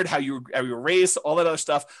you've heard, how you were raised, all that other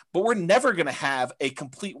stuff. But we're never going to have a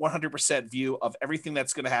complete 100% view of everything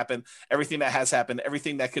that's going to happen, everything that has happened,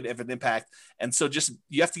 everything that could have an impact. And so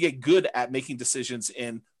you have to get good at making decisions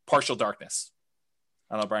in partial darkness.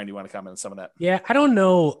 I don't know, Brian, do you want to comment on some of that? Yeah, I don't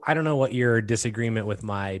know what your disagreement with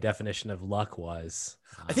my definition of luck was.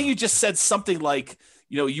 I think you just said something like,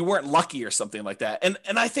 you weren't lucky or something like that.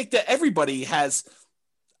 And I think that everybody has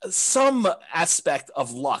some aspect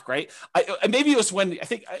of luck, right? Maybe it was when we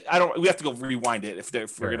have to go rewind it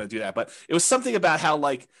if we're going to do that. But it was something about how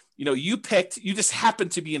you just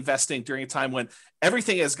happened to be investing during a time when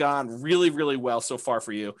everything has gone really, really well so far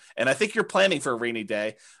for you. And I think you're planning for a rainy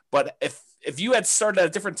day, but if you had started at a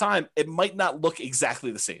different time, it might not look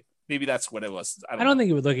exactly the same. Maybe that's what it was. I don't think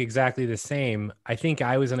it would look exactly the same. I think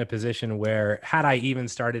I was in a position where had I even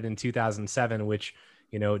started in 2007, which,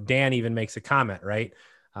 Dan even makes a comment, right?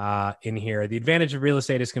 In here, the advantage of real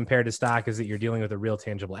estate as compared to stock is that you're dealing with a real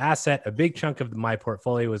tangible asset. A big chunk of my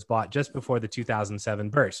portfolio was bought just before the 2007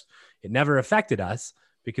 burst. It never affected us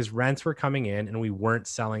because rents were coming in and we weren't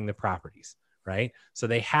selling the properties, right? So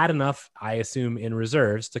they had enough, I assume, in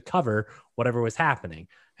reserves to cover whatever was happening.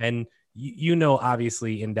 And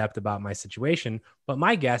obviously in depth about my situation, but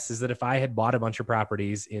my guess is that if I had bought a bunch of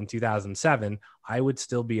properties in 2007, I would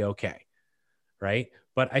still be okay, right?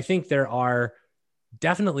 But I think there are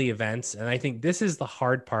definitely events. And I think this is the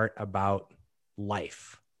hard part about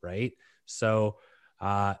life, right? So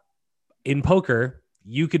in poker,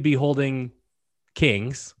 you could be holding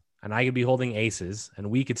kings and I could be holding aces, and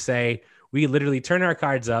we could literally turn our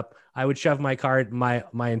cards up. I would shove my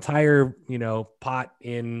entire, pot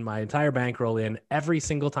in, my entire bankroll in every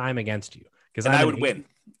single time against you. Because I would win.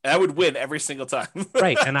 I would win every single time.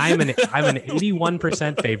 Right. And I'm an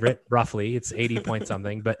 81% favorite, roughly. It's 80 point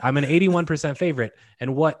something, but I'm an 81% favorite.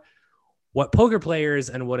 And what poker players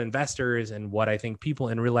and what investors and what I think people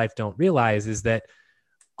in real life don't realize is that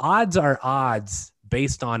odds are odds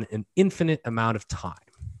based on an infinite amount of time.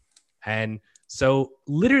 And so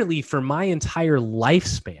literally for my entire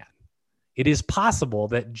lifespan, it is possible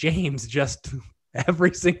that James just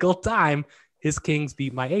every single time his kings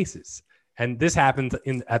beat my aces. And this happened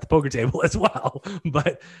at the poker table as well.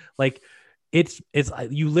 But it's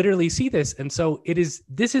you literally see this. And so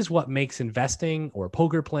this is what makes investing or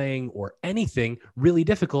poker playing or anything really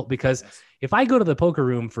difficult, because if I go to the poker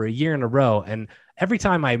room for a year in a row and every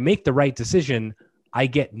time I make the right decision, I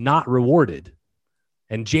get not rewarded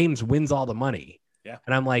and James wins all the money. Yeah.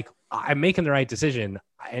 And I'm like, I'm making the right decision.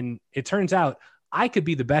 And it turns out I could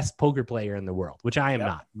be the best poker player in the world, which I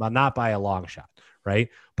am not by a long shot. Right.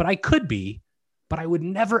 But I could be, but I would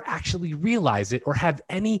never actually realize it or have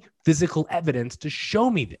any physical evidence to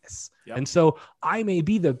show me this. Yep. And so I may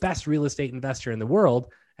be the best real estate investor in the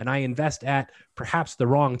world and I invest at perhaps the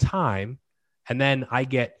wrong time. And then I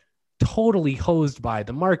get totally hosed by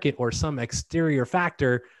the market or some exterior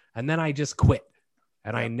factor. And then I just quit.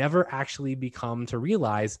 And I never actually become to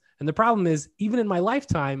realize. And the problem is, even in my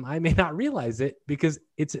lifetime, I may not realize it because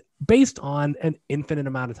it's based on an infinite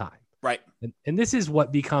amount of time. Right. And this is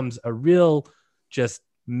what becomes a real just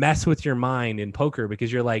mess with your mind in poker,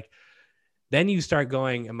 because you're like, then you start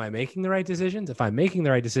going, am I making the right decisions? If I'm making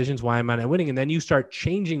the right decisions, why am I not winning? And then you start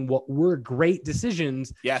changing what were great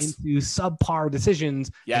decisions into subpar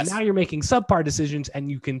decisions. And now you're making subpar decisions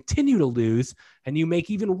and you continue to lose and you make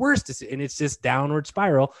even worse decisions. And it's just downward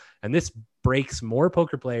spiral. And this breaks more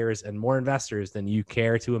poker players and more investors than you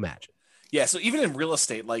care to imagine. Yeah. So even in real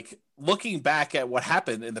estate, like looking back at what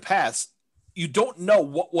happened in the past, you don't know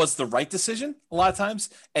what was the right decision a lot of times.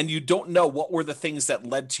 And you don't know what were the things that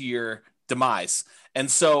led to your demise. And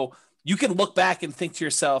so you can look back and think to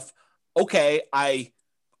yourself, okay, I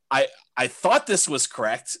thought this was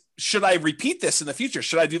correct. Should I repeat this in the future?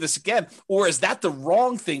 Should I do this again? Or is that the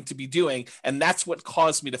wrong thing to be doing? And that's what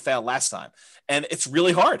caused me to fail last time. And it's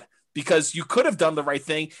really hard because you could have done the right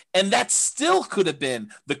thing and that still could have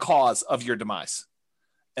been the cause of your demise.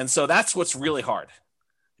 And so that's what's really hard.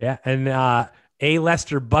 Yeah. And A.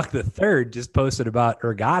 Lester Buck III just posted about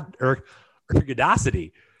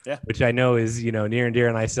ergodicity. Yeah, which I know is, near and dear.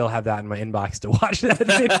 And I still have that in my inbox to watch that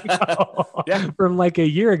video from like a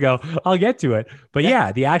year ago. I'll get to it. But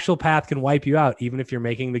the actual path can wipe you out, even if you're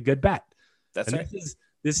making the good bet. That's right.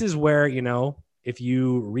 This is where, if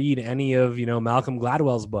you read any of, Malcolm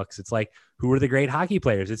Gladwell's books, it's like, who are the great hockey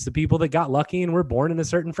players? It's the people that got lucky and were born in a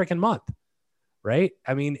certain freaking month. Right.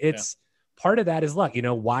 I mean, it's part of that is luck.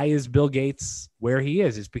 Why is Bill Gates where he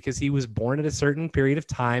is? It's because he was born at a certain period of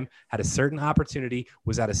time, had a certain opportunity,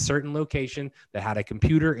 was at a certain location that had a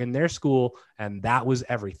computer in their school, and that was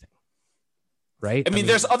everything. Right? I mean,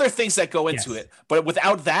 there's other things that go into it, but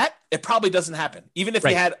without that, it probably doesn't happen, even if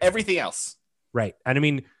he had everything else. Right. And I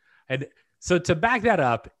mean, and so to back that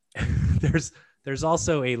up, there's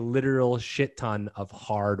also a literal shit ton of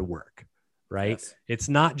hard work, right? Yes. It's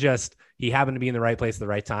not just he happened to be in the right place at the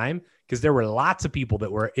right time, because there were lots of people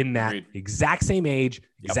that were in that exact same age,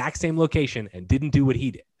 exact same location, and didn't do what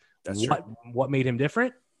he did. That's true. What made him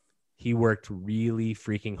different? He worked really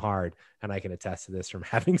freaking hard, and I can attest to this from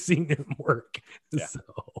having seen him work. Yeah. So,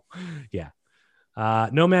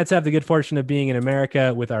 nomads have the good fortune of being in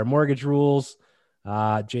America with our mortgage rules.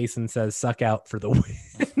 Jason says, "Suck out for the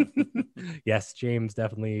win." Yes, James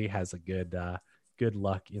definitely has a good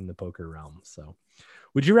luck in the poker realm. So.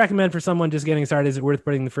 Would you recommend for someone just getting started, is it worth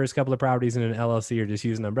putting the first couple of properties in an LLC or just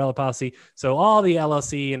use an umbrella policy? So all the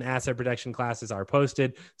LLC and asset protection classes are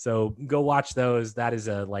posted. So go watch those. That is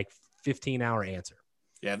a 15-hour answer.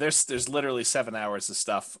 Yeah, there's literally 7 hours of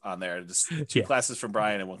stuff on there. Just two classes from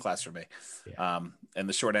Brian and one class from me. Yeah. And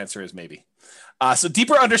the short answer is maybe. So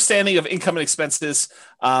deeper understanding of income and expenses,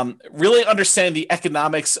 really understand the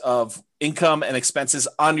economics of income and expenses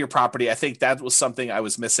on your property. I think that was something I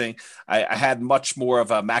was missing. I had much more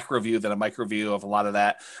of a macro view than a micro view of a lot of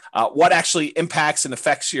that. What actually impacts and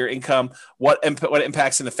affects your income? What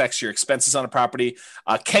impacts and affects your expenses on a property?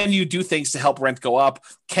 Can you do things to help rent go up?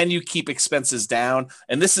 Can you keep expenses down?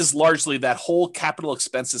 And this is largely that whole capital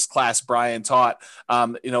expenses class Brian taught.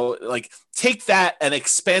 Take that and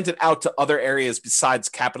expand it out to other areas besides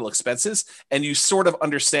capital expenses. And you sort of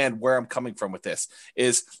understand where I'm coming from with this.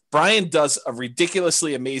 Is Brian does a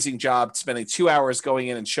ridiculously amazing job spending 2 hours going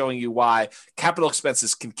in and showing you why capital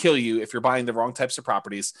expenses can kill you if you're buying the wrong types of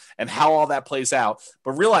properties and how all that plays out.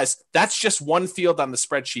 But realize that's just one field on the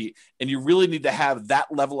spreadsheet. And you really need to have that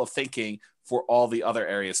level of thinking for all the other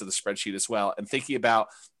areas of the spreadsheet as well. And thinking about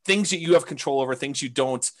things that you have control over, things you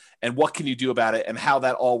don't, and what can you do about it and how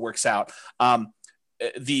that all works out.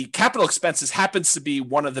 The capital expenses happens to be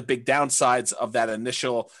one of the big downsides of that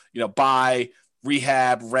initial, buy,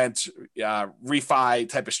 rehab, rent, refi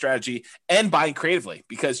type of strategy, and buying creatively,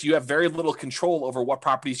 because you have very little control over what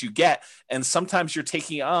properties you get. And sometimes you're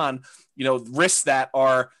taking on, risks that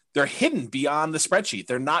they're hidden beyond the spreadsheet.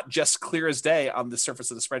 They're not just clear as day on the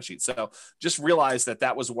surface of the spreadsheet. So just realize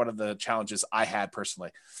that was one of the challenges I had personally.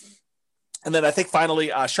 And then I think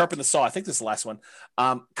finally, sharpen the saw. I think this is the last one.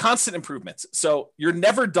 Constant improvements. So you're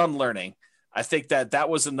never done learning. I think that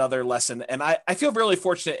was another lesson. And I feel really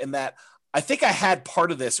fortunate in that I think I had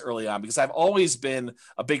part of this early on because I've always been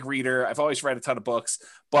a big reader. I've always read a ton of books,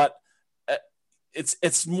 but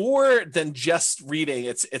it's more than just reading.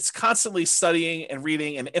 It's constantly studying and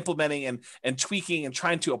reading and implementing and tweaking and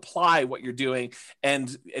trying to apply what you're doing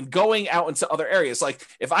and going out into other areas. Like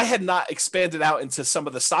if I had not expanded out into some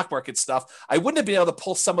of the stock market stuff, I wouldn't have been able to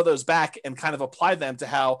pull some of those back and kind of apply them to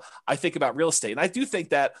how I think about real estate. And I do think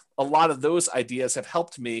that a lot of those ideas have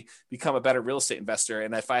helped me become a better real estate investor.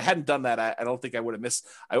 And if I hadn't done that, I don't think I would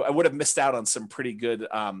have missed out on some pretty good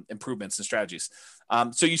improvements and strategies.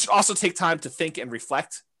 So you should also take time to think and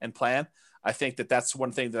reflect and plan. I think that that's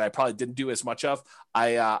one thing that I probably didn't do as much of.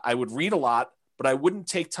 I would read a lot, but I wouldn't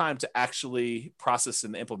take time to actually process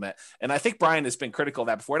and implement. And I think Brian has been critical of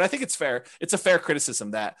that before. And I think it's fair. It's a fair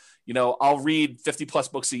criticism that, I'll read 50 plus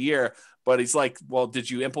books a year, but he's like, well, did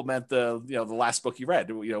you implement the last book you read?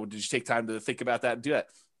 Did you take time to think about that and do it?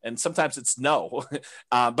 And sometimes it's no,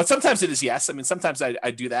 but sometimes it is yes. I mean, sometimes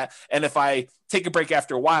I do that. And if I take a break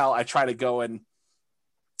after a while, I try to go and,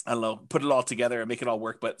 I don't know, put it all together and make it all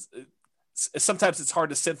work. But sometimes it's hard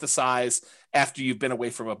to synthesize after you've been away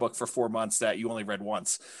from a book for 4 months that you only read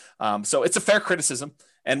once. So it's a fair criticism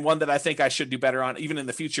and one that I think I should do better on even in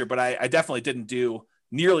the future, but I definitely didn't do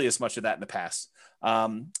nearly as much of that in the past.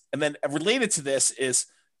 And then related to this is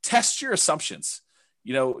test your assumptions.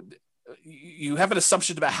 You have an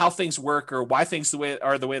assumption about how things work or why things the way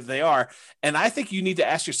that they are. And I think you need to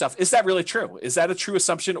ask yourself, is that really true? Is that a true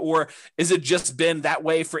assumption? Or is it just been that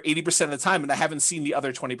way for 80% of the time and I haven't seen the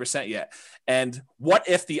other 20% yet? And what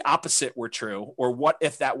if the opposite were true? Or what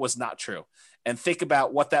if that was not true? And think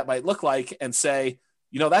about what that might look like and say,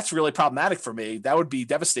 that's really problematic for me. That would be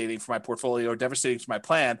devastating for my portfolio or devastating for my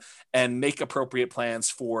plan, and make appropriate plans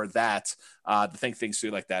for that, to think things through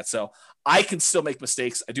like that. So I can still make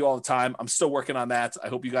mistakes. I do all the time. I'm still working on that. I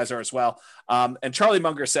hope you guys are as well. And Charlie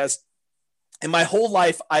Munger says, in my whole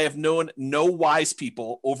life, I have known no wise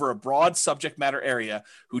people over a broad subject matter area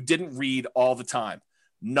who didn't read all the time.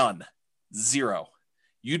 None. Zero.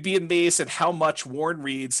 You'd be amazed at how much Warren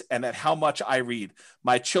reads and at how much I read.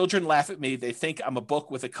 My children laugh at me. They think I'm a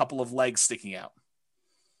book with a couple of legs sticking out.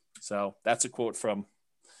 So that's a quote from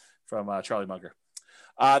Charlie Munger.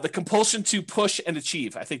 The compulsion to push and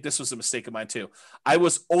achieve. I think this was a mistake of mine too. I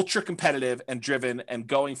was ultra competitive and driven and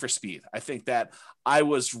going for speed. I think that I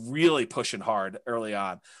was really pushing hard early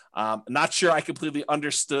on. Not sure I completely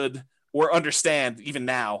understood or understand even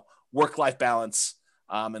now work-life balance.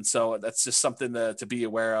 And so that's just something to be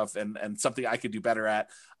aware of and something I could do better at.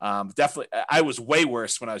 Definitely, I was way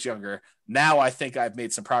worse when I was younger. Now I think I've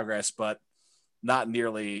made some progress, but not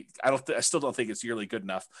nearly. I still don't think it's nearly good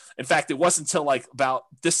enough. In fact, it wasn't until like about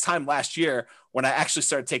this time last year when I actually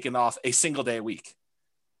started taking off a single day a week,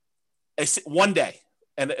 one day,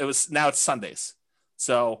 and now it's Sundays.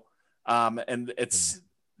 So, and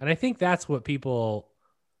I think that's what people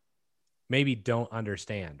maybe don't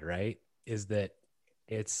understand, right? Is that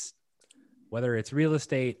it's whether it's real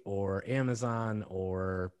estate or Amazon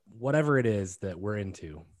or whatever it is that we're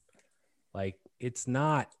into, like, it's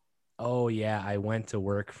not, oh yeah, I went to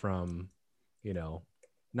work from, 9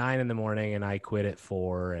 a.m. and I quit at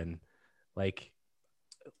 4. And like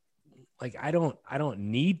I don't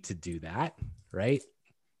need to do that. Right.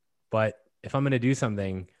 But if I'm going to do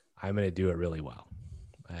something, I'm going to do it really well.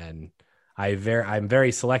 And I'm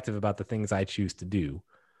very selective about the things I choose to do,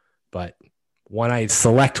 but when I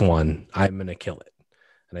select one, I'm going to kill it.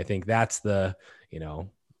 And I think that's the,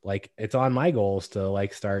 it's on my goals to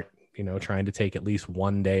start, trying to take at least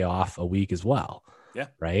one day off a week as well. Yeah.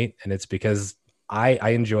 Right. And it's because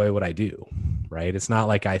I enjoy what I do. Right. It's not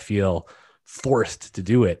like I feel forced to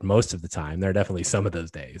do it most of the time. There are definitely some of those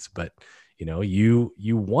days, but you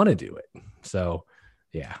want to do it. So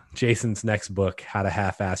yeah. Jason's next book, How to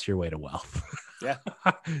Half-Ass Your Way to Wealth. Yeah.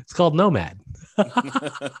 It's called Nomad.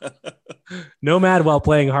 Nomad while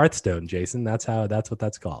playing Hearthstone, Jason. That's what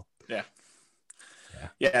that's called. Yeah.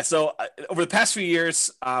 Yeah. So over the past few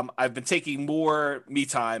years, I've been taking more me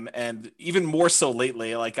time, and even more so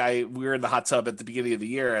lately. Like we were in the hot tub at the beginning of the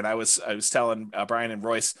year, and I was telling Brian and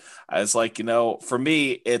Royce, I was like, for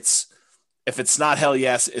me, if it's not hell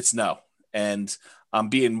yes, it's no. And I'm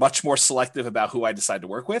being much more selective about who I decide to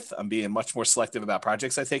work with. I'm being much more selective about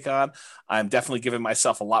projects I take on. I'm definitely giving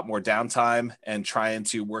myself a lot more downtime and trying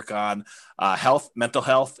to work on health, mental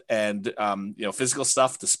health, and physical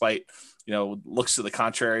stuff, despite looks to the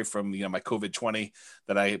contrary from my COVID-20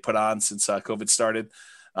 that I put on since COVID started.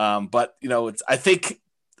 But I think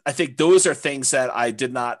those are things that I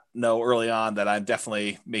did not know early on that I'm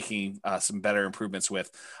definitely making some better improvements with.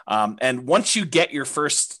 And once you get your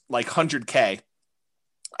first 100K,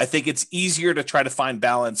 I think it's easier to try to find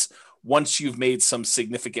balance once you've made some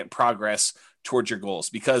significant progress towards your goals,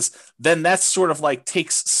 because then that's sort of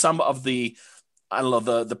takes some of the I don't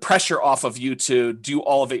know, the pressure off of you to do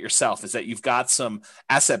all of it yourself is that you've got some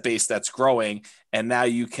asset base that's growing, and now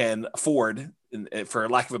you can afford, for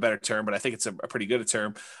lack of a better term, but I think it's a pretty good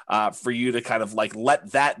term, for you to kind of like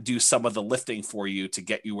let that do some of the lifting for you to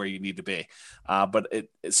get you where you need to be. But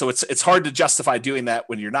it's hard to justify doing that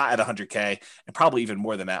when you're not at 100K, and probably even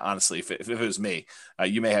more than that, honestly. If it was me,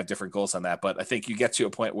 you may have different goals on that, but I think you get to a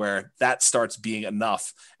point where that starts being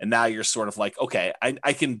enough, and now you're sort of like, okay,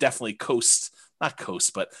 I can definitely not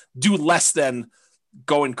coast, but do less than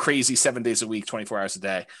going crazy 7 days a week, 24 hours a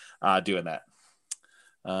day, doing that.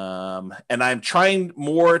 And I'm trying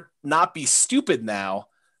more not be stupid now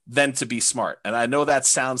than to be smart. And I know that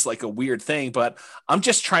sounds like a weird thing, but I'm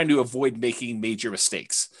just trying to avoid making major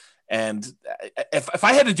mistakes. And if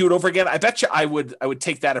I had to do it over again, I bet you I would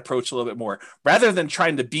take that approach a little bit more, rather than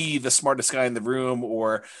trying to be the smartest guy in the room,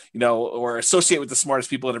 or associate with the smartest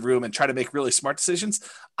people in the room and try to make really smart decisions.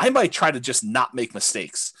 I might try to just not make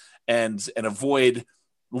mistakes and avoid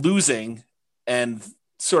losing, and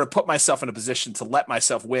sort of put myself in a position to let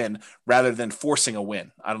myself win rather than forcing a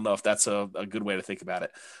win. I don't know if that's a good way to think about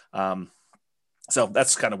it. So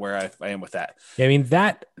that's kind of where I am with that. Yeah, I mean,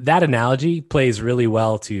 that analogy plays really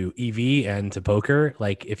well to EV and to poker.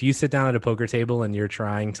 Like, if you sit down at a poker table and you're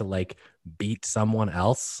trying to like beat someone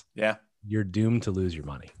else, yeah, you're doomed to lose your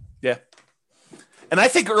money. Yeah. And I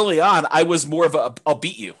think early on, I was more of a I'll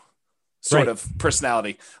beat you sort of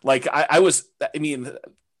personality. Like I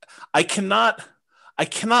cannot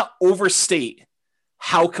overstate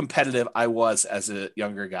how competitive I was as a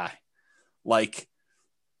younger guy. Like,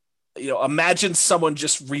 imagine someone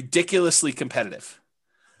just ridiculously competitive.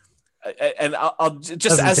 And I'll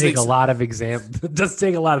just take a lot of does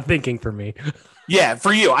take a lot of thinking for me. Yeah,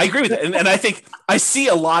 for you, I agree with it, and I think I see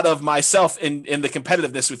a lot of myself in the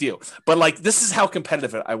competitiveness with you. But like, this is how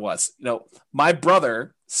competitive I was. My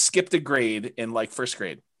brother skipped a grade in like first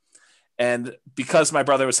grade, and because my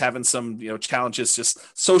brother was having some challenges, just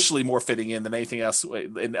socially more fitting in than anything else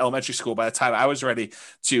in elementary school. By the time I was ready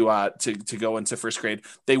to go into first grade,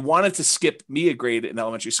 they wanted to skip me a grade in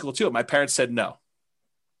elementary school too. My parents said no.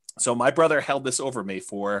 So my brother held this over me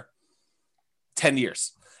for 10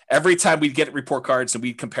 years. Every time we'd get report cards and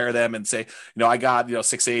we'd compare them and say, I got,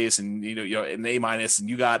 6 A's and, an A minus, and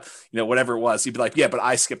you got, whatever it was, he'd be like, yeah, but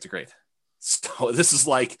I skipped a grade. So this is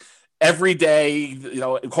like every day,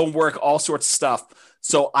 homework, all sorts of stuff.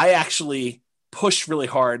 So I actually pushed really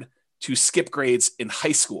hard to skip grades in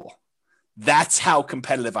high school. That's how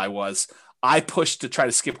competitive I was. I pushed to try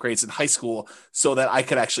to skip grades in high school so that I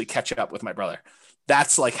could actually catch up with my brother.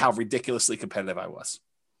 That's like how ridiculously competitive I was.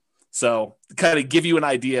 So kind of give you an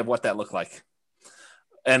idea of what that looked like.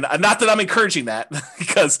 And not that I'm encouraging that,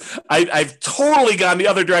 because I've totally gone the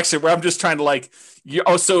other direction where I'm just trying to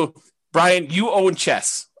so Brian, you own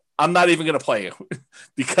chess. I'm not even going to play you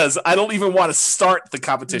because I don't even want to start the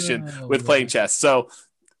competition with playing chess. So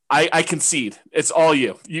I concede. It's all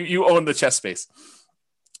you. You own the chess space.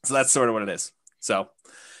 So that's sort of what it is. So,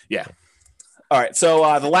 yeah. All right.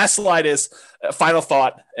 So the last slide is a final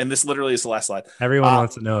thought, and this literally is the last slide. Everyone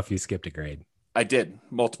wants to know if you skipped a grade. I did.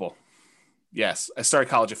 Multiple. Yes. I started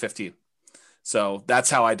college at 15. So that's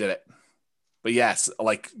how I did it. But yes,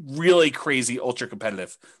 like really crazy, ultra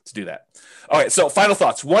competitive to do that. All right. So final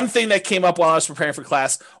thoughts. One thing that came up while I was preparing for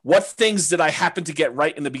class, what things did I happen to get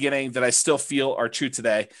right in the beginning that I still feel are true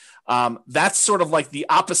today? That's sort of like the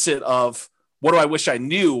opposite of what do I wish I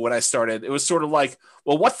knew when I started. It was sort of like,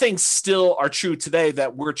 well, what things still are true today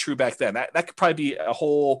that were true back then? That could probably be a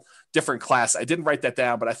whole different class. I didn't write that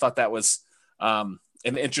down, but I thought that was an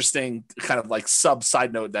interesting kind of like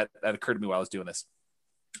side note that occurred to me while I was doing this.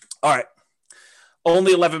 All right.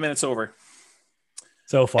 Only 11 minutes over.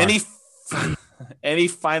 So far. Any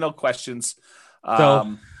final questions?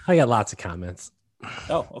 So I got lots of comments.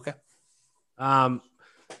 Oh, okay.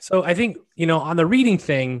 So I think, on the reading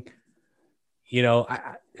thing,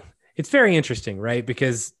 it's very interesting, right?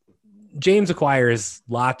 Because James acquires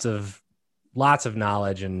lots of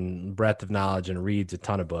knowledge and breadth of knowledge and reads a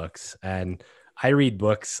ton of books. And I read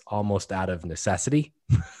books almost out of necessity.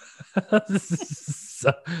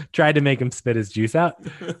 So tried to make him spit his juice out.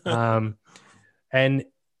 But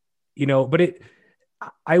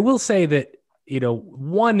I will say that,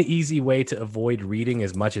 one easy way to avoid reading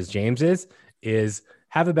as much as James is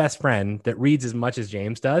have a best friend that reads as much as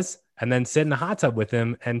James does, and then sit in a hot tub with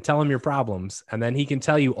him and tell him your problems. And then he can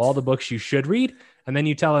tell you all the books you should read. And then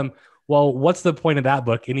you tell him, well, what's the point of that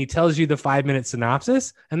book? And he tells you the 5-minute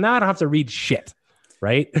synopsis, and now I don't have to read shit.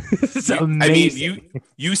 Right. It's amazing. I mean,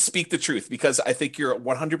 you speak the truth, because I think you're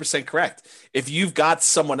 100% correct. If you've got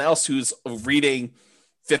someone else who's reading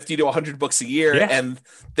 50 to 100 books a year, Yeah. and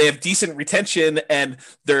they have decent retention, and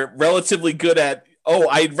they're relatively good at, oh,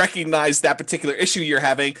 I recognize that particular issue you're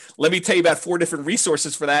having. Let me tell you about 4 different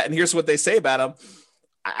resources for that, and here's what they say about them.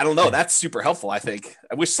 I don't know. That's super helpful, I think.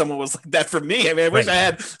 I wish someone was like that for me. I mean, I wish I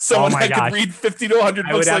had someone that could read 50 to 100 books.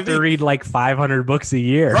 I would have to read like 500 books a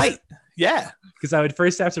year. Right. Yeah. Because I would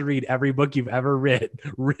first have to read every book you've ever read,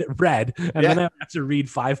 and then I would have to read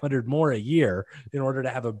 500 more a year in order to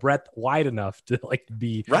have a breadth wide enough to like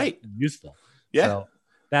be useful. Yeah. So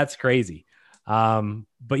that's crazy.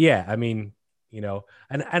 But yeah, I mean, you know,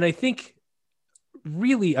 and I think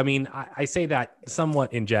really, I mean, I say that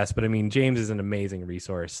somewhat in jest, but I mean, James is an amazing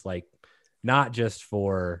resource, like not just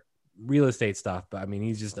for real estate stuff, but I mean,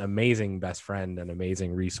 he's just an amazing best friend and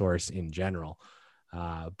amazing resource in general.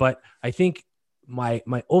 But I think my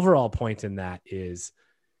overall point in that is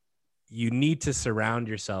you need to surround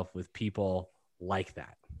yourself with people like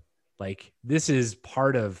that. Like this is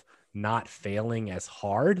part of not failing as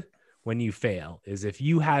hard when you fail, is if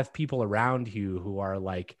you have people around you who are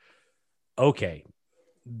like, okay,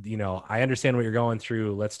 you know, I understand what you're going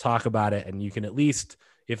through. Let's talk about it. And you can at least,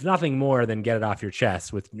 if nothing more than get it off your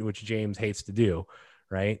chest, which James hates to do.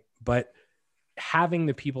 Right. But having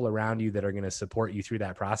the people around you that are going to support you through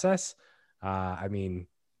that process. I mean,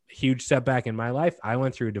 huge setback in my life. I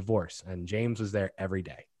went through a divorce and James was there every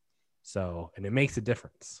day. So, and it makes a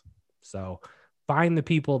difference. So find the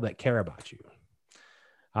people that care about you.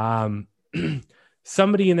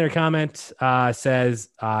 Somebody in their comment says,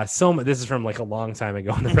 this is from like a long time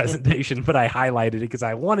ago in the presentation, but I highlighted it because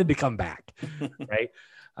I wanted to come back, right?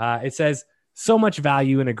 It says, so much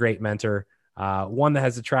value in a great mentor, one that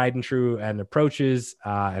has a tried and true and approaches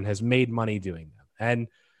and has made money doing them. And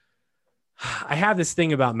I have this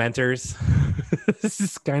thing about mentors. This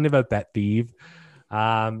is kind of a pet peeve.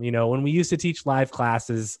 You know, when we used to teach live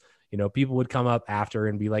classes, you know, people would come up after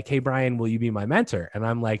and be like, hey, Brian, will you be my mentor? And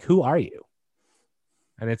I'm like, who are you?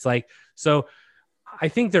 And it's like, so I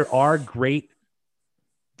think there are great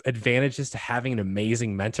advantages to having an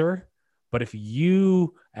amazing mentor, but if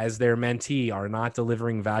you as their mentee are not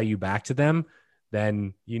delivering value back to them,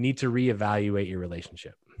 then you need to reevaluate your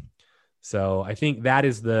relationship. So I think that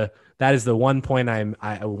is the one point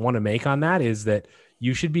I want to make on that, is that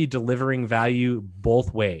you should be delivering value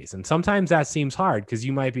both ways. And sometimes that seems hard because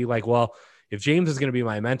you might be like, well, if James is going to be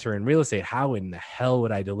my mentor in real estate, how in the hell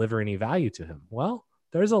would I deliver any value to him? Well,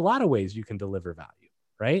 there's a lot of ways you can deliver value,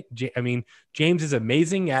 right? I mean, James is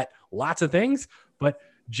amazing at lots of things, but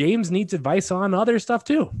James needs advice on other stuff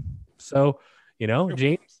too. So, you know,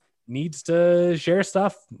 James needs to share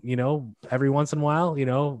stuff, you know, every once in a while, you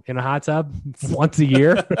know, in a hot tub once a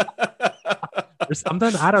year or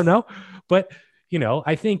something. I don't know. But, you know,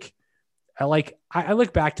 I think I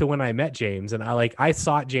look back to when I met James and I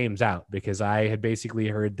sought James out because I had basically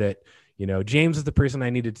heard that, you know, James is the person I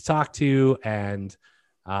needed to talk to. And,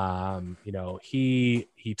 you know, he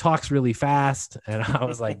talks really fast. And I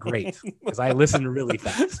was like, great, because I listen really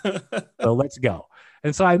fast. So let's go.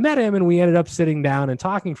 And so I met him and we ended up sitting down and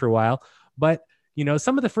talking for a while. But, you know,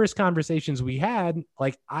 some of the first conversations we had,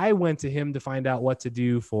 like I went to him to find out what to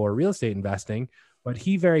do for real estate investing, but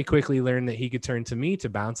he very quickly learned that he could turn to me to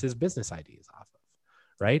bounce his business ideas off of.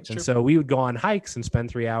 Right. Sure. And so we would go on hikes and spend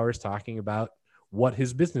 3 hours talking about what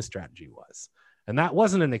his business strategy was. And that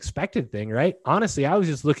wasn't an expected thing, right? Honestly, I was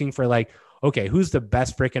just looking for like, okay, who's the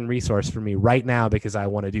best freaking resource for me right now because I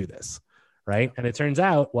want to do this, right? And it turns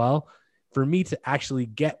out, well, for me to actually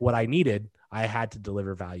get what I needed, I had to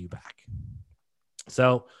deliver value back.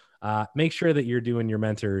 So make sure that you're doing your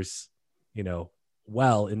mentors, you know,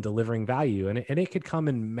 well in delivering value, and it could come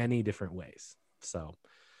in many different ways. So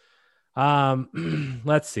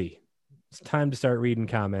let's see. It's time to start reading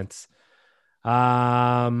comments.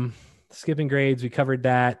 Skipping grades, we covered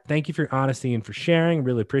that. Thank you for your honesty and for sharing.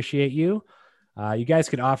 Really appreciate you. You guys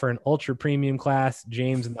could offer an ultra premium class,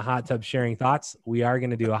 James in the hot tub sharing thoughts. We are going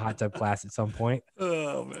to do a hot tub class at some point.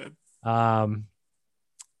 Oh man.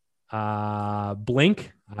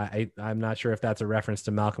 Blink. I'm not sure if that's a reference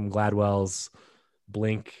to Malcolm Gladwell's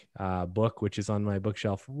Blink book, which is on my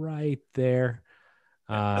bookshelf right there.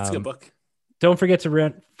 That's a good book. Don't forget to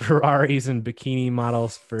rent Ferraris and bikini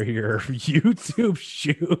models for your YouTube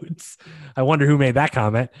shoots. I wonder who made that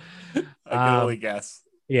comment. I can only guess.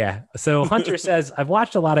 Yeah. So Hunter says, I've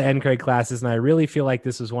watched a lot of NCREG classes and I really feel like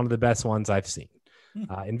this was one of the best ones I've seen.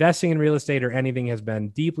 Investing in real estate or anything has been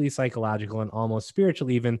deeply psychological and almost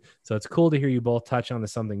spiritual even. So it's cool to hear you both touch on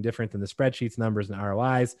something different than the spreadsheets, numbers, and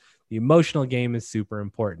ROIs. The emotional game is super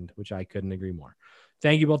important, which I couldn't agree more.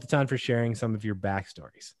 Thank you both a ton for sharing some of your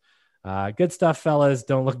backstories. Good stuff, fellas.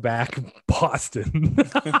 Don't look back. Boston.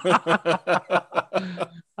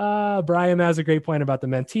 Brian, that was a great point about the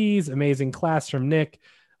mentees. Amazing class from Nick.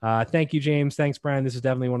 Thank you, James. Thanks, Brian. This is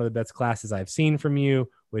definitely one of the best classes I've seen from you,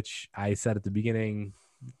 which I said at the beginning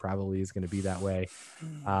probably is going to be that way.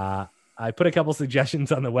 I put a couple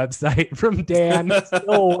suggestions on the website from Dan. It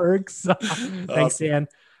still works. Thanks, Dan.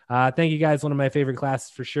 Thank you guys. One of my favorite classes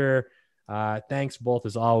for sure. Thanks both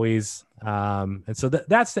as always. And so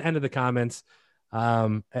that's the end of the comments.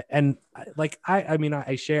 And like,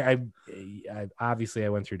 I share, I obviously I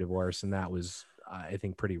went through divorce, and that was, I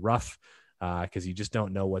think, pretty rough, cause you just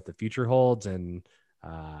don't know what the future holds. And,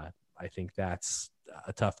 I think that's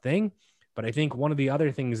a tough thing, but I think one of the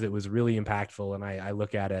other things that was really impactful, and I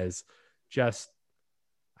look at as just,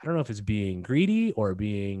 I don't know if it's being greedy or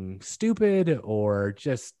being stupid, or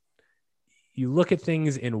just, you look at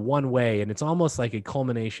things in one way, and it's almost like a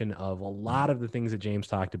culmination of a lot of the things that James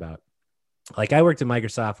talked about. Like, I worked at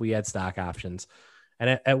Microsoft, we had stock options.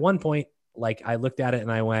 And at one point, like, I looked at it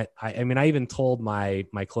and I went, I even told my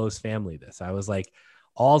close family this. I was like,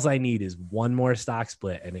 alls I need is one more stock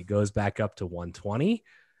split and it goes back up to 120.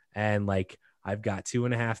 And like, I've got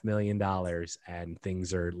 $2.5 million and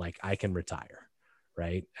things are like, I can retire.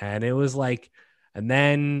 Right. And it was like, and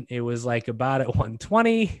then it was like about at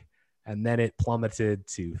 120, and then it plummeted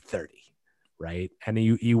to 30. Right. And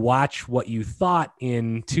you watch what you thought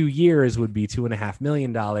in 2 years would be $2.5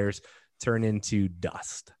 million turn into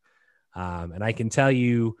dust. And I can tell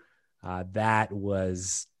you that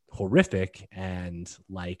was horrific. And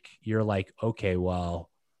like, you're like, okay, well,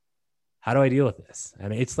 how do I deal with this?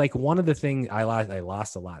 And it's like one of the things I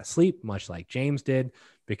lost a lot of sleep, much like James did,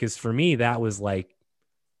 because for me, that was like,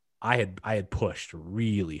 I had pushed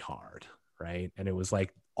really hard. Right. And it was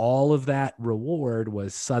like all of that reward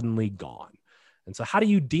was suddenly gone. And so how do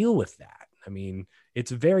you deal with that? I mean, it's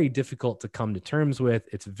very difficult to come to terms with.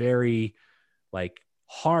 It's very like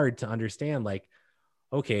hard to understand, like,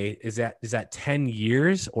 okay, is that 10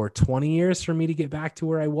 years or 20 years for me to get back to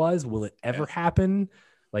where I was? Will it ever happen?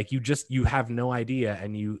 Like, you have no idea.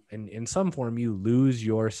 And in some form, you lose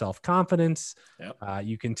your self-confidence. Yep.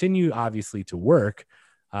 You continue obviously to work,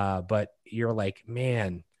 but you're like,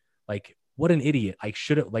 man, like, what an idiot. I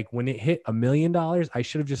should have, like, when it hit $1 million, I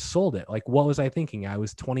should have just sold it. Like, what was I thinking? I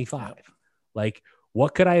was 25. Yep. Like,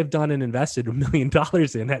 what could I have done and invested $1 million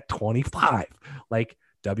in at 25? Like,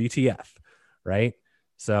 WTF. Right.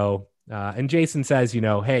 So, and Jason says,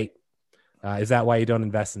 hey, is that why you don't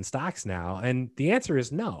invest in stocks now? And the answer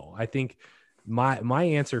is no. I think my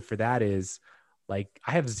answer for that is, like,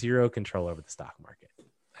 I have zero control over the stock market.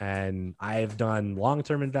 And I've done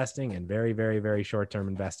long-term investing and very, very, very short-term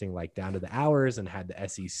investing, like down to the hours, and had the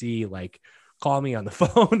SEC like call me on the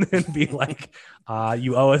phone and be like,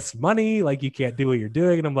 you owe us money. Like, you can't do what you're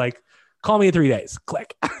doing. And I'm like, call me in 3 days,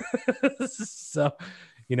 click. So,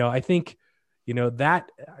 I think, that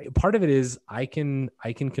part of it is I can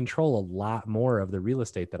control a lot more of the real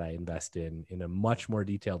estate that I invest in a much more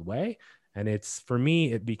detailed way. And it's, for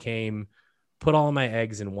me, it became put all my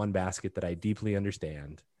eggs in one basket that I deeply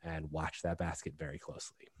understand and watch that basket very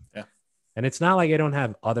closely. Yeah. And it's not like I don't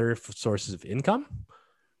have other sources of income,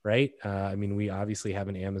 right? I mean, we obviously have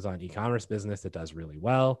an Amazon e-commerce business that does really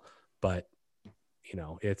well, but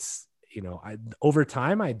it's, over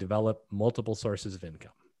time I develop multiple sources of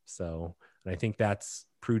income. So, and I think that's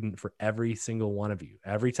prudent for every single one of you.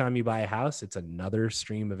 Every time you buy a house, it's another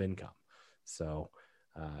stream of income. So,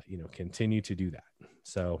 continue to do that.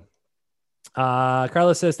 So,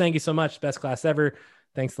 Carlos says, thank you so much. Best class ever.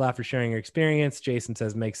 Thanks a lot for sharing your experience. Jason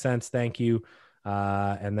says, makes sense. Thank you.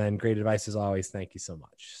 And then great advice as always. Thank you so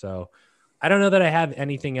much. So I don't know that I have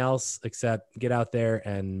anything else except get out there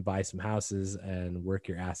and buy some houses and work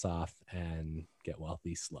your ass off and get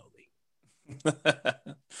wealthy slowly.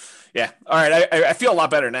 Yeah. All right. I feel a lot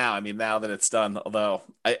better now. I mean, now that it's done, although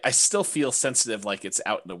I still feel sensitive, like it's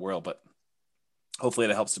out in the world, but hopefully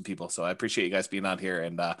it helps some people. So I appreciate you guys being on here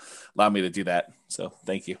and allow me to do that. So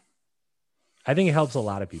thank you. I think it helps a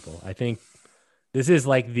lot of people. I think this is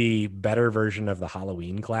like the better version of the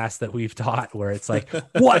Halloween class that we've taught, where it's like,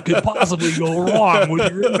 what could possibly go wrong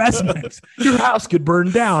with your investments? Your house could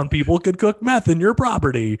burn down. People could cook meth in your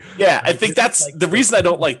property. Yeah, I think that's like the reason I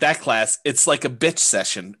don't like that class. It's like a bitch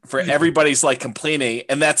session for everybody's like complaining.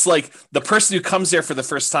 And that's like the person who comes there for the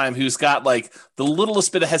first time, who's got like the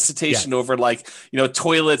littlest bit of hesitation over like,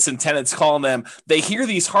 toilets and tenants calling them. They hear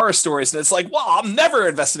these horror stories and it's like, well, I'm never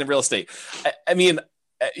invested in real estate. I mean,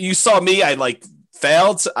 you saw me, I like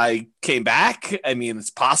failed. I came back. I mean,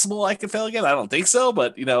 it's possible I could fail again. I don't think so,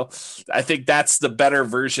 but I think that's the better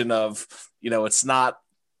version of, it's not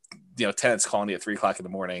tenants calling you at 3:00 in the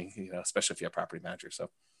morning, especially if you have property manager. So,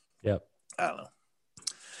 Yep. I don't know.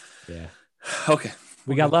 Yeah. Okay.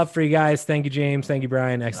 We got love for you guys. Thank you, James. Thank you,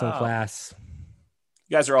 Brian. Excellent class.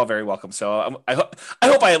 You guys are all very welcome. So I hope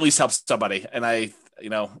I at least helped somebody. And I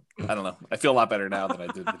don't know. I feel a lot better now than I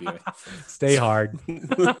did at the beginning. Stay hard.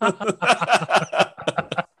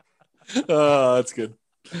 Oh, that's good.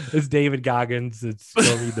 It's David Goggins. Go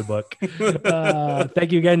read the book.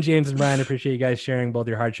 Thank you again, James and Brian. I appreciate you guys sharing both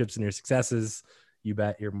your hardships and your successes. You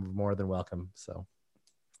bet. You're more than welcome. So,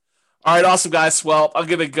 all right, awesome, guys. Well, I'm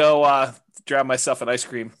gonna go grab myself an ice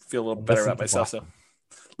cream. Feel a little better about myself. Boston.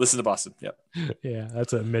 So, listen to Boston. Yep. Yeah,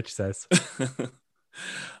 that's what Mitch says.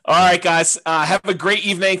 All right, guys. Have a great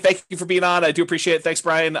evening. Thank you for being on. I do appreciate it. Thanks,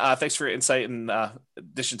 Brian. Thanks for your insight and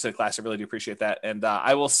addition to the class. I really do appreciate that. And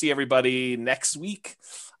I will see everybody next week.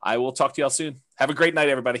 I will talk to y'all soon. Have a great night,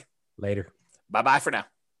 everybody. Later. Bye-bye for now.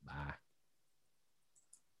 Bye.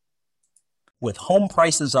 With home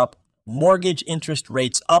prices up, mortgage interest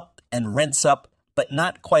rates up, and rents up, but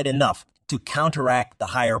not quite enough to counteract the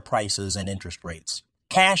higher prices and interest rates.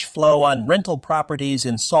 Cash flow on rental properties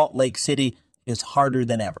in Salt Lake City is harder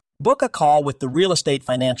than ever. Book a call with the Real Estate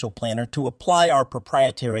Financial Planner to apply our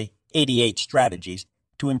proprietary 88 strategies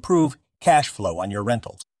to improve cash flow on your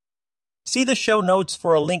rentals. See the show notes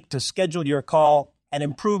for a link to schedule your call and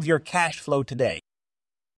improve your cash flow today.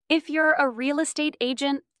 If you're a real estate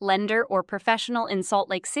agent, lender, or professional in Salt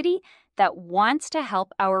Lake City that wants to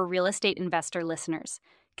help our real estate investor listeners,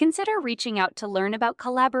 consider reaching out to learn about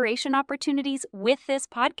collaboration opportunities with this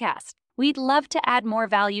podcast. We'd love to add more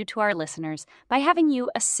value to our listeners by having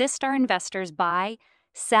you assist our investors buy,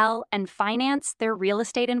 sell, and finance their real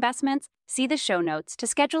estate investments. See the show notes to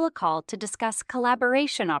schedule a call to discuss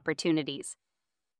collaboration opportunities.